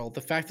this world. The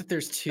fact that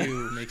there's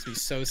two makes me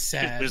so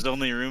sad. There's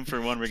only room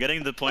for one. We're getting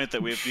to the point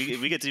that if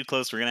we get too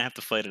close, we're gonna have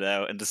to fight it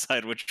out and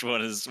decide which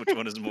one is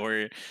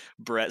more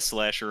Brett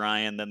 /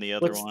 Ryan than the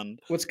other one.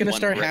 What's going to One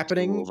start Brett to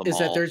happening rule them is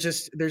that all. they're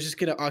just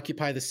going to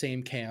occupy the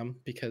same cam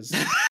because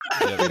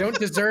Yeah. they don't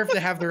deserve to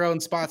have their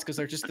own spots because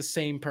they're just the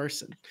same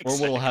person. Or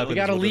what'll happen We is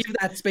got to we'll leave just-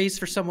 that space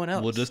for someone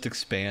else. We'll just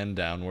expand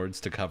downwards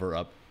to cover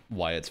up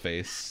Wyatt's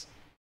face.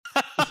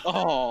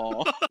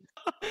 Oh,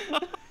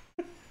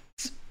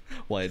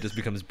 Wyatt just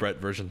becomes Brett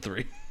version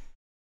 3.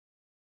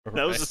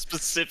 That was a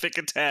specific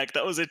attack.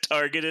 That was a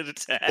targeted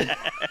attack.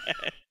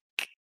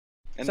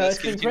 And So thus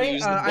it's been great.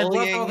 continues the I love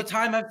bullying. all the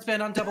time I've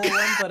spent on 001,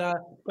 but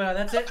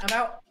that's it. I'm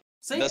out.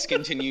 See? Thus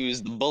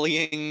continues the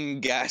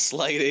bullying,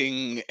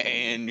 gaslighting,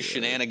 and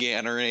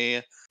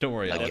shenaniganery Don't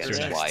worry, Alex. against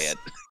You're next. Wyatt.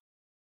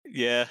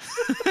 Yeah.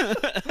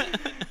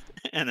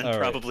 And then All right.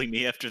 probably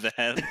me after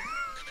that.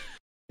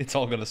 It's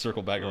all gonna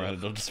circle back around.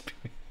 It'll just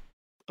be.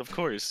 Of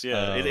course,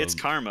 yeah. It's Um,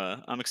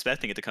 karma. I'm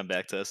expecting it to come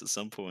back to us at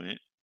some point.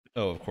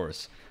 Oh, of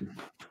course.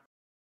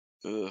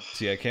 Ugh.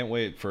 See, I can't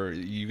wait for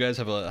you guys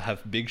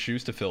have big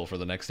shoes to fill for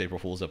the next April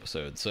Fool's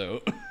episode.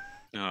 So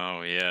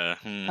Oh yeah.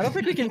 I don't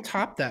think we can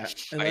top that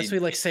unless we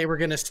like say we're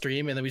gonna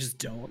stream and then we just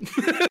don't.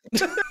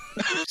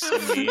 So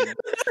mean.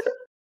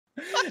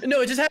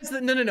 No, it just has the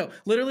no.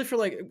 Literally for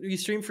like you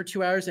stream for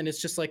 2 hours and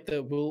it's just like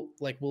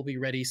we'll be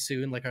ready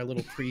soon, like our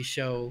little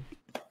pre-show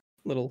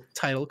little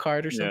title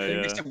card or Yeah, something.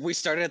 yeah. Except we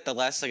started at the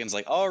last seconds,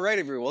 like, all right,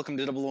 everyone, welcome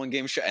to 001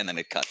 Game Show, and then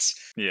it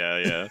cuts.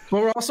 Yeah.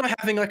 But we're also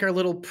having like our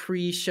little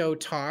pre-show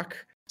talk,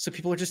 so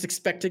people are just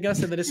expecting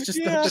us, and then it's just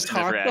Yeah. the Just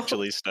talk. never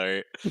actually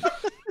start.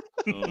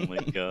 Oh my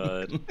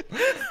god.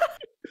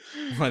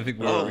 I think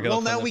we're Oh, gonna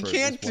well, plan now that we for at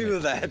can't least one do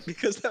episode. that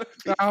because that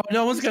would be... Oh,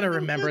 no one's gonna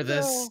remember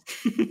this.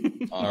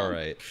 All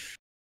right,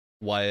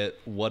 Wyatt,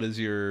 what is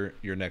your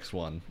next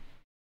one?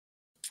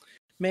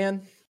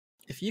 Man,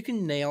 if you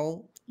can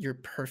nail your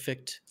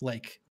perfect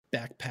like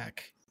backpack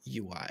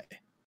UI,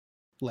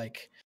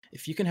 like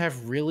if you can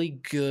have really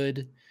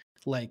good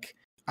like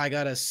I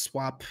gotta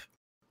swap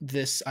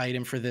this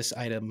item for this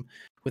item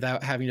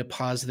without having to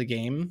pause the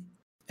game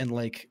and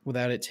like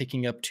without it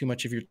taking up too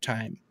much of your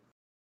time.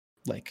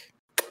 Like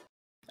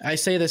I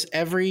say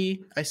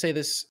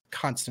this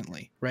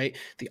constantly, right?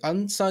 The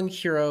unsung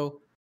hero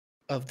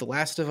of The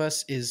Last of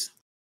Us is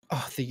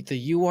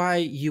the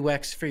UI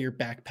UX for your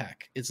backpack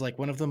is like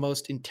one of the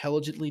most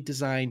intelligently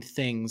designed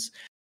things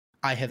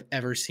I have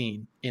ever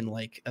seen in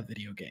like a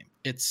video game.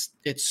 It's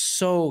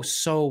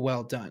so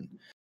well done.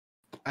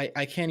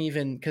 I can't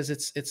even because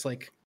it's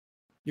like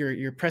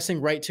you're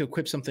pressing right to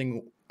equip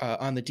something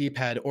on the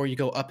D-pad, or you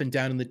go up and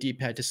down in the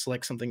D-pad to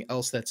select something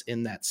else that's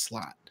in that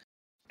slot,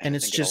 and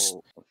it's just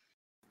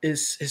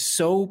is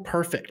so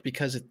perfect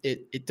because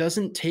it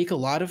doesn't take a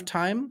lot of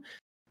time,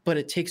 but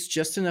it takes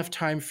just enough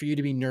time for you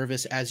to be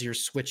nervous as you're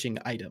switching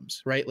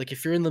items, right? Like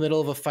if you're in the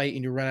middle of a fight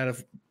and you run out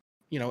of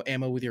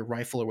ammo with your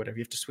rifle or whatever,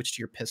 you have to switch to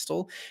your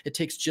pistol. It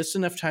takes just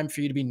enough time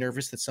for you to be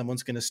nervous that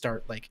someone's going to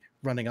start like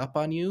running up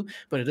on you,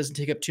 but it doesn't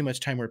take up too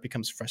much time where it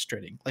becomes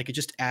frustrating. Like it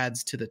just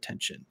adds to the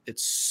tension.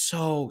 It's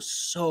so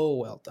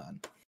well done.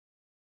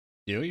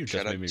 You know, you just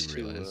Shout made out me to,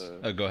 realize.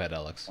 Oh, go ahead,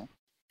 Alex.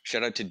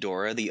 Shout out to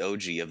Dora, the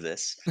OG of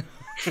this.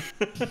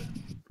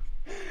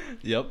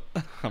 Yep,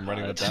 I'm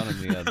writing that down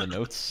in the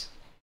notes.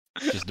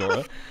 Just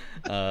Dora.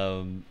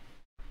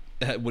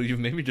 What you've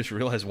made me just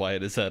realize,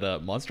 Wyatt, is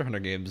that Monster Hunter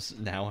games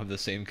now have the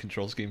same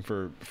control scheme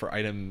for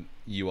item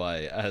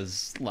UI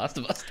as Last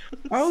of Us.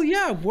 Oh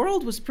yeah,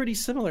 World was pretty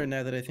similar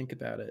now that I think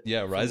about it.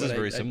 Yeah, from Rise what is I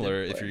very did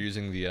similar if play. you're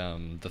using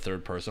the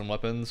third person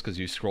weapons, because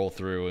you scroll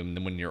through and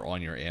then when you're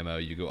on your ammo,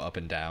 you go up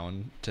and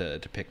down to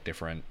pick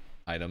different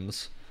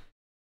items.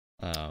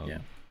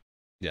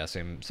 Yeah,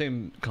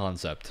 same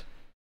concept.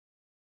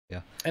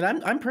 Yeah. And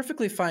I'm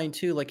perfectly fine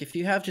too. Like if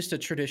you have just a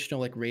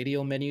traditional like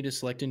radial menu to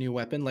select a new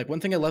weapon, like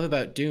one thing I love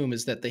about Doom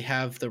is that they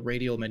have the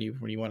radial menu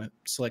when you want to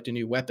select a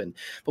new weapon.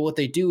 But what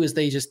they do is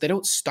they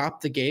don't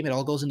stop the game. It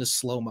all goes into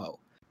slow-mo.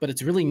 But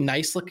it's really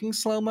nice looking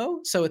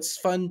slow-mo. So it's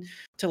fun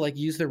to like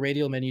use the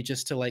radial menu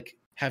just to like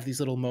have these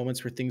little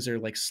moments where things are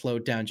like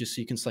slowed down just so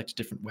you can select a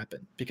different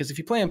weapon. Because if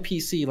you play on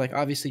PC, like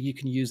obviously you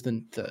can use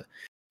the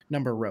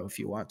number row if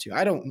you want to.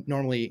 I don't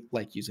normally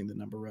like using the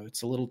number row.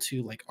 It's a little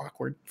too like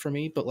awkward for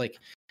me, but like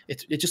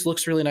it just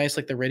looks really nice.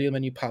 Like the radio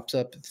menu pops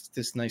up, it's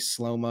this nice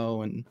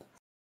slow-mo, and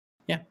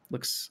yeah,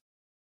 looks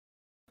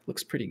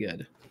pretty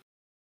good.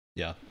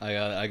 Yeah,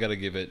 I gotta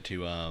give it to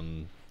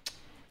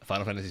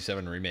Final Fantasy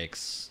VII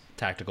Remake's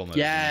tactical mode. when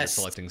you're Yes,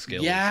 selecting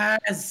skills.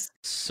 Yes,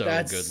 So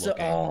that's good so-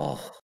 looking.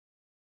 oh.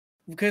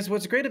 Because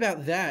what's great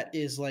about that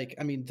is like,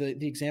 I mean,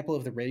 the example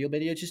of the radio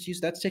video I just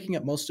used, that's taking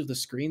up most of the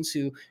screen.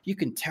 So you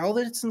can tell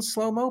that it's in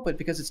slow-mo, but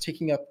because it's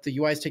taking up, the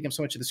UI is taking up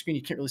so much of the screen,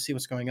 you can't really see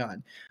what's going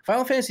on.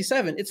 Final Fantasy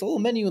VII, it's a little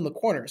menu in the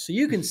corner. So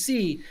you can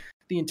see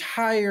the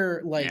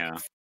entire like Yeah.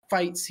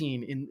 fight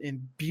scene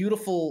in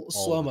beautiful All of its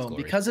slow-mo.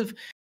 glory.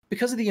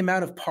 Because of the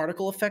amount of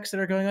particle effects that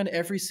are going on,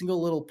 every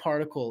single little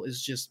particle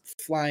is just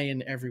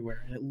flying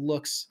everywhere. And it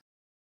looks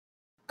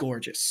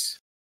gorgeous.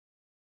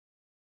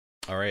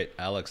 All right,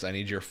 Alex, I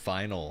need your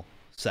final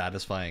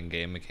satisfying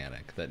game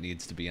mechanic that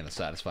needs to be in a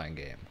satisfying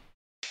game.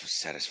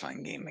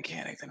 Satisfying game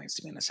mechanic that needs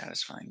to be in a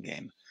satisfying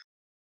game.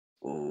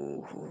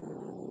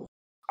 Ooh,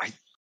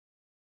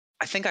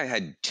 I think I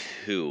had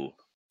two.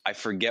 I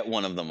forget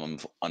one of them,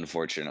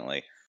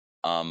 unfortunately.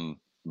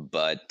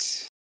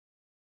 But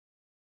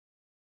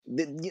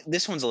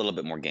this one's a little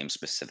bit more game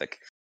specific.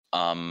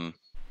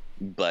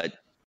 But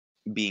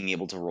being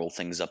able to roll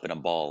things up in a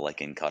ball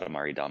like in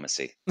Katamari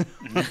Damacy.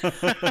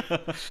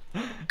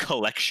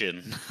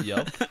 Collection.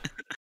 Yep.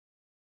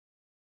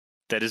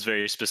 That is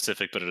very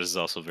specific, but it is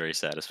also very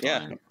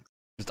satisfying.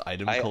 Just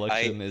item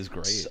collection is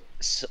great.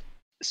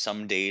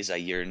 Some days I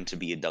yearn to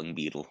be a dung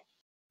beetle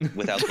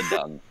without the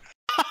dung.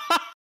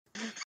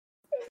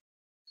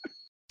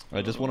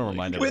 I just want to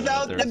remind everyone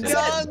Without that the there's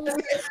dung.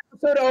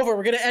 Episode over.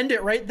 We're gonna end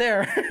it right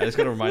there. I just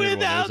got to remind everyone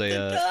Without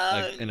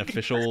there's the an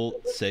official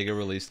Sega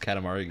released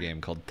Katamari game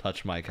called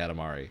Touch My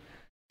Katamari.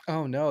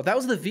 Oh no, that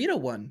was the Vita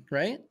one,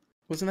 right?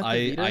 Wasn't that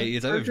the Vita?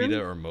 Is that a version?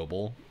 Vita or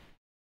mobile?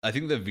 I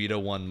think the Vita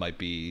one might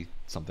be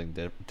something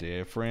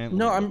different.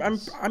 No, Let me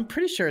look I'm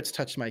pretty sure it's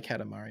Touch My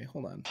Katamari.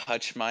 Hold on.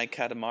 Touch my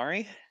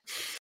Katamari.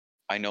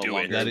 I no Do it.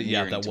 longer That-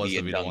 yeah, yearn that to was be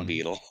the a Vita dung one.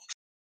 beetle.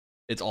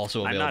 It's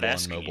also I'm not available on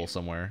asking mobile you.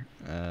 somewhere.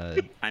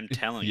 I'm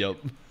telling Yep.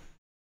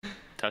 you,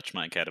 touch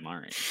my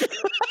Katamari.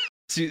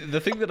 See, the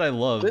thing that I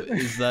love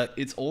is that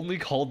it's only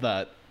called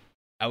that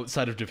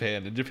outside of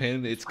Japan. In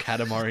Japan, it's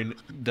Katamari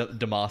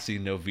Damacy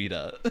no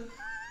Vita.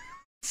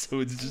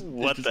 So it's just,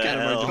 What it's just the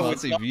Katamari hell?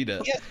 Damacy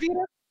Vita. Yes,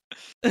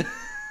 Vita.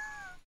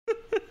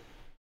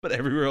 But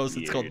everywhere else,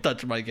 it's called Weird.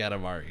 Touch My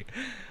Katamari.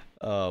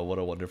 What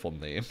a wonderful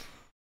name.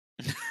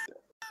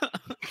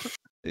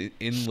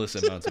 Endless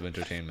amounts of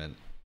entertainment.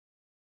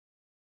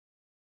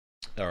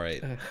 All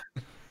right.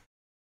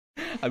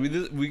 I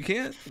mean, we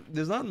can't.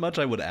 There's not much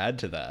I would add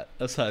to that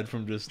aside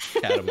from just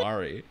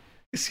Katamari.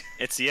 It's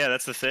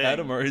that's the thing.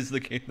 Katamari is the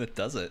game that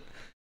does it.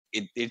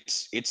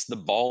 It's the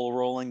ball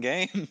rolling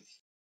game.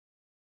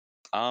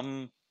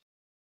 I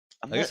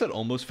guess it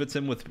almost fits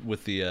in with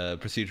the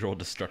procedural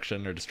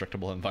destruction or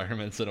destructible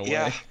environments in a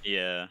way.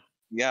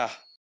 Yeah.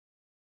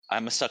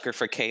 I'm a sucker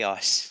for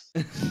chaos.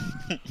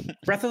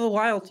 Breath of the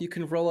Wild, you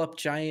can roll up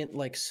giant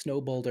like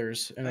snow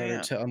boulders in Oh, order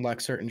yeah. to unlock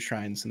certain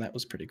shrines, and that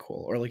was pretty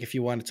cool. Or like if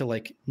you wanted to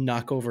like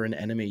knock over an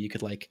enemy, you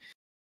could like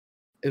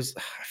it was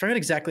I forget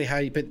exactly how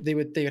you, but they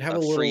would have a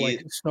little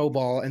like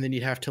snowball, and then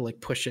you'd have to like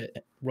push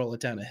it, roll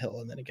it down a hill,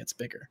 and then it gets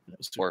bigger. It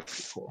was Or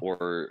pretty cool.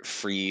 or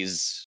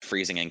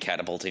freezing and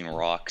catapulting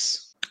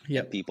rocks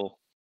Yep. at people.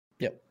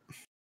 Yep.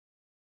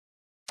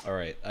 All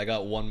right, I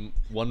got one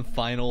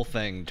final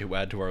thing to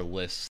add to our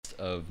list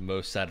of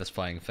most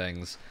satisfying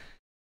things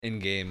in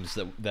games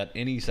that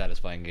any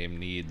satisfying game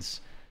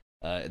needs.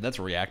 That's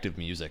reactive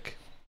music.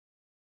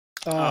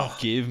 Oh,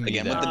 Give me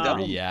Again, with that the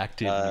Devil-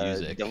 reactive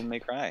music. Devil May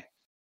Cry.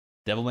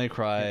 Devil May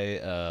Cry.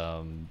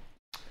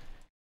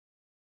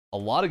 A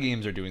lot of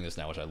games are doing this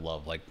now, which I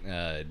love. Like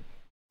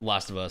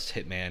Last of Us,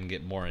 Hitman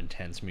get more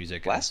intense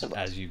music Last of Us.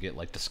 as you get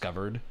like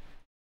discovered.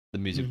 The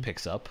music Mhm.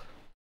 picks up.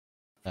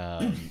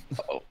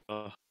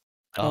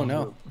 Oh,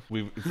 no.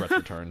 Breath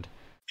returned.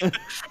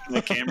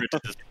 The camera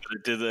did this, but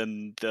it did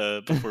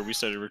then before we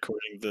started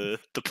recording the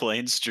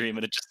plane stream,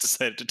 and it just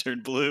decided to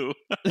turn blue.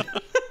 All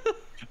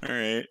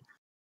right.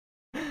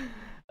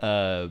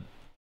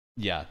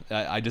 Yeah,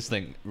 I just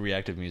think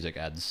reactive music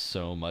adds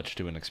so much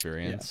to an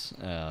experience.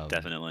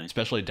 Definitely.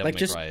 Especially Devil Like, May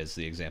just- Cry is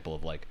the example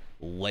of like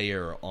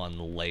layer on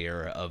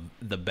layer of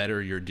the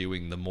better you're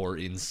doing, the more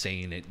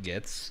insane it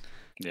gets.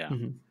 Yeah.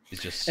 mhm.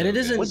 It's just And so it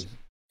isn't-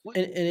 good.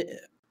 And it,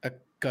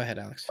 go ahead,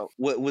 Alex.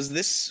 Was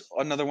this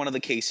another one of the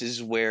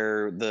cases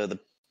where the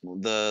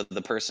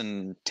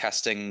person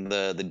testing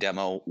the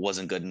demo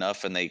wasn't good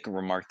enough and they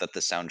remarked that the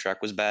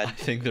soundtrack was I bad?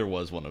 think there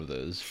was one of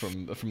those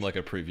from like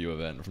a preview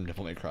event from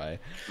Devil May Cry.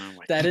 Oh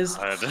my That is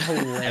God.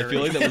 I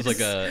feel like that was like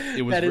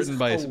it was That is written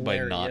by not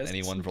hilarious.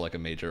 anyone for like a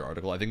major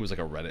article. I think it was like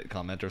a Reddit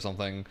comment or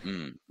something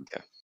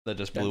Okay. that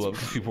just blew That's- up.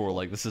 'Cause people were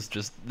like, "This is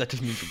just that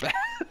just means you're bad."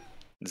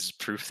 This is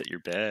proof that you're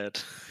bad.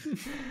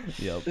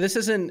 Yep. This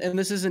isn't Sit in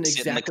the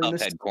exactly in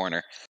Cuphead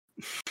corner.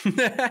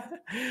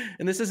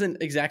 and this isn't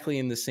exactly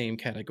in the same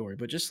category,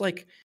 but just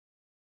like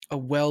a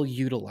well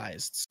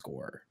utilized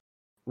score,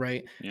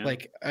 right? Yeah.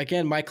 Like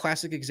again, my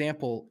classic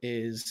example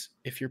is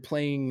if you're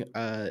playing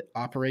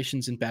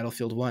Operations in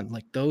Battlefield 1,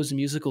 like those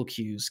musical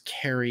cues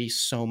carry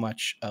so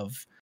much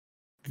of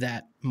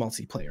that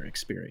multiplayer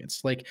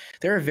experience. Like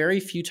there are very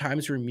few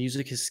times where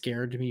music has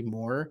scared me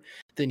more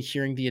than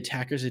hearing the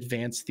attacker's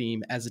advance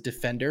theme as a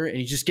defender, and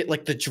you just get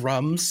like the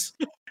drums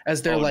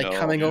as they're Oh, like no.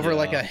 coming over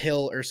like Yeah. a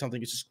hill or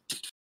something.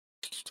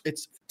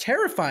 It's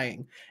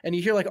terrifying, and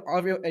you hear like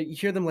you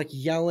hear them like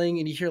yelling,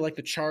 and you hear like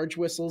the charge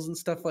whistles and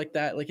stuff like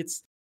that. Like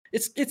it's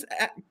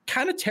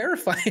kind of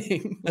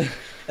terrifying, and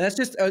that's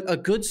just a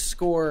good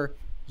score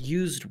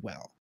used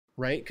well,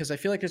 right? Because I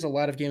feel like there's a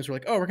lot of games where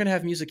like, oh, we're gonna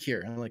have music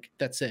here, and like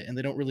that's it, and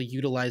they don't really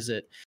utilize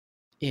it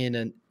in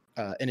an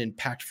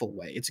impactful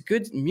way. It's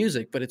good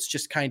music, but it's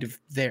just kind of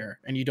there,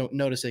 and you don't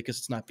notice it because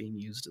it's not being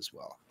used as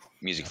well.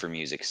 Music for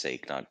music's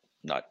sake, not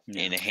Yeah.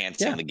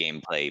 enhancing Yeah. the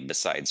gameplay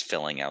besides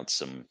filling out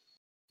some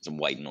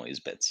white noise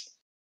bits.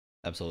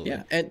 Absolutely.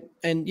 Yeah,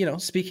 and you know,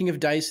 speaking of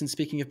DICE and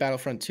speaking of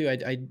Battlefront 2,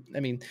 I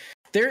mean,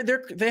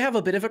 they have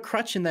a bit of a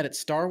crutch in that it's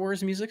Star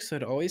Wars music, so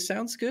it always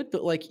sounds good.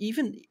 But like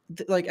even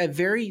like at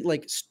very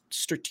like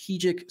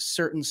strategic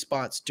certain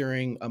spots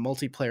during a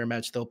multiplayer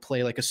match, they'll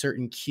play like a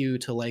certain cue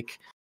to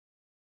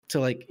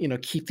you know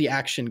keep the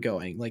action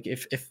going. Like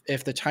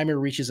if the timer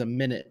reaches a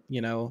minute,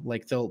 you know,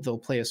 like they'll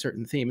play a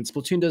certain theme. And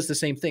Splatoon does the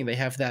same thing. They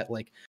have that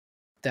like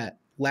that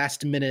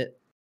last minute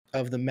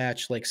of the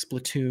match like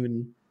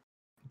Splatoon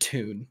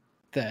tune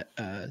that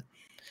that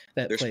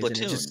There's plays, and it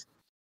Splatoon. just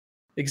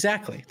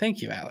exactly.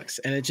 Thank you, Alex.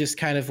 And it just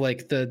kind of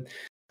like the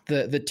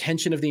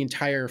tension of the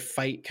entire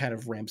fight kind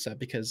of ramps up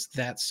because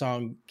that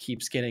song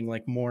keeps getting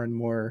like more and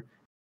more.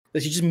 It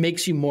just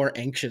makes you more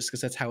anxious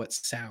because that's how it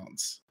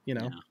sounds. You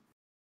know. Yeah.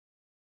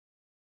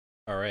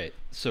 All right,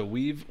 so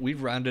we've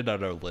rounded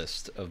out our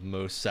list of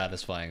most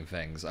satisfying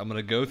things. I'm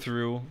gonna go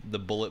through the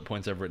bullet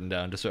points I've written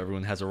down just so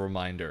everyone has a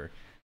reminder,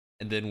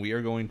 and then we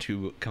are going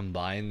to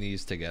combine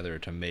these together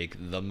to make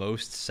the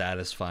most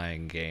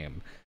satisfying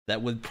game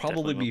that would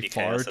probably Definitely be won't be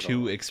far chaos at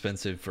too all.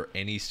 expensive for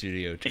any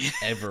studio to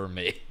ever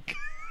make.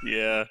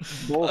 Yeah.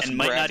 Both And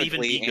might not even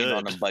graphically be and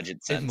on good. a budget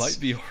It sense. might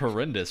be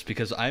horrendous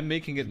because I'm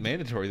making it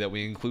mandatory that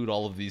we include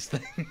all of these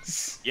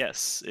things.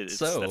 Yes.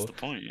 So, that's the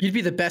point. You'd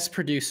be the best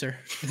producer.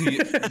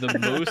 The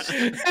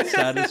most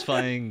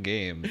satisfying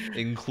game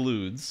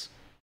includes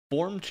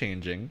form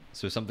changing,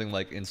 so something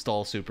like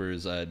Install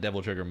Super's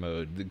Devil Trigger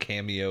mode, the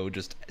cameo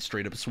just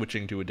straight up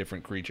switching to a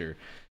different creature,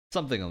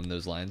 something on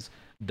those lines.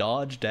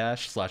 Dodge,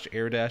 dash /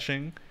 air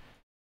dashing,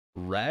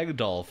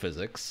 ragdoll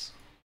physics,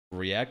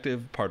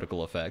 reactive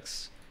particle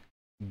effects,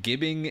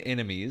 gibbing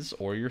enemies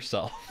or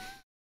yourself,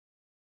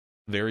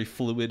 very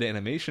fluid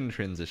animation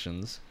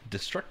transitions,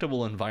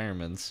 destructible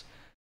environments,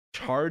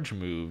 charge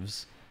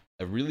moves,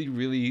 a really,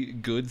 really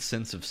good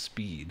sense of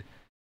speed,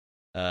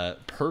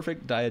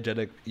 perfect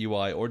diegetic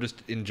UI, or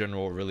just in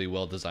general really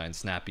well designed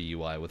snappy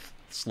UI with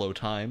slow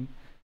time,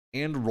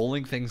 and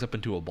rolling things up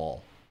into a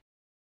ball.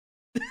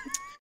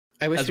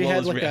 I wish As we well had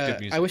as like reactive a.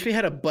 music. I wish we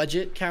had a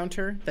budget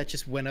counter that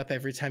just went up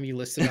every time you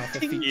listed off a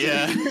feature.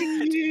 Yeah.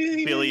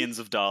 Billions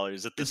of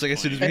dollars at this It's like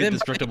as soon as point. we And hit then-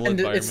 destructible and it's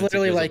environments,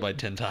 literally it goes like- up by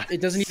 10 times.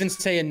 It doesn't even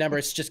say a number.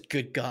 It's just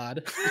good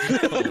God.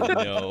 Oh,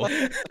 no.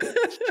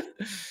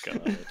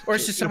 God. Or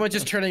it's just someone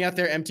just turning out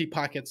their empty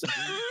pockets.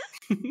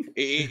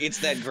 It's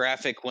that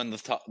graphic when the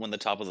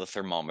top of the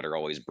thermometer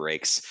always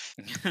breaks.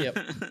 Yep.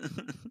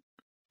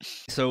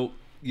 So,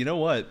 you know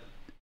what?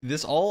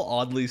 This all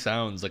oddly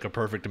sounds like a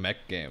perfect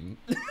mech game.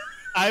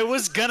 I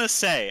was gonna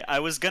say,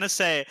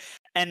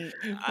 and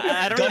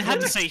I don't even have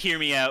to say "hear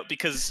me out"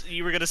 because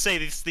you were gonna say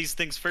these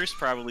things first,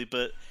 probably.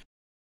 But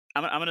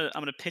I'm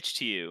gonna pitch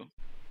to you.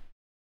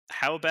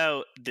 How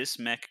about this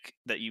mech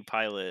that you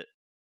pilot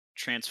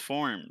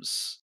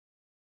transforms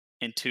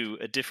into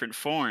a different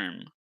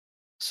form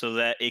so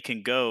that it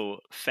can go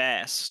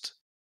fast?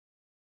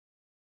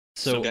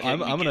 So get- I'm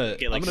you gonna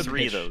get like I'm gonna 3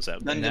 pitch of those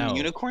out there. Gundam now.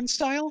 Unicorn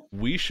style?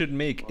 We should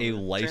make a Or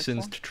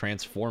licensed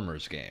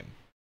Transformers game.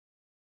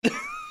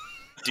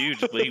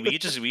 Dude,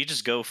 we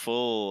just go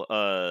full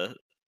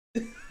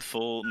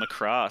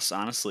Macross,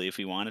 honestly, if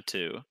we wanted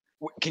to.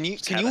 Can you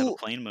Just can have a you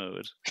plane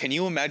mode. can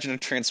you imagine a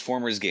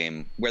Transformers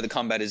game where the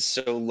combat is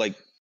so like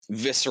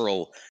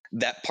visceral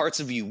that parts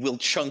of you will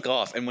chunk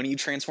off, and when you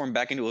transform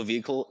back into a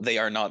vehicle, they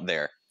are not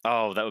there?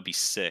 Oh, that would be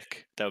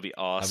sick. That would be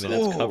I awesome. mean,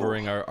 that's Ooh.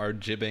 covering our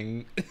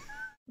jibbing.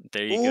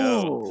 There you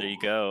go. There Ooh. you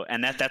go.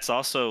 And that's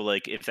also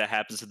like if that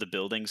happens to the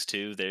buildings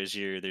too. There's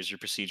your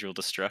procedural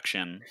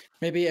destruction.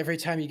 Maybe every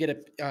time you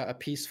get a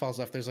piece falls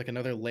off, there's like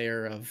another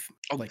layer of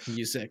Oh. like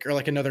music or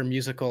like another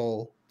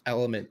musical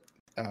element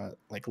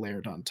like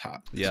layered on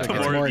top. Yeah. So it The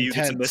gets more more views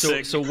it's intense.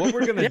 missing. So what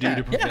we're gonna do Yeah,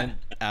 to yeah. prevent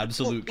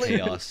absolute Well,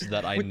 chaos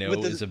that I with know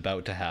the- is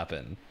about to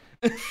happen,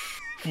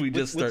 we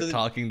just with start the-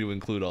 talking to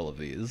include all of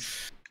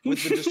these.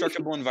 With the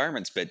destructible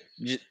environments bit,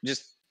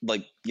 just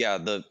like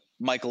the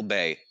Michael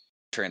Bay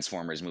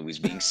Transformers movies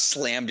being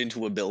slammed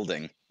into a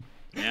building.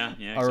 Yeah,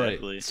 yeah, All right.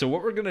 exactly. So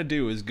what we're gonna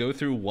do is go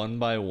through one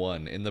by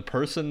one, and the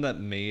person that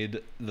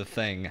made the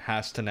thing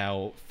has to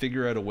now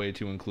figure out a way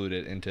to include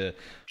it into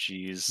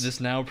Jeez. this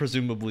now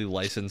presumably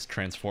licensed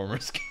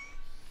Transformers game.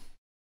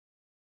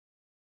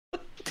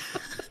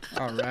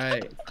 All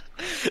right.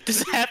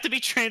 Does it have to be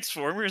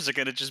Transformers, or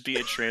can it just be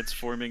a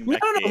transforming No,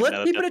 mech no, game? let's Now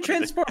that keep it a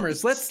that's what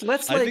Transformers. Let's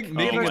like I think give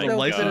making Oh it my a ourselves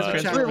licensed God.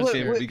 a challenge. Transformers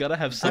game, Wait, we gotta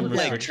have some I'm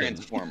like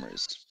restrictions.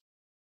 Transformers.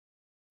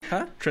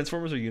 Huh?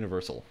 Transformers are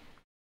universal.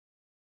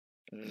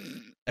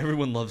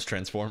 Everyone loves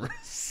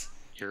Transformers.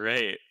 You're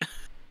right.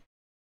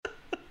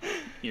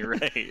 You're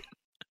right.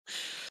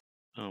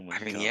 Oh my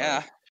I mean, god.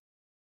 yeah,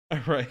 All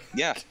right,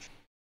 yeah.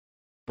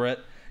 Brett,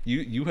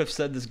 you have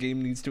said this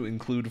game needs to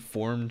include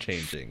form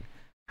changing.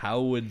 How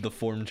would the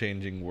form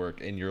changing work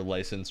in your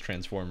licensed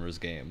Transformers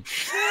game?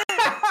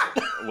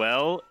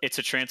 Well, it's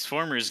a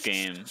Transformers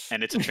game,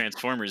 and it's a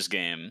Transformers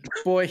game.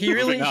 Boy, he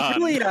really,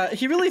 Moving on.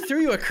 he really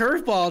threw you a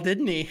curveball,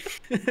 didn't he?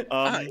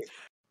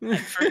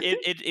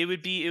 It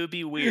would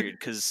be weird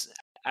because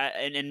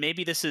and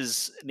maybe this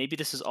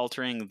is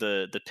altering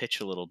the pitch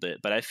a little bit,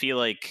 but I feel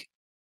like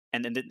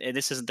and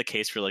this isn't the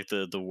case for like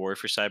the War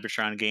for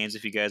Cybertron games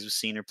if you guys have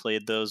seen or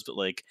played those, but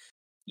like,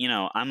 you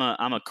know, I'm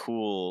a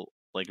cool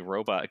like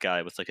robot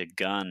guy with like a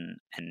gun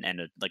and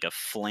like a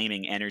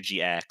flaming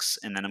energy axe,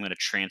 and then I'm gonna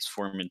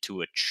transform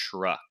into a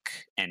truck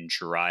and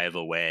drive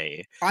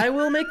away. I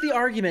will make the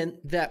argument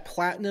that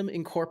Platinum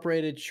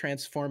incorporated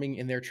transforming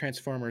in their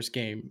Transformers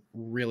game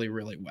really,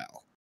 really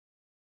well.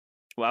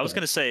 Well, I was But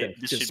gonna say that's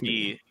this just should be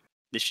me.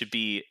 this should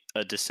be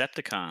a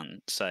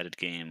Decepticon-sided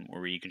game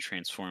where you can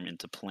transform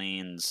into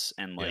planes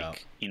and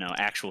like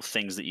actual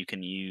things that you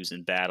can use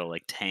in battle,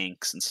 like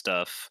tanks and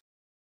stuff.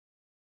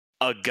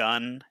 A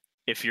gun.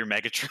 If you're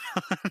Megatron,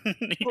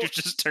 you could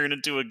just turn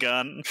into a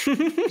gun.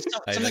 Something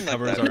like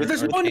that. But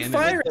there's one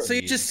fire, so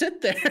you just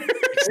sit there.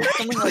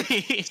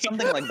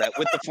 something like that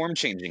with the form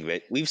changing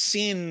bit. We've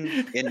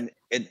seen in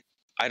it.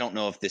 I don't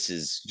know if this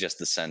is just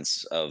the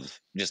sense of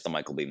just the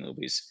Michael Bay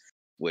movies,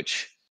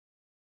 which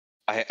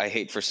I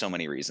hate for so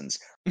many reasons.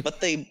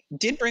 But they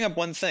did bring up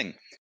one thing: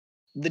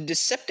 the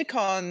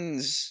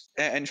Decepticons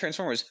and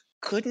Transformers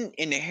couldn't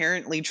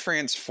inherently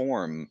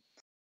transform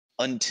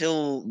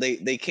until they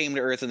came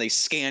to Earth and they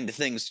scanned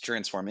things to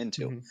transform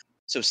into. Mhm.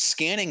 So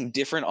scanning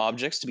different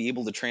objects to be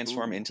able to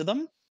transform into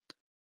them.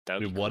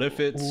 Dude, what if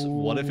it's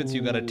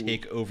you got to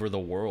take over the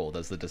world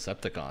as the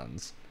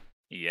Decepticons?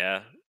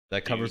 Yeah,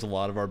 That covers a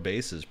lot of our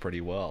bases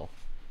pretty well.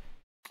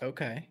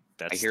 Okay.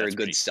 I hear a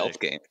good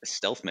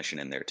stealth mission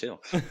in there too.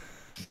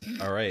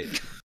 All right.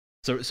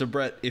 So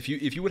Brett, if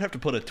you would have to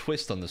put a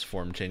twist on this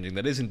form changing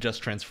that isn't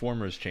just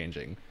Transformers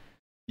changing,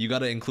 you got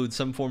to include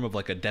some form of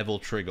like a devil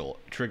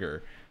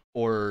trigger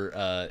or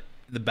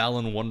the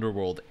Balan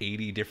Wonderworld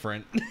 80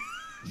 different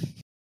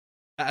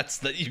hats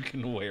that you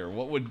can wear.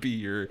 What would be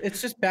your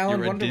It's just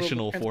Balan Wonderworld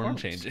additional with form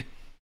Transformers. changing?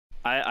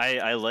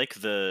 I like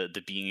the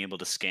being able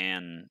to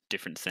scan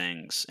different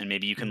things, and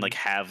maybe you can like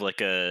have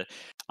like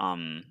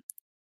an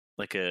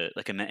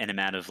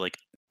amount of like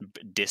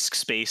disk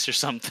space or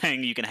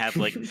something. You can have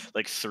like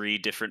 3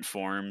 different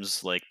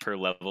forms like per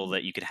level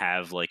that you could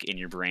have like in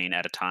your brain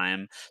at a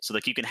time. So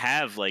like you can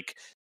have like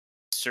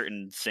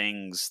certain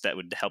things that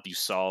would help you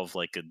solve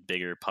like a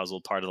bigger puzzle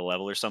part of the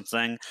level or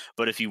something.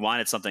 But if you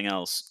wanted something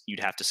else, you'd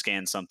have to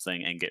scan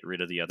something and get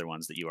rid of the other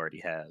ones that you already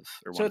have.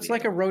 Or So it's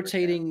like a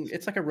rotating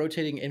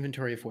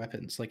inventory of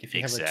weapons. Like if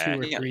you have a 2 or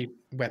Exactly. 3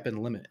 weapon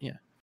limit. Yeah.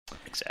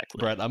 Exactly.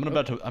 Brett, I'm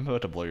about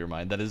to blow your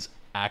mind. That is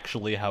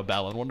actually how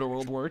Balan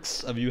Wonderworld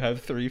works. You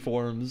have 3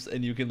 forms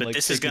and you can But like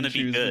this is pick and gonna be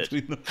choose good.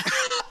 between them.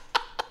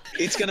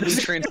 It's gonna be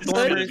gonna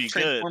Transformers. be good.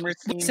 Transformers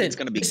theme. Listen, It's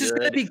gonna be this is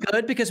gonna good. be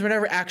good because we're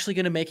never actually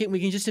gonna make it. We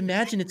can just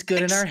imagine it's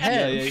good in our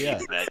head. Yeah.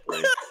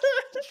 Exactly.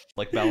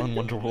 Like Balan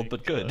Wonderworld,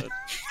 but good.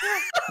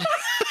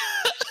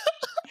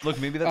 Look,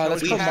 maybe that's how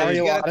that's it's We called gonna be.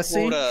 have Mario got a Odyssey.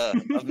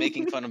 quota of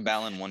making fun of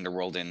Balan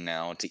Wonderworld in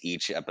now to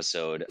each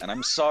episode, and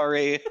I'm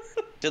sorry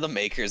to the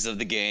makers of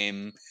the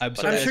game. I'm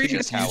But sorry, I'm that's sure you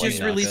just just, how you it just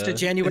is. released a Naka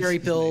January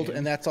is his build, name.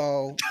 and that's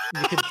all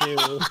you could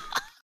do.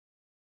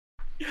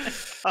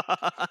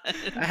 I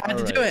had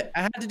to do it.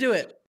 I had to do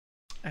it.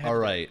 All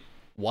right,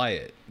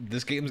 Wyatt.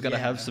 This game's got to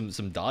have Yeah.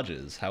 some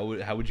dodges. How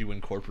would you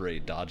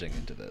incorporate dodging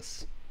into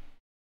this?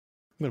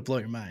 I'm gonna blow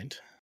your mind.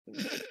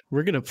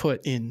 We're gonna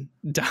put in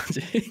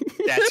dodging.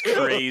 That's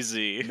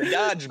crazy. The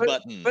dodge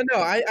button. But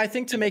no, I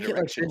think to And the make it like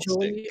directional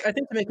visually, I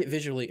think to make it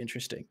visually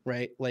interesting,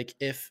 right? Like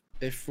if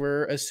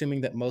we're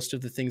assuming that most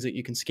of the things that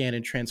you can scan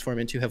and transform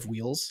into have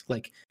wheels,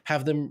 like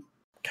have them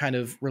kind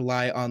of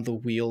rely on the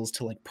wheels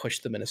to like push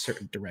them in a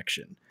certain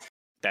direction.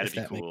 That'd if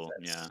be that makes cool.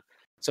 sense. Yeah.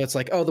 So it's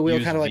like, oh, the wheel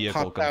Use kind of like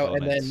vehicle pops out,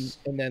 components.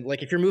 and then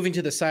like if you're moving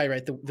to the side,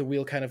 right, the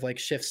wheel kind of like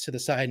shifts to the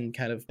side and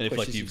kind of. And if like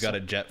pushes you've you got a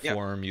some- jet Yeah.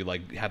 form, you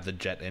like have the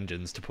jet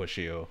engines to push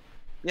you.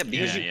 Yeah,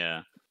 because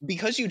Yeah.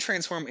 because you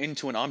transform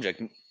into an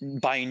object,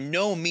 by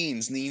no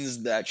means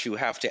that you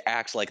have to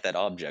act like that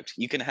object.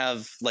 You can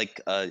have like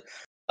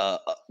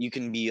you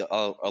can be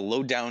a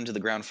low down to the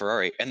ground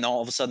Ferrari, and then all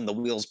of a sudden the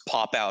wheels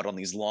pop out on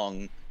these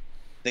long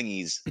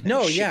thingies. and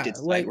No, shift yeah, it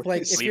like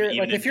sideways. if Even- you're even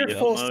like in if you're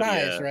vehicle full mode,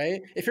 size, yeah.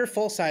 right? If you're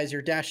full size,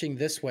 you're dashing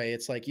this way.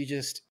 It's like you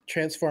just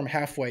transform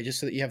halfway, just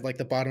so that you have like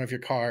the bottom of your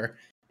car,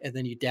 and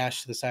then you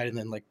dash to the side, and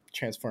then like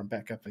transform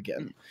back up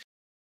again.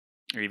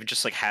 Or even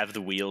just like have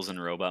the wheels in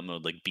robot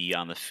mode like be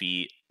on the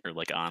feet or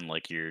like on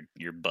like your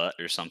butt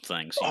or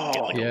something, so you can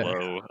get like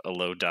yeah. a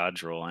low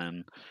dodge roll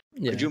in.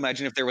 Yeah, Could you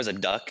imagine if there was a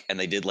duck and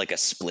they did like a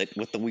split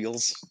with the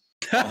wheels?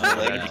 That'd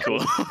yeah. be cool.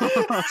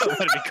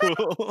 That'd be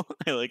cool.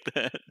 I like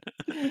that.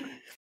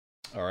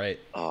 All right.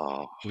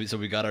 Oh, So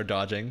we got our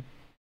dodging.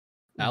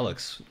 Mm-hmm.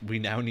 Alex, we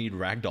now need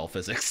ragdoll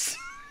physics.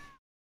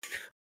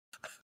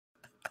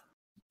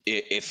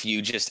 if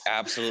you just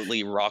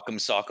absolutely rock'em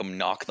sock'em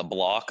knock the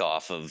block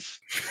off of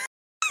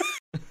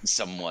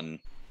someone.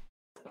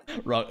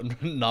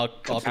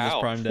 Knock Optimus Ow.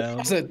 Prime down.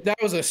 that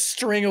was a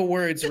string of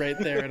words right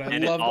there, and I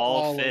And it loved all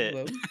all fit.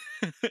 of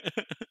them.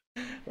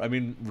 I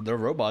mean, they're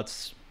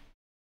robots.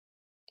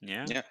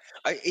 Yeah. Yeah.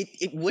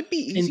 It would be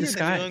easier than doing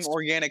disguise.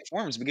 organic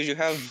forms because you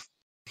have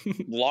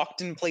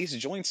locked in place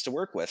joints to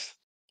work with.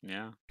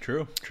 Yeah.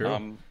 True.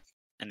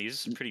 And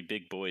these are pretty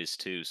big boys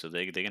too, so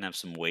they can have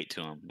some weight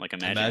to them. Like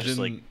imagine just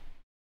like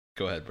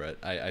Go ahead, Brett.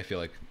 I feel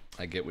like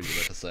I get what you're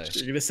about to say.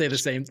 You're gonna say the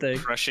same thing.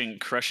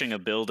 crushing a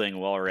building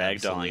while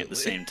ragdolling at the Absolutely.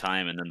 same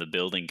time, and then the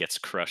building gets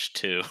crushed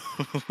too.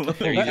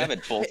 There you have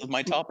it, both of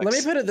my topics. Let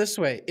me put it this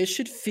way: it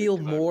should feel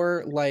Think about it.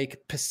 more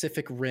like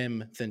Pacific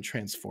Rim than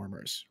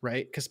Transformers,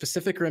 right? Because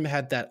Pacific Rim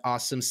had that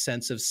awesome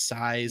sense of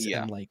size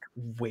Yeah. and like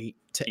weight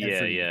to yeah,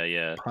 every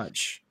yeah.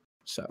 punch.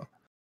 So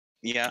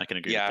Yeah, I can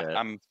agree yeah, with that.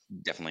 I'm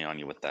definitely on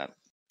you with that.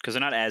 Because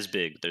they're not as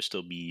big. They're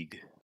still big.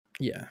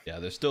 Yeah. Yeah,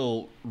 there's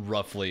still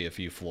roughly a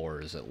few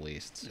floors at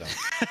least.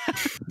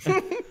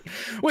 So.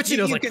 Which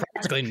You like can-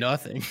 practically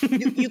nothing.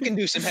 You can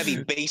do some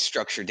heavy base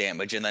structure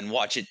damage and then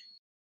watch it.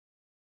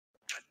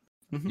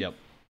 Yep.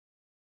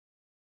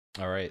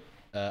 All right.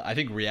 I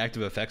think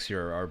reactive effects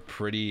here are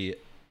pretty.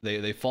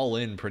 They fall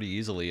in pretty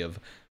easily. Of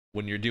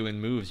when you're doing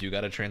moves, you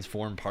got to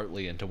transform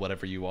partly into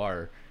whatever you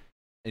are.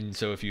 And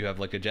so if you have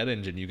like a jet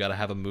engine, you got to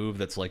have a move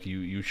that's like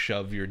you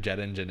shove your jet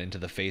engine into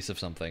the face of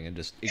something and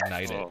just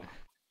ignite it. Oh,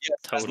 Yes,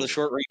 as Totally. the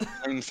short range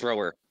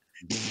flamethrower.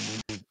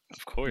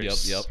 of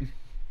course. Yep.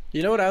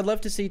 You know what I'd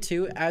love to see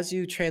too? As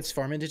you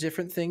transform into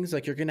different things,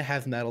 like you're gonna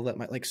have metal that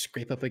might like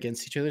scrape up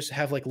against each other, so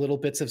have like little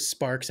bits of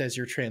sparks as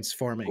you're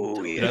transforming.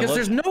 Oh Yeah, yeah. Because love-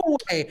 there's no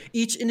way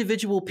each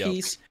individual Yep.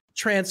 piece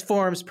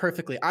transforms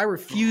perfectly. I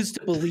refuse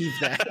to believe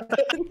that.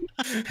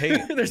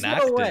 Hey, There's Knack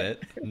no did way.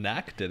 it.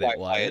 Knack did Why- it,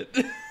 Wyatt.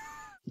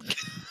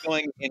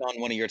 Going in on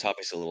one of your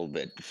topics a little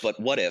bit, but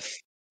what if,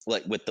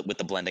 like with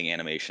the blending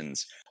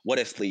animations, what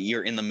if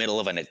you're in the middle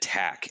of an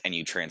attack and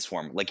you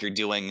transform, like you're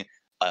doing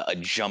a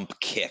jump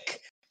kick,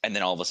 and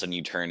then all of a sudden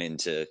you turn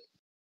into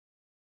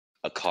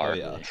a car? Oh,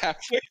 yeah.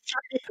 halfway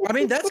through? I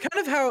mean, that's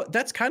kind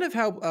of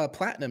how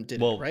Platinum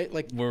did Well, it, right?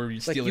 Like, We're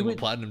stealing you what would-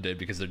 Platinum did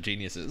because they're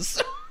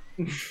geniuses.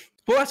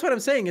 well, that's what I'm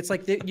saying. It's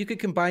like you could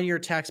combine your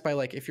attacks by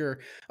like if you're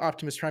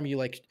Optimus Prime,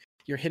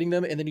 you're hitting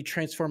them and then you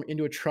transform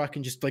into a truck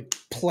and just like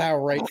plow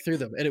right through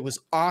them, and it was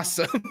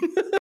awesome.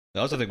 I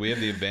also think we have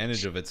the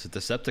advantage of it's a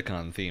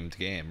Decepticon themed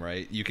game,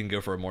 right? You can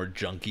go for a more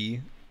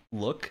junky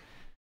look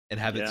and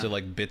have it Yeah. so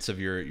like bits of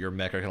your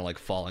mech are kind of like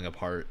falling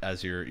apart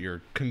as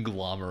you're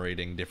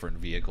conglomerating different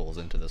vehicles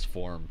into this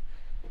form.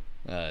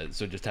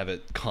 So just have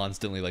it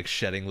constantly like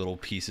shedding little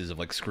pieces of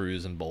like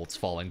screws and bolts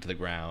falling to the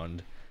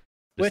ground.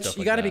 just Which stuff you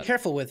like got to be that.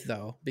 careful with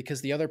though,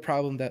 because the other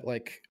problem that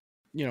like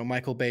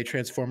Michael Bay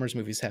Transformers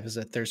movies have is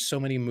that there's so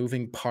many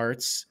moving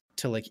parts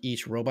to like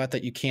each robot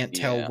that you can't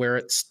tell Yeah. where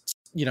it's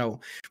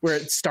where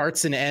it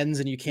starts and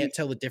ends, and you can't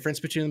tell the difference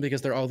between them because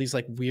they're all these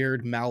like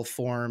weird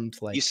malformed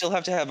like. You still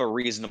have to have a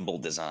reasonable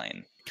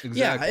design.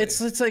 Yeah,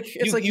 Exactly. it's like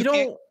You- you you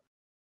can't- don't.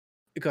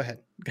 Go ahead.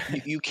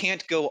 You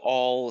can't go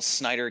all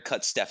Snyder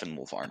cut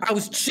Steppenwolf armor. I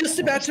was just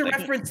about to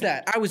reference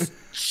that.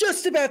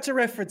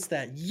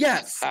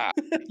 Yes. Ah,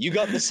 you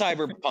got the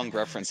cyberpunk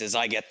references.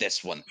 I get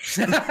this one.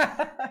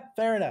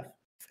 Fair enough.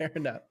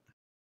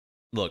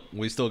 Look,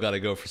 we still got to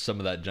go for some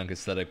of that junk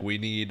aesthetic.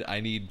 I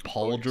need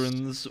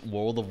pauldrons,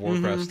 World of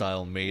Warcraft Mhm.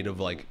 style, made of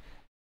like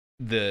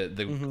the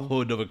Mhm.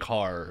 hood of a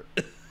car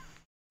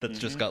that's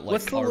just got like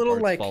What's the car little,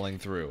 parts like- falling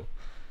through.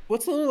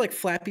 What's the little like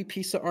flappy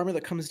piece of armor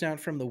that comes down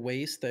from the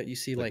waist that you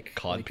see The like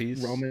cod like piece?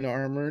 Roman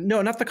armor?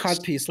 No, not the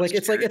cod piece. Like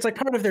it's like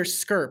part of their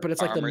skirt, but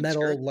it's like the Armored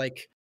metal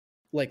skirt?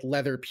 like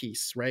leather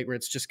piece, right? Where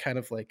it's just kind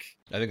of like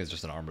I think it's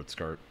just an armored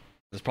skirt.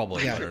 There's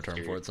probably Yeah. a better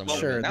term for it somewhere.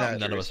 Sure, but that-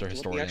 none of us are What the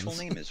actual historians.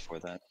 name is for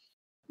that?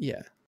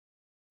 yeah.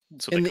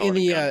 So In- they call in it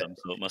the, Gundam,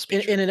 so it must be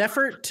In true. an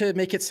effort to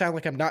make it sound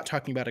like I'm not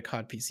talking about a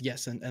cod piece,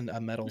 yes, and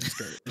a metal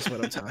skirt is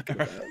what I'm talking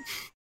about.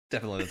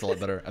 Definitely, that's a lot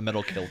better. A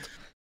metal kilt.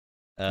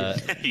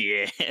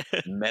 yeah.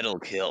 Metal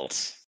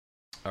kilt.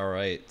 All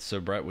right, so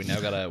Brett, we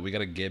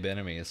gotta gib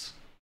enemies.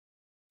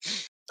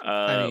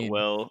 mean-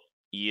 Well,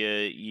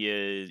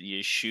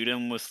 you shoot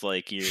him with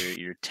like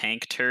your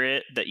tank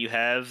turret that you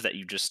have that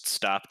you just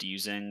stopped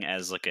using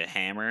as like a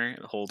hammer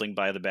holding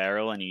by the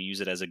barrel, and you use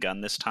it as a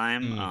gun this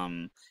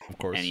time. Of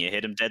course. And you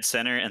hit him dead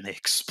center, and they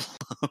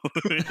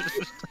explode,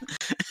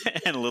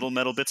 and little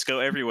metal bits go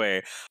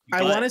everywhere. I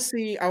But- want to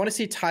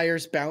see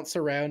tires bounce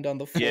around on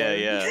the floor. Yeah.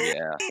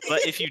 Yeah.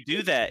 But if you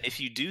do that,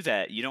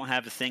 you don't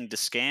have a thing to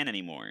scan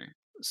anymore.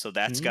 So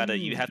that's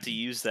you have to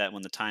use that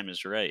when the time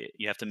is right.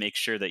 You have to make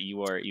sure that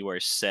you are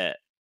set.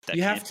 That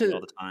You can't have be to-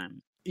 all the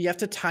time. You have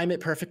to time it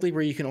perfectly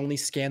where you can only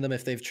scan them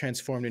if they've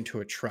transformed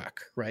into a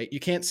truck, right? You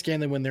can't scan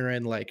them when they're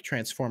in like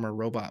transformer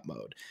robot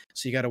mode.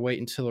 So you got to wait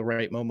until the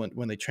right moment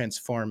when they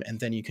transform, and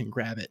then you can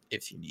grab it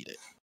if you need it,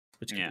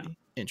 which can Yeah. be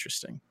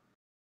interesting.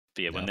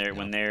 But yeah, when Yeah,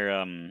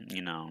 they're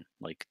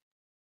like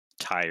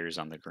tires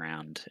on the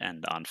ground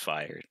and on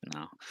fire,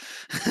 no,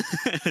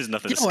 there's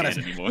nothing You to don't want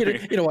scan to. anymore.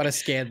 You don't want to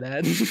scan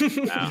that. You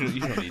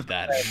don't need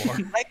that anymore.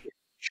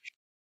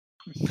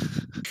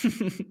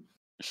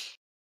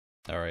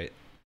 All right.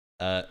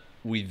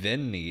 We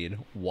then need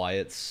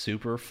Wyatt's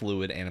super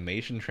fluid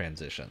animation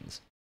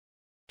transitions.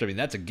 So, I mean,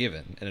 that's a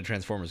given in a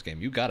Transformers game.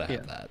 You gotta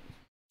have Yeah. that.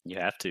 You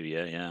have to,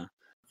 yeah.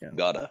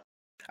 Gotta.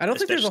 I don't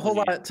think there's a whole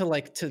Especially-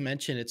 lot to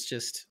mention. It's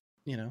just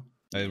I you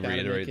gotta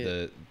reiterate make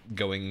the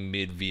going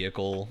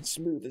mid-vehicle,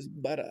 smooth as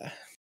butter.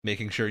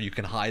 making sure you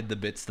can hide the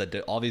bits that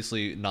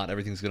obviously not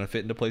everything's gonna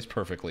fit into place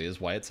perfectly.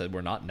 As Wyatt said,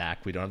 we're not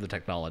Knack. We don't have the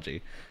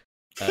technology.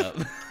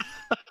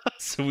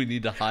 So we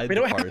need to hide We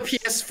the don't have a parts.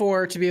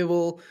 PS4 to be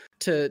able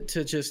to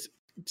just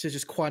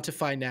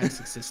quantify Knack's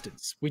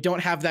existence. We don't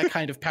have that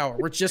kind of power.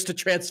 We're just a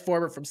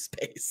transformer from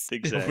space. We're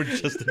Exactly.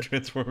 just a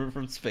transformer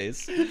from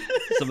space.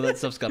 Some of that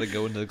stuff's got to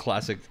go into the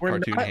classic We're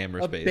cartoon not hammer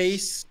a space.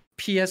 base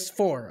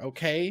PS4,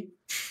 okay?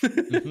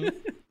 Mhm.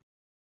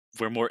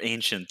 We're more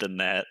ancient than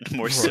that,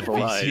 more We're a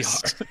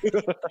civilized.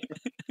 VCR.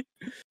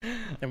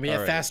 And we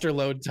have Alright. faster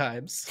load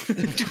times.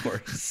 Of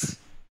course.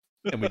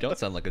 And we don't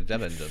sound like a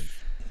jet engine.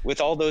 With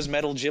all those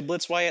metal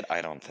giblets, Wyatt,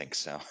 I don't think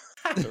so.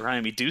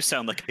 Ryan, we do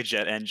sound like a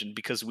jet engine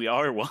because we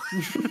are one.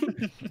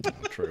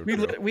 True, We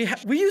true.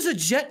 we use a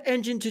jet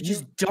engine to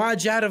just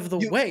dodge out of the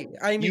way.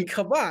 I mean, you-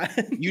 come on.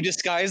 You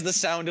disguise the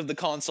sound of the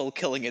console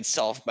killing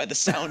itself by the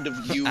sound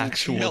of you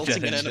Actual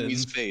melting jet an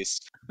enemy's engine. face.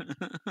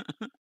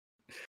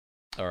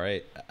 All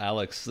right,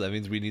 Alex, that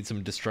means we need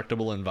some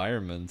destructible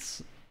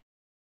environments.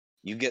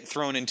 You get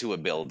thrown into a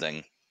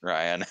building,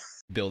 Ryan.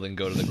 Building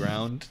go to the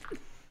ground.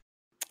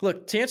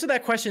 Look, to answer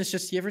that question, it's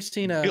just you ever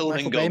seen a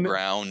Building Michael go Bay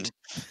ground.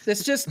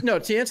 It's just no.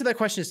 To answer that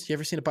question, is you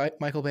ever seen a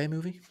Michael Bay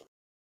movie?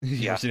 You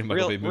Yeah, ever seen a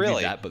Michael Bay movie?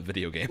 really. That, but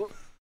video game.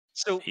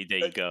 So There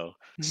you go.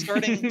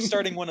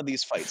 starting one of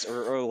these fights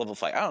or a level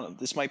fight. I don't know.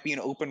 This might be an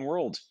open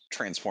world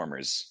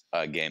Transformers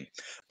game,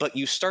 but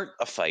you start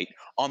a fight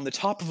on the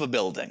top of a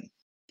building.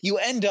 You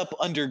end up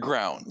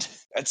underground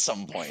at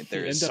some point.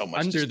 There You is end so up much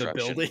under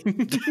destruction.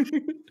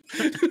 the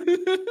building.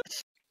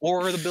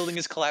 Or the building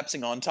is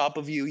collapsing on top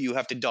of you. You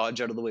have to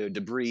dodge out of the way of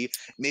debris.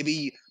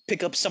 Maybe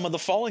pick up some of the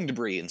falling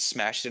debris and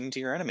smash it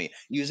into your enemy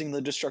using the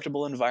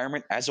destructible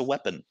environment as a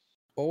weapon.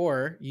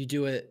 Or you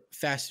do it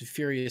Fast and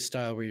Furious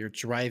style, where you're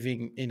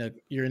driving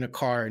you're in a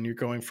car and you're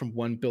going from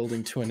one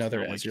building to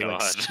another Oh my as you're like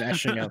God.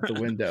 smashing out the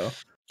window.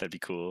 That'd be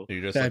cool.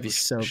 You're just That'd like be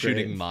so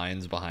shooting great.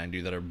 mines behind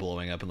you that are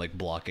blowing up and like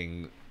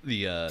blocking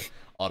the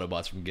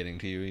Autobots from getting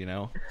to you. You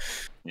know,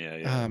 Yeah,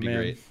 yeah. Oh It'd be man,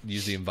 great.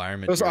 Use the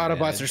environment. those to your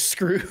Autobots are advantage.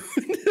 screwed.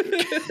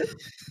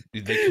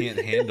 Dude, they can't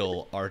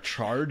handle our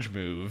charge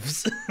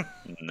moves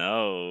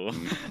No.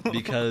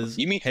 because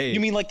You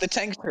mean like the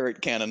tank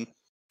turret cannon?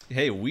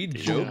 hey, we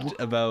joked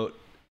about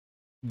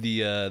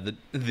the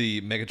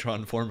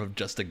Megatron form of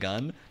just a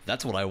gun.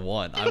 That's what I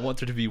want. I want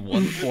there to be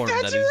one form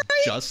that That's is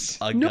right! just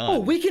a No,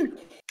 gun. we can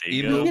There you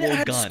Even go. we can Mobile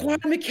add gun.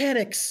 squad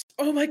mechanics.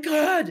 Oh my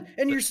god!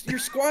 And your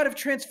squad of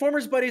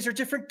Transformers buddies are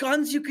different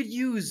guns you could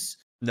use.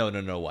 No,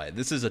 why?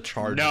 This is a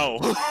charge. No.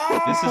 move.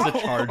 This is a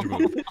charge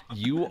move.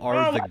 You are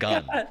Oh the my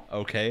gun. God.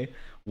 Okay?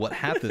 What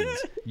happens?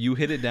 You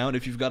hit it down.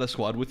 If you've got a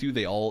squad with you,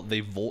 they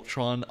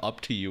Voltron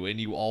up to you, and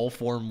you all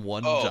form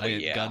one Oh,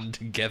 giant yeah. gun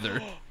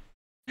together.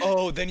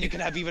 Oh, then you can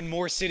have even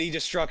more city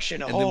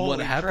destruction. And then what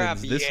Holy happens? crap,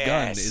 This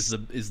gun yes.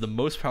 is the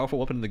most powerful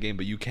weapon in the game,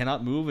 but you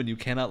cannot move and you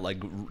cannot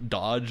like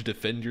dodge,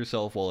 defend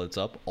yourself while it's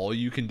up. All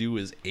you can do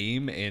is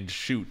aim and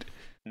shoot,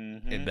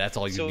 Mhm. and that's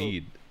all you So-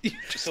 need. You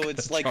just So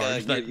it's gotta like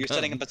charge that you're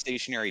setting gun. up a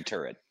stationary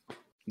turret,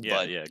 Yeah,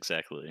 but yeah,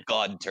 exactly.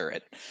 God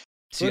turret.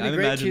 See, What would I'm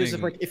be great too is if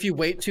imagining. like if you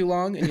wait too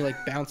long and you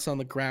like bounce on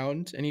the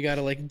ground and you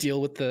gotta like deal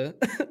with the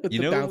with You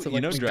the know, bounce of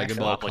like the Dragon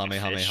Ball flop like a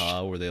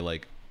Kamehameha, where they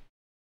like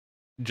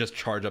just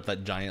charge up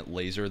that giant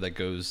laser that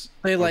goes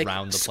They like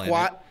around the squat.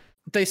 planet.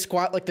 They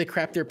squat like they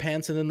crap their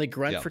pants and then they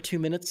grunt Yeah. for 2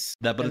 minutes.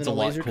 That, but and it's a then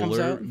lot laser comes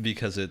cooler out.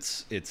 because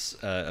it's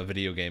a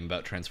video game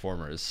about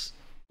Transformers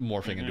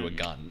morphing into a Mhm.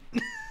 gun.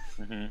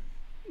 Hmm.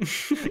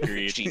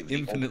 Agreed. Achieve the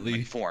Infinitely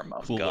ultimate form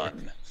of cooler.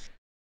 gun.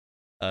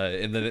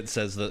 And then it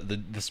says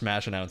the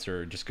Smash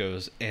announcer just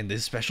goes, and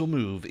this special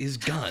move is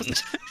gun.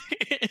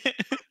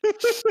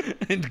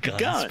 And gun,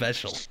 Gun.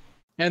 special.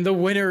 And the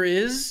winner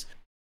is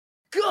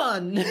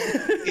gun.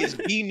 Is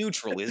B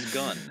neutral is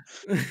gun.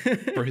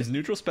 For his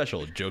neutral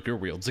special, Joker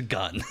wields a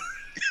gun.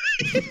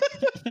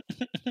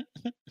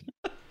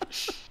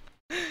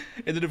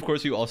 And then of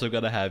course you also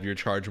gotta have your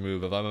charge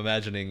move. If I'm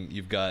imagining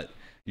you've got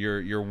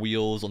your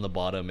wheels on the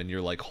bottom and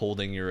you're like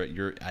holding your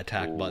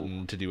attack Ooh.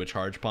 button to do a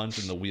charge punch,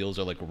 and the wheels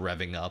are like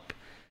revving up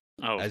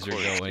Oh, of as you're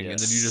course, going, and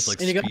then yes. you just like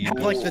And you got speed have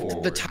like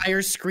forward. the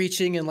tires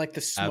screeching and like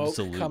the smoke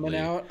Absolutely. coming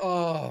out.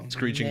 Oh,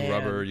 Screeching man.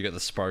 rubber. You got the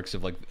sparks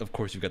of like, of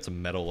course you've got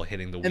some metal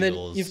hitting the And then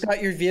wheels. you've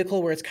got your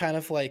vehicle where it's kind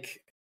of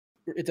like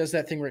it does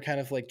that thing where it kind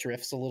of like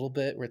drifts a little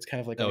bit, where it's kind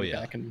of like Oh, going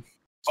yeah. back and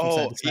from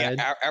side Oh to yeah.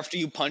 side. After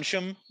you punch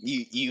him,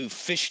 you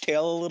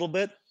fishtail a little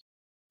bit.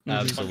 Mhm.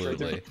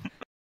 Absolutely.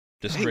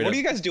 Just Hey, straight what up. are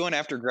you guys doing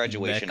after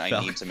graduation? mech I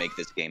fell- need to make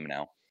this game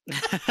now.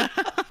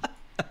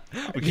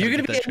 We You're gotta gonna get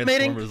be that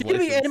animating. Transformers You're gonna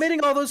be license.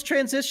 animating all those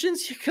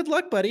transitions. Good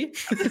luck, buddy.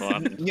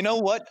 Fun. You know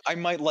what? I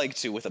might like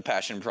to with a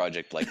passion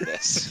project like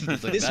this.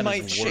 It's like, This that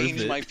might is worth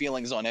change it. my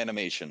feelings on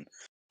animation.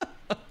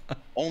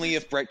 Only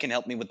if Brett can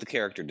help me with the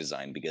character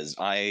design, because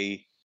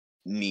I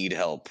need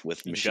help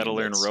with You machine gotta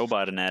learn bits.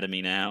 robot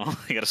anatomy now.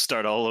 You gotta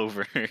start all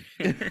over.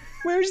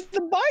 Where's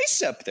the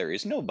bicep? There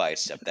is no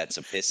bicep. That's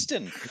a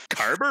piston.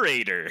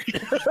 Carburetor.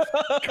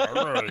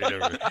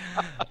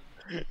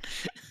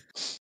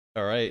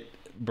 All right,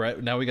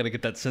 Brett. Now we got to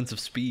get that sense of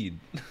speed.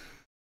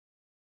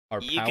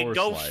 Our You power can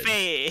go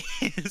slide.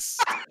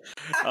 fast.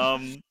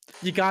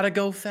 You gotta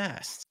go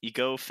fast. You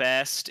go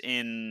fast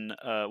in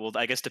well,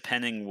 I guess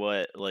depending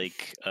what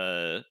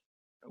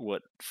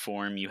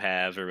form you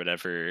have or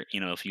whatever. You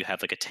know, if you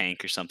have like a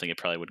tank or something, it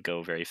probably would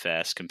go very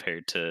fast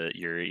compared to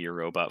your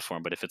robot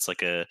form. But if it's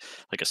like a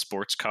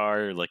sports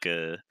car, or like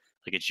a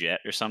jet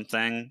or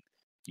something,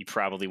 you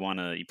probably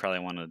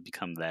wanna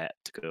become that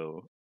to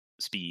go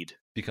speed.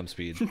 Become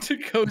speed. To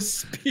go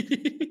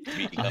speed.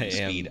 Become I am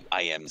speed.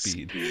 I am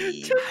speed.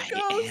 speed. To I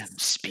go am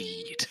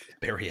speed.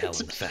 Barry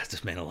Allen, the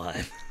fastest man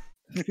alive.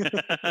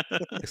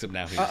 Except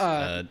now he's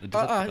a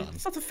Decepticon.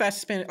 It's not the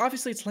fastest man.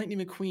 Obviously, it's Lightning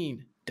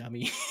McQueen,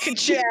 dummy.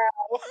 Ka-chow!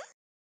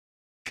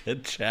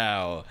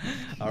 Ka-chow.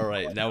 All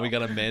right, now we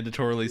gotta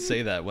mandatorily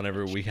say that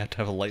whenever we have to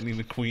have a Lightning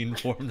McQueen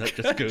form that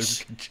just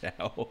goes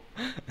ka-chow.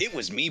 It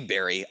was me,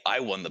 Barry. I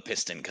won the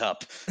Piston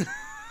Cup.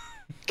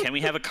 Can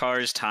we have a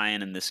Cars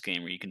tie-in in this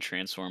game where you can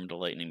transform to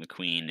Lightning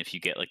McQueen if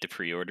you get like the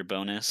pre-order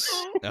bonus?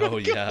 Oh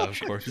yeah,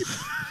 of course.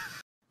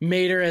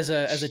 Mater as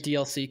a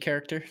DLC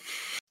character.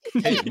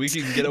 Hey, we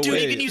can get away.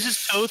 Dude, you can use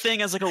his toe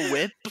thing as like a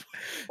whip.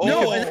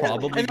 No, and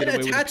probably get away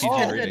with a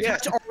PG rating.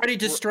 attach already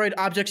destroyed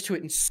objects to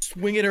it and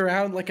swing it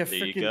around like a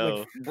There you freaking go.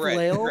 like, Brett,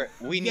 flail. Brett,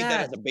 we need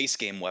that as a base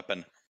game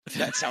weapon.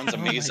 That sounds Oh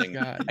my amazing.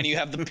 God. And you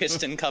have the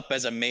Piston Cup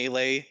as a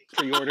melee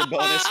pre-order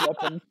bonus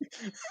weapon.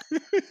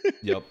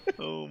 Yep.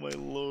 Oh my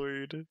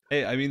lord.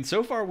 Hey, I mean,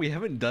 so far we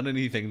haven't done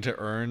anything to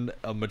earn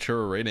a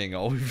mature rating.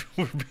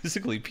 We're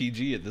basically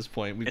PG at this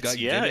point. We've got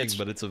gaming,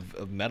 but it's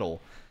of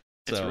metal.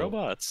 It's So,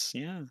 robots,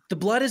 yeah. The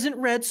blood isn't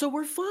red, so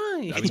we're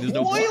fine. I mean, there's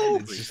no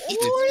blood. It's just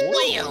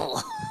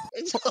oil.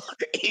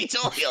 It's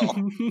oil.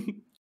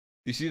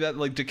 You see that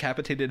like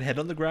decapitated head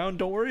on the ground?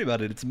 Don't worry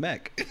about it. It's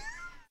mech.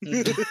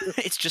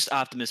 It's just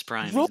Optimus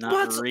Prime. He's not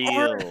Robots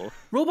real.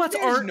 Robots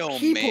There's aren't no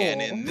people.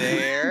 man in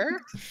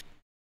there.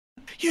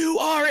 You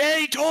are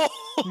a toy.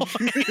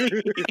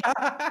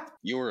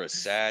 You were a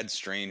sad,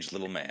 strange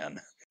little man.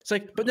 It's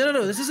like, but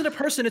no, this isn't a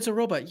person, it's a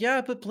robot.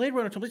 Yeah, but Blade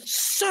Runner told me,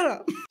 shut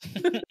up.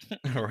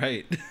 All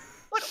right.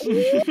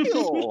 But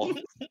oil.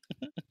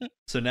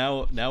 So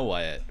now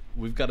Wyatt,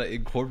 we've got to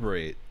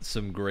incorporate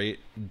some great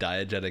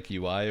diegetic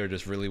UI or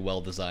just really well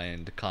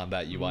designed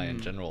combat UI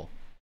in general.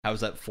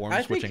 How's that form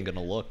switching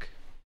gonna look?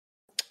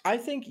 I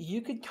think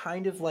you could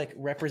kind of like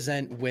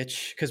represent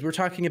because we're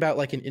talking about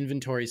like an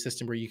inventory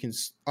system where you can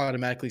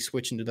automatically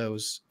switch into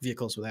those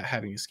vehicles without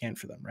having to scan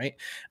for them, right?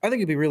 I think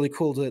it'd be really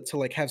cool to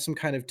like have some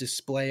kind of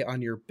display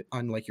on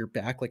like your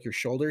back, like your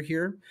shoulder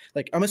here.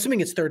 Like I'm assuming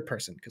it's third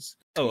person because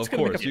of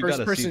course you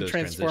gotta see those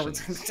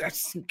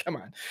transitions. Come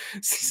on.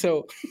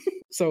 So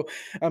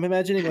I'm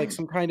imagining like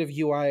some kind of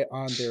UI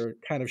on their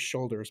kind of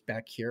shoulders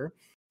back here,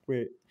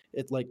 where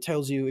it like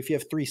tells you if you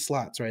have 3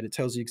 slots, right? It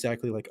tells you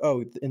exactly like,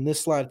 oh, in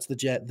this slot it's the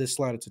jet, this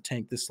slot it's a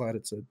tank, this slot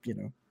it's a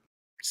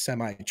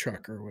semi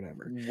truck or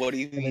whatever. What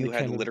if you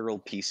had literal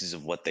pieces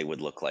of what they would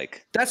look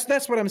like?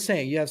 That's what I'm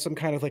saying. You have some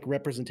kind of like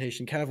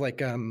representation, kind of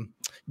like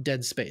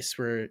Dead Space,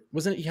 where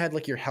wasn't it you had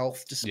like your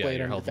health displayed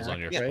your on health the is back, on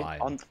your right?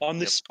 spine. On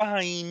the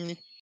spine.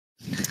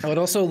 I would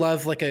also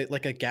love like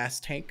a gas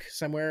tank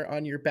somewhere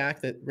on your back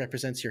that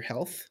represents your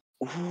health.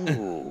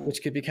 Ooh.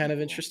 Which could be kind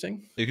of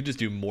interesting. You could just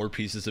do more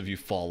pieces of you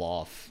fall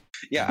off.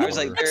 Yeah, I was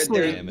like,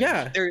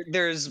 yeah.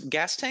 There's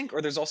gas tank,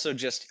 or there's also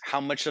just how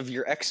much of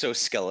your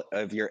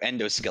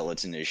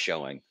endoskeleton is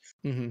showing.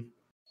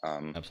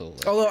 Mm-hmm.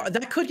 Absolutely. Although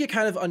that could get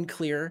kind of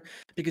unclear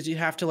because you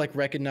have to like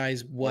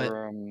recognize what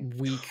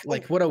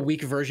what a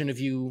weak version of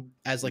you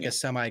as like a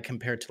semi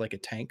compared to like a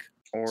tank.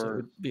 Or so it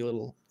would be a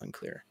little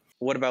unclear.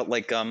 What about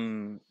like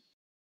and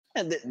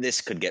this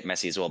could get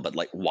messy as well, but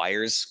like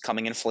wires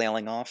coming and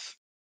flailing off.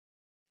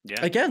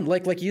 Yeah. Again,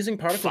 like using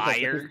particle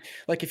fire. effects.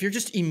 Like if you're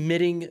just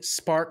emitting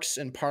sparks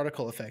and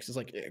particle effects, it's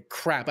like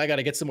crap. I got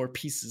to get some more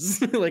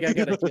pieces. Like I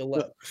got to heal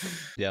up.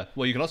 Yeah.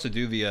 Well, you can also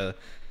do the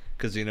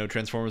because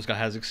Transformers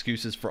has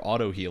excuses for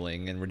auto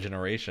healing and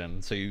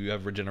regeneration, so you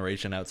have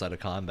regeneration outside of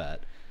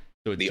combat.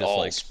 So it's the just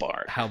like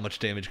spark. How much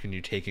damage can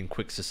you take in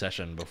quick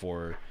succession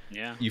before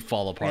you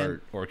fall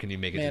apart, or can you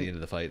make it to the end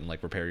of the fight and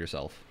like repair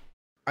yourself?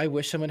 I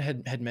wish someone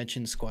had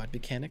mentioned squad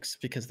mechanics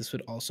because this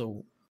would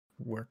also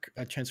work.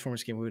 A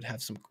Transformers game, we would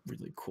have some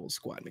really cool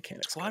squad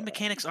mechanics. Squad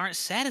mechanics aren't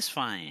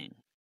satisfying.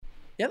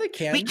 Yeah, they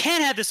can. We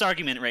can't have this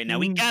argument right now.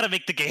 We gotta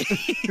make the game.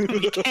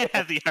 We can't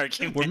have the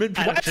argument. We're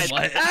mid-production.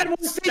 Add more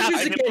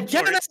features again.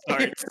 Get it out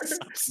here.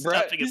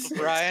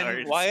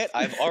 Brian, Wyatt,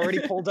 I've already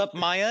pulled up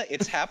Maya.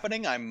 It's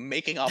happening. I'm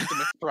making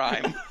Optimus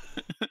Prime.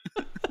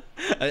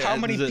 How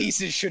many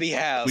pieces should he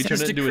have? We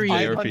turn it into a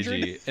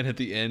JRPG, and at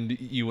the end,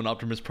 you and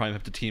Optimus Prime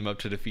have to team up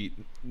to defeat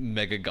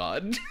Mega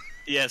God.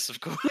 Yes, of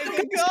course. We're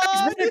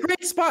in a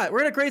great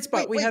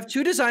spot. Wait, we have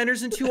 2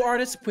 designers and 2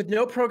 artists with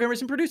no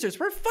programmers and producers.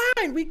 We're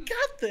fine. We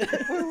got this.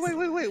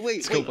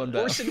 Wait.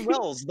 Orson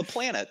Welles, the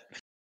planet.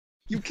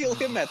 You kill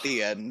him at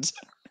the end.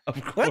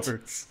 Of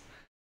course.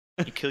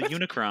 You kill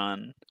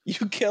Unicron.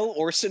 You kill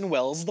Orson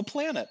Welles, the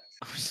planet.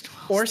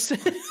 Orson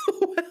Welles.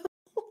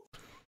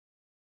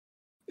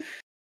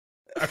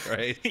 All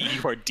right.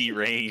 You are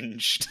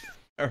deranged.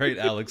 All right,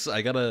 Alex,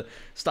 I gotta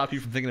stop you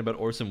from thinking about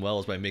Orson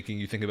Welles by making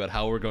you think about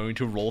how we're going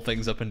to roll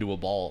things up into a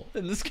ball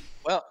in this game.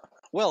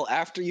 Well,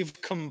 after you've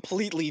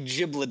completely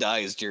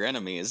gibladized your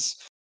enemies,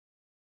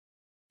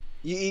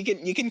 you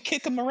can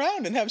kick them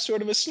around and have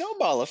sort of a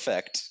snowball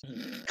effect.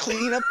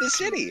 Clean up the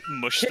city.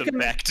 Mush them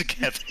back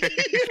together.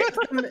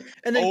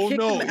 And then kick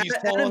them he's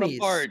falling enemies.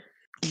 apart.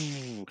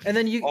 And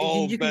then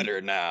you better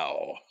now.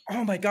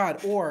 Oh my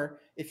god! Or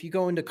if you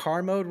go into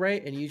car mode,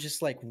 right, and you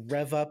just like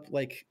rev up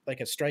like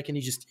a strike, and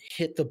you just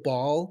hit the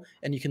ball,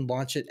 and you can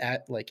launch it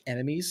at like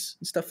enemies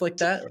and stuff like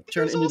that.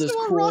 Turn it into this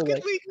cool Rocket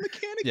like, League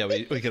mechanic. Yeah,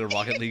 we get a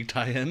Rocket League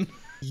tie-in.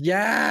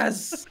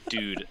 yes.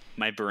 Dude,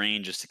 my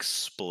brain just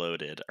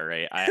exploded. All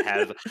right,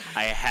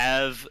 I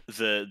have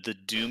the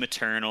Doom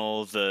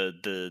Eternal,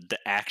 the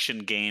action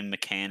game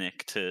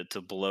mechanic to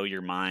blow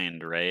your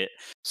mind, right?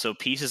 So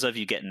pieces of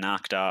you get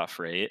knocked off,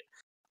 right?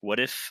 What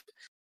if,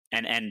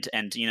 and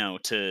you know,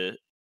 to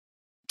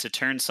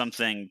turn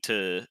something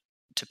to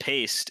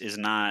paste is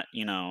not,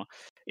 you know,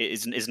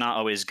 is not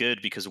always good,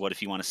 because what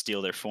if you want to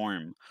steal their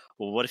form?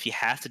 Well, what if you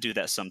have to do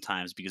that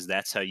sometimes, because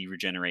that's how you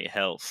regenerate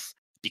health,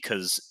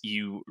 because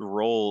you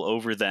roll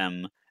over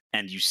them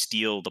and you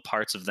steal the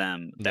parts of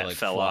them They, that like,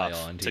 fell fly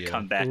off onto to you.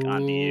 come back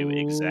onto you.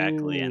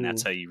 Exactly, and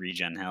that's Ooh. how you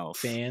regen health.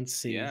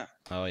 Fancy. Yeah.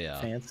 Oh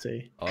yeah.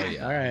 Fancy. Oh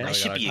yeah. All right. Now I we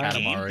should got be a our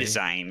game Katamari.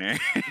 designer.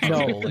 No,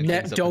 Roll, like,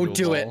 things up don't into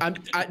a do it. ball.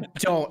 I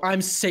don't.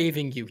 I'm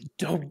saving you.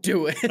 Don't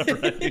do it.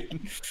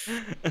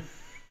 Right.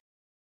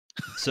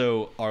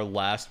 So our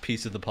last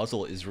piece of the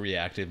puzzle is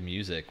reactive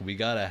music. We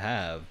gotta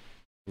have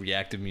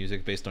reactive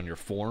music based on your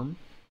form.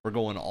 We're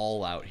going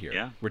all out here.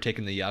 Yeah. We're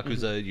taking the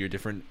Yakuza, your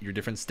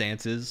different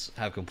stances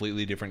have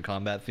completely different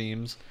combat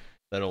themes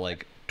that are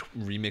like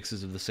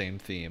remixes of the same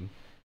theme.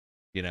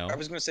 You know? I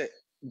was going to say,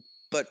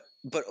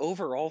 but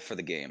overall for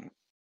the game,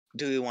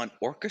 do we want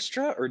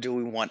orchestra or do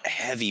we want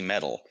heavy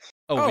metal?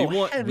 we Oh,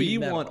 want heavy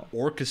metal.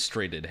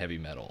 orchestrated heavy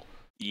metal.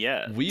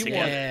 Yeah, We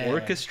together.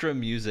 want orchestra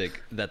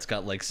music that's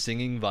got like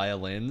singing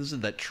violins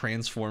that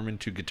transform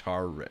into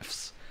guitar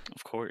riffs.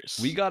 Of course.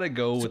 We gotta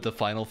go with the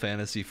Final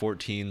Fantasy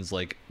XIV's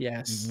like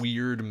Yes.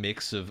 weird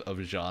mix of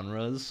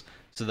genres,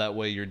 so that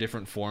way your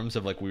different forms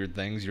have like weird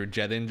things. Your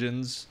jet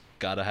engines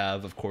gotta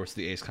have, of course,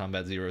 the Ace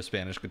Combat Zero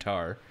Spanish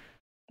guitar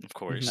Of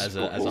course. as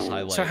a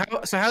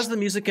highlight. So how's the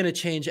music going to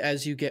change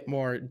as you get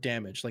more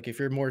damage? Like if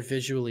you're more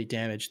visually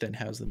damaged, then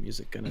how's the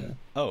music going to?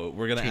 Oh,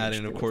 we're gonna add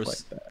in, of things course,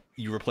 like that?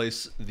 you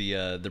replace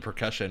the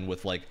percussion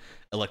with like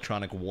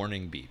electronic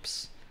warning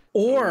beeps.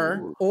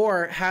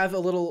 Or have a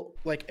little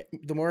like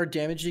the more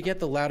damage you get,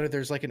 the louder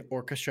there's like an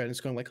orchestra and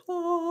it's going like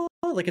oh,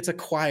 like it's a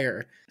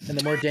choir, and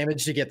the more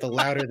damage you get, the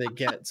louder they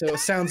get. So it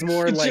sounds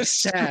more like Just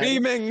sad.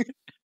 screaming.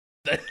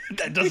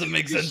 That doesn't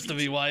make sense to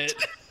me, Wyatt.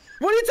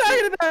 What are you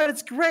talking about?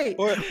 It's great.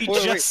 We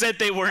just said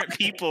they weren't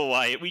people,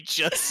 Wyatt. We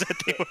just said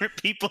they weren't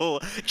people.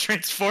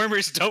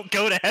 Transformers don't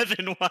go to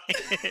heaven,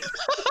 Wyatt.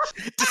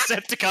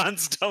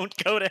 Decepticons don't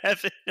go to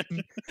heaven.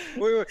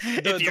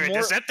 If you're a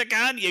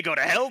Decepticon, you go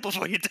to hell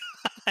before you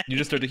die. You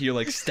just start to hear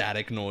like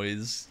static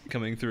noise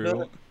coming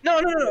through. No.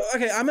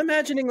 Okay, I'm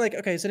imagining like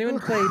okay. Has anyone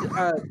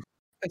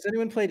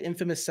played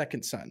Infamous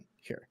Second Son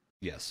here?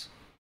 Yes.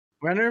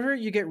 Whenever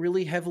you get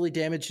really heavily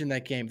damaged in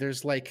that game,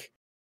 there's like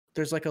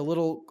a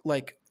little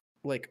like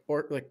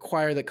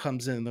choir that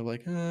comes in. They're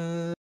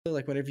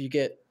like whenever you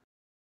get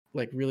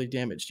like really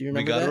damaged. Do you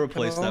remember? We gotta that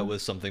replace at all? that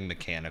with something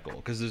mechanical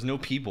because there's no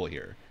people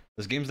here.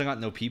 This game's got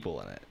no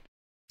people in it.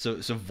 So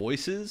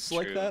voices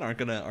like True. that aren't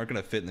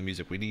gonna fit in the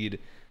music.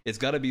 It's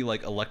got to be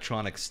like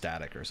electronic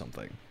static or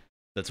something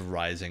that's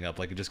rising up.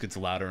 Like it just gets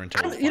louder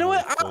until it's You know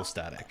what? full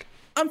static.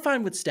 I'm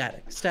fine with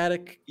static.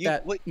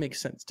 That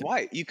makes sense to me.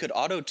 Why? You could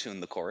auto-tune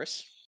the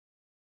chorus.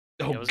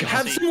 Oh I was god. gonna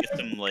Have say, some get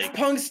some, like,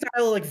 punk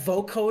style like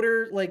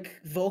vocoder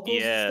like vocals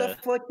Yeah. and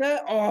stuff like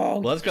that. Oh,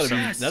 Well, that's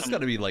yes.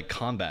 gotta be like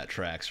combat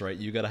tracks, right?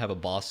 You gotta have a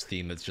boss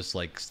theme that's just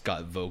like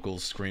got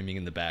vocals screaming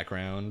in the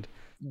background.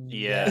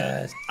 Yeah.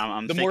 Yes.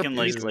 I'm The more thinking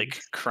like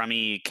music.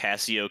 crummy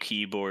Casio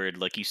keyboard,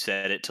 like you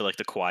set it to like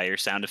the choir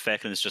sound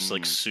effect, and it's just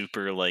like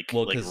super like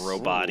Well, like 'cause-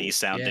 robot-y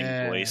sounding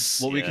Yeah. voice.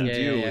 What we can Yeah,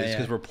 do yeah, is yeah.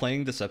 because we're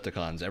playing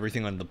Decepticons,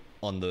 everything on the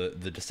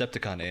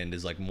Decepticon end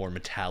is like more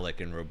metallic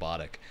and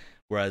robotic.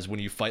 Whereas when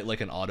you fight like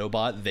an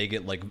Autobot, they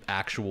get like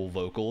actual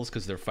vocals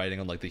because they're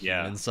fighting on like the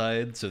Yeah. human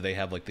side, so they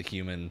have like the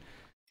human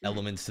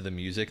elements to the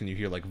music, and you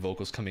hear like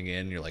vocals coming in.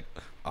 And you're like,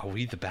 are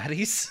we the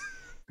baddies?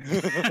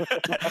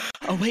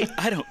 Oh wait,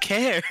 I don't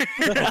care.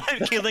 I'm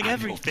killing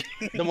everything.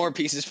 The more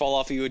pieces fall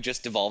off you, it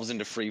just devolves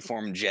into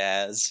freeform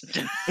jazz.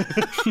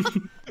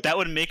 That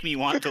would make me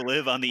want to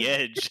live on the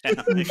edge,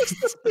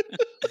 Alex.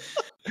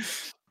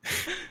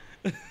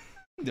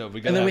 No,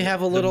 we And then we gotta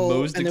have a the little-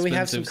 most and then we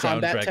have some expensive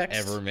combat soundtrack text.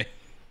 ever made.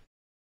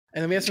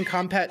 And then we have some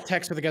combat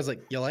text where the guy's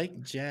like, "You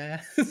like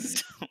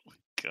jazz?"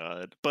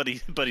 God,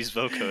 Buddy's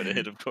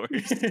vocoded, of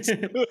course.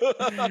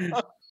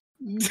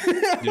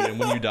 Dude, and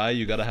when you die,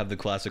 you gotta have the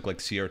classic like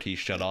CRT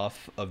shut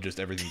off of just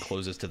everything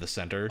closes to the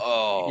center,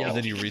 Oh, and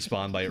then you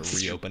respawn by it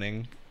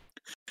reopening.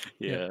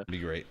 Yeah. It'd be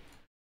great.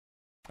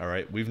 All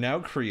right, we've now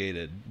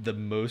created the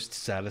most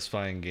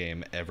satisfying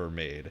game ever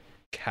made,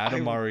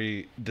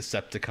 Katamari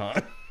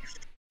Decepticon.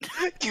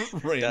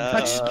 Right. No.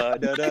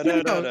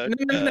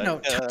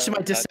 Touch my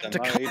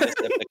Decepticon.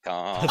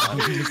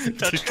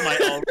 Touched my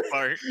all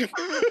bark.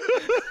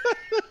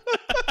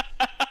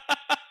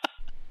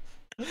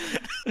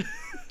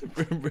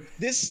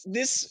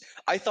 This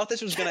I thought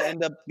this was gonna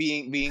end up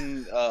being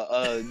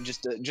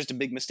just a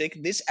big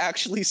mistake. This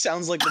actually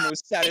sounds like the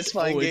most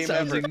satisfying Oh, it game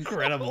sounds ever.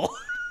 incredible.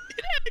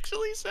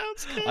 actually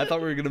sounds good. I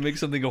thought we were gonna make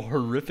something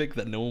horrific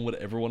that no one would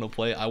ever want to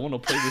play. I want to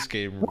play this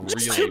game We're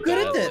just really too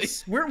good badly. at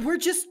this. We're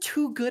just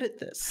too good at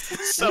this.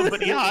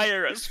 Somebody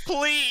hire us,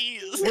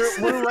 please.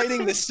 We're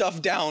writing this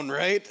stuff down,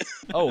 right?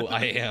 Oh,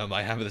 I am.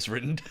 I have this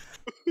written.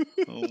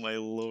 Oh my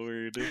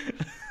lord.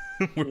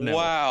 We're now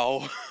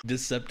Wow.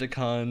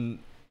 Decepticon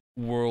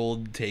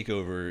World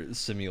Takeover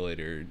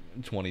Simulator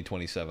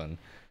 2027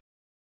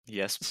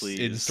 Yes, please.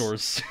 in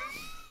stores.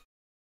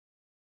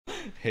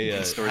 Hey,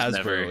 In stores Hasbro,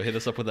 never. hit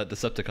us up with that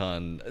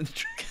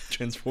Decepticon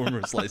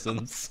Transformers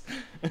license.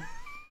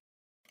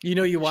 You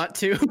know you want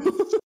to.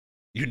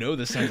 You know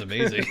this sounds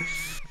amazing.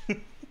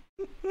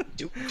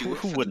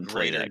 Who wouldn't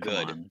play greater that? Come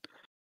on.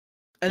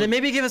 And then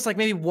maybe give us like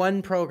maybe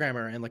one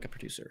programmer and like a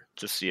producer.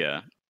 Just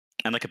yeah,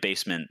 and like a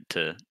basement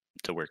to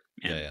work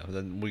in. Yeah.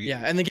 Then we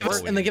Yeah, and then give that's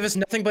us what we need.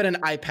 nothing but an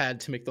iPad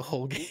to make the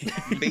whole game.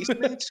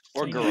 Basement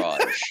or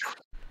garage?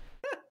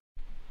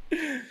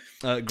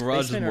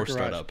 Garage is Basement or more garage?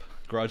 startup.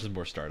 Garage is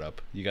more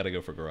startup. You got to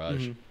go for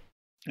garage. Mhm.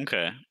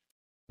 Okay.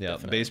 Yeah,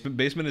 Definitely.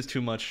 basement is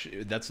too much.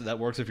 That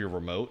works if you're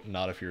remote,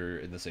 not if you're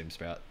in the same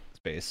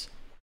space.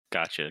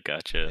 Gotcha. Yeah,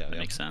 That yeah.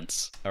 makes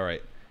sense. All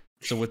right.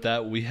 So with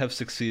that, we have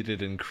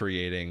succeeded in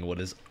creating what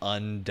is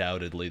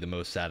undoubtedly the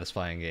most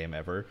satisfying game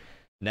ever.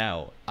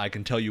 Now, I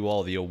can tell you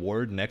all the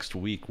award next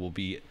week will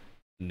be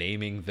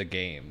naming the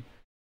game.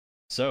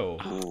 So,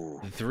 Ooh.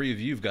 the three of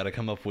you have got to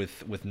come up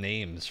with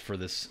names for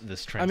this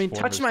I mean, Transformers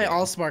Touch My game.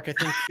 Allspark, I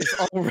think, is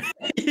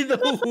already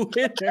the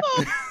winner.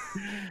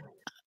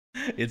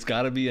 It's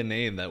got to be a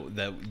name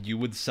that you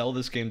would sell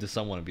this game to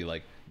someone and be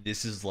like,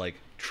 this is like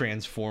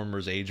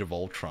Transformers Age of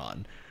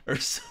Ultron or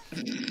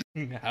something.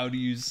 How do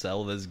you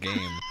sell this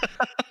game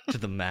to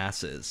the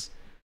masses?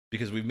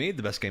 Because we've made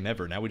the best game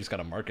ever. Now we just got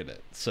to market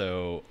it.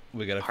 So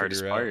we got to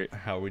Hardest figure out part.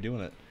 how we're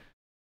doing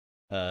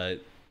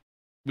it.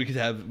 We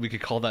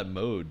could call that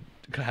mode,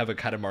 have a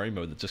Katamari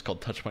mode that's just called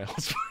Touch My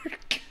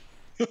Allspark.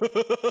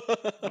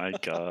 My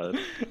God.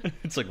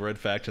 It's like Red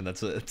Faction.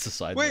 It's a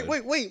side Wait,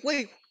 mode.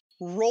 wait.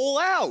 Roll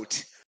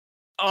out.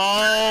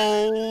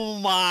 Oh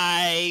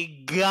my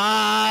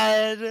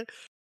God.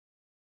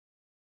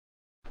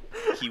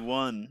 He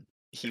won.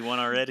 He won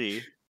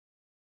already.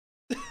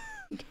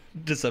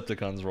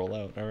 Decepticons roll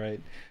out. All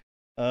right.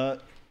 Okay,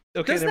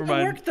 Does never that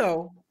mind. work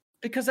though?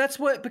 Because that's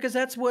what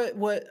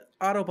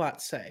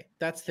Autobots say.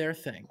 That's their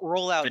thing.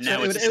 Roll out. But So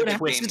now it it's would- it would a have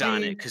twist to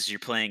on be- it because you're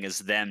playing as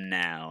them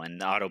now,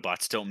 and the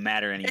Autobots don't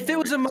matter anymore. If it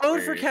was a It's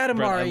mode for weird. Katamari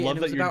Brett, I and love it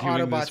that was you're about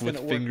doing Autobots, this with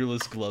then it worked.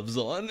 fingerless gloves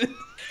on.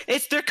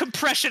 It's their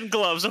compression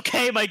gloves,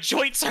 okay? My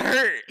joints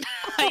hurt.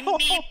 I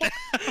need them.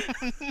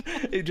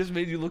 It just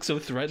made you look so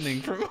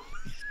threatening from.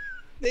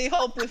 They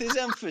help with his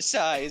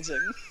emphasizing.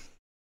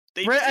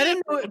 They Brett, I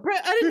do.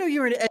 didn't know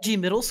you were an edgy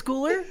middle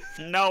schooler.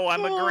 No,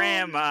 I'm a Oh.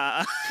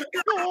 grandma.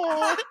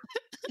 Oh,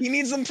 he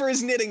needs them for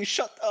his knitting.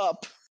 Shut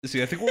up.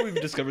 See, I think what we've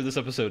discovered this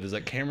episode is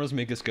that cameras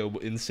make us go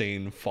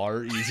insane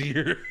far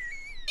easier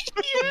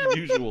than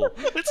usual.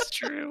 That's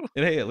true.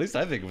 And hey, at least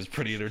I think it was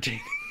pretty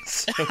entertaining.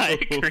 So, I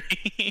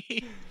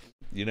agree.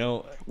 you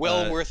know,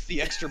 Well worth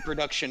the extra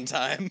production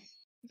time.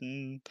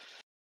 Mm.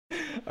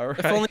 all right.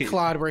 If only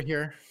Claude were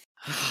here.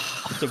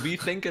 So be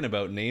thinking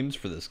about names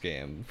for this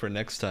game for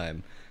next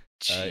time.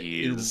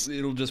 Jeez.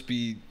 It'll just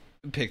be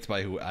picked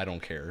by who. I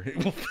don't care.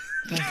 We'll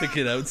pick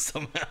it out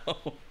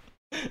somehow.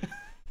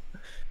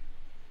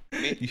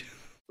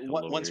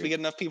 Once we get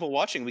enough people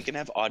watching, we can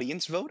have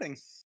audience voting.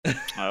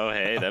 Oh,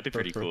 hey, that'd be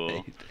pretty cool.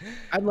 Right.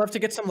 I'd love to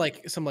get some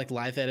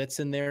live edits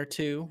in there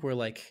too, where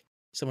like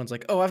someone's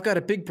like, "Oh, I've got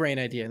a big brain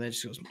idea," and then it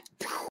just goes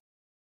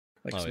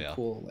like Oh, some yeah.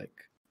 cool like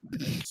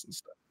edits and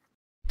stuff.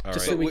 All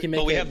Just right. so we can make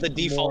but we it have the more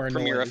default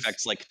Premiere noise.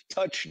 effects like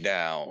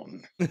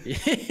touchdown,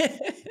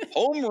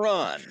 home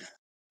run.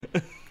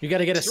 You got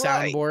to get a That's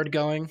right. soundboard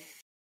going.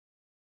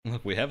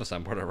 Look, we have a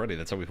soundboard already.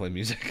 That's how we play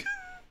music.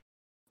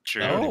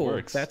 True. already Oh,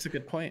 works. that's a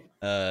good point.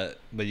 But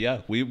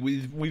yeah,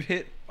 we've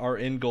hit our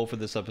end goal for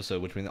this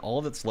episode, which means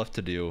all that's left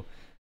to do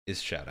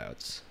is shout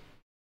outs.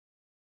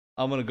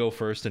 I'm gonna go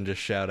first and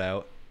just shout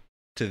out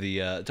to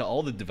the to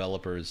all the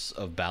developers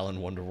of Balan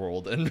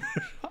Wonderworld, and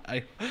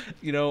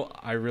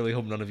I really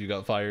hope none of you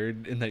got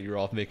fired and that you're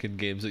off making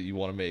games that you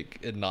want to make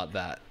and not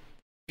that,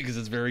 because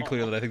it's very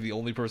clear that I think the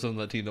only person on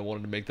that team that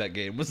wanted to make that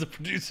game was the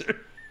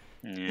producer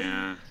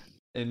Yeah.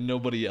 and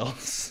nobody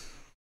else.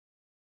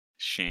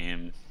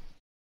 Shame.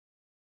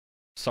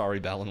 Sorry,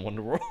 Balan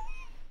Wonderworld.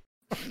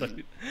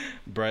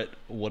 Brett,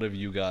 what have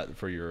you got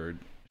for your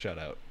shout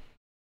out?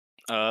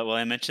 Well,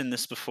 I mentioned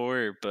this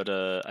before, but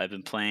I've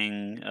been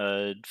playing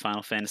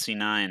Final Fantasy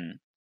IX,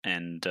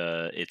 and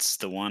it's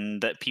the one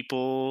that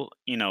people,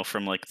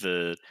 from like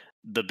the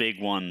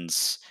big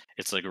ones.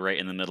 It's like right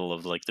in the middle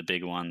of like the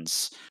big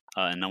ones,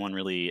 and no one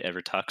really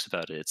ever talks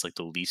about it. It's like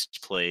the least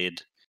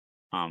played,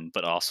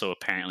 but also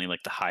apparently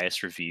like the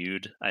highest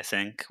reviewed. I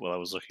think. While I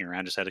was looking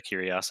around, just out of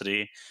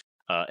curiosity.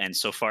 And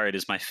so far, it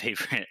is my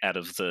favorite out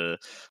of the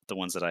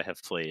ones that I have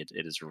played.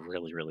 It is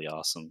really, really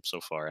awesome so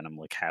far, and I'm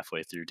like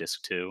halfway through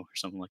disc 2 or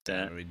something like I'm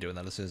that. gonna be doing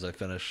that as soon as I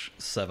finish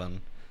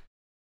 7.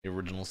 The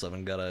original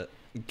 7. Gotta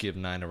give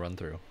 9 a run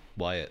through.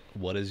 Wyatt,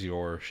 what is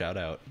your shout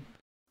out?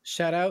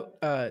 Shout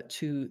out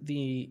to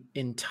the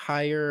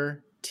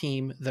entire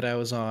team that I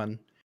was on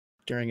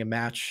during a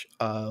match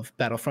of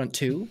Battlefront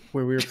 2,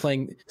 where we were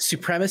playing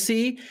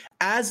Supremacy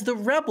as the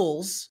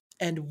Rebels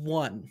and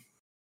won.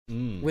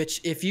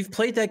 Which, if you've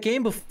played that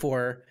game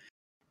before,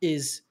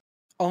 is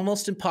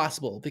almost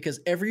impossible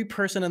because every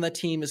person on that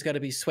team has got to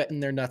be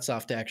sweating their nuts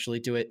off to actually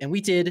do it. And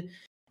we did,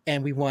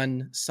 and we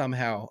won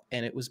somehow,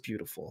 and it was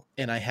beautiful.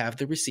 And I have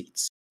the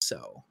receipts,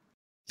 so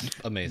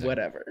Amazing.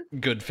 whatever.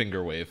 Good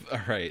finger wave.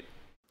 All right,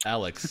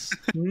 Alex,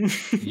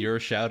 your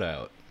shout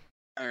out.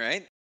 All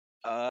right.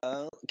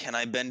 Can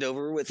I bend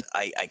over with?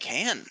 I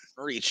can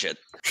reach it.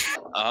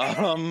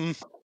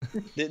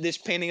 This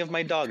painting of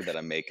my dog that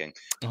I'm making.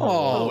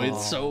 Oh, Aw.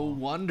 it's so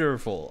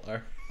wonderful.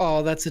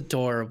 Oh, that's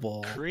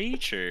adorable.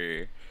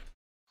 Creature.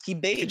 He You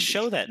bathed. can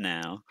show that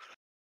now.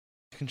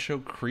 You can show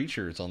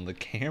creatures on the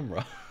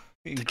camera.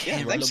 thanks,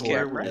 Incredible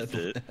camera.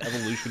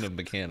 evolution of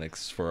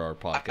mechanics for our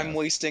podcast. I'm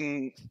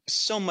wasting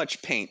so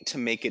much paint to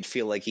make it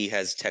feel like he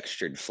has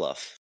textured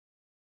fluff.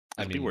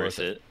 I It'll mean, be worth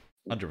it.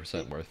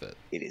 100% worth it.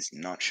 It is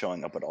not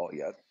showing up at all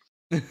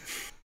yet.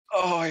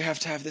 Oh, I have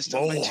to have this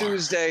done by More.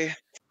 Tuesday.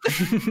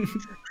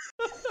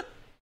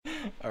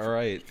 All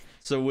right.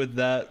 So with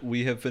that,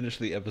 we have finished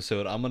the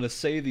episode. I'm going to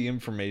say the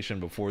information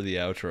before the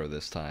outro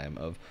this time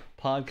of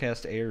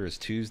podcast airs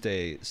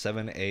Tuesday,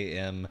 7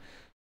 a.m.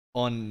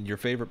 on your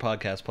favorite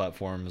podcast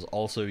platforms.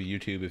 Also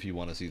YouTube if you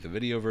want to see the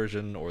video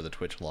version or the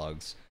Twitch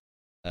logs.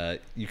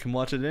 You can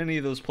watch it at any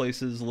of those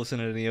places, listen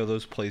at any of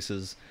those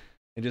places,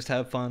 and just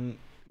have fun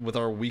with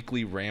our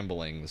weekly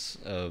ramblings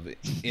of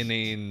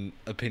inane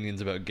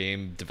opinions about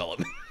game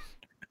development.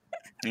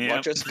 Yeah.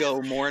 Watch us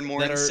go more and more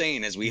That are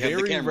insane as we have the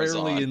Very cameras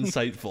rarely on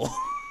insightful.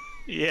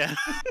 Yeah.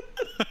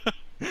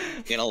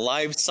 in a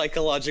live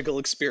psychological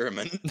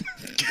experiment.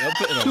 Yep,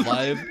 in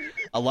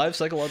a live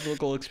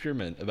psychological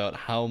experiment about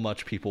how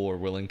much people are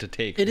willing to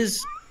take. It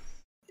is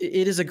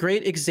a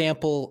great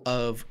example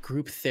of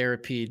group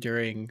therapy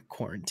during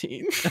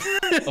quarantine.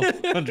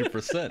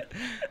 100%.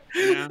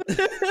 Yeah.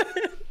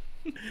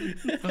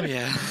 Oh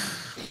yeah.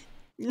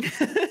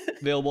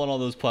 Available on all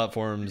those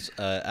platforms.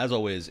 As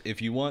always,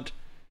 if you want,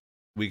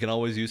 we can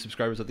always use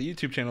subscribers at the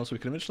YouTube channel so we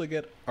can eventually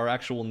get our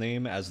actual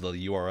name as the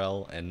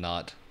URL and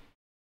not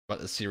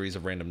a series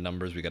of random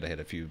numbers. We got to hit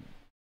a few,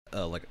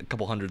 like a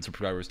couple hundred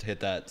subscribers to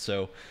hit that.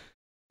 So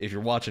if you're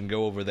watching,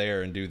 go over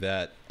there and do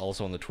that.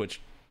 Also on the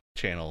Twitch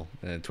channel.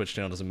 And Twitch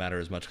channel doesn't matter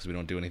as much because we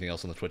don't do anything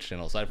else on the Twitch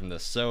channel aside from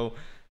this. So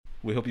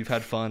we hope you've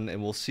had fun,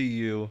 and we'll see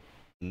you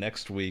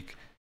next week.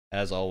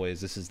 As always,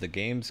 this is the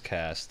Games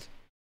Cast.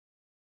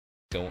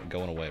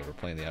 Going away. We're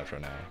playing the outro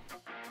now.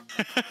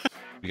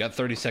 We got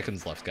 30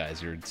 seconds left,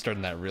 guys. You're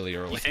starting that really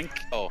early. You think?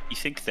 Oh. You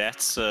think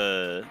that's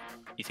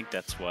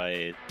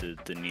why the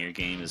Nier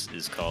game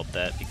is called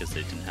that, because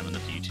they didn't have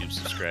enough YouTube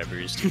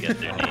subscribers to get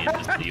their name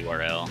as the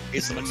URL.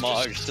 It's an it's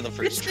homage just- to the It's,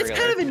 first it's trailer.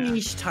 kind of a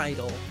niche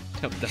title,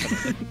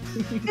 Definitely.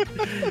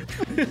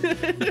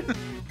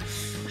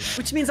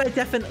 which means I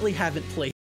definitely haven't played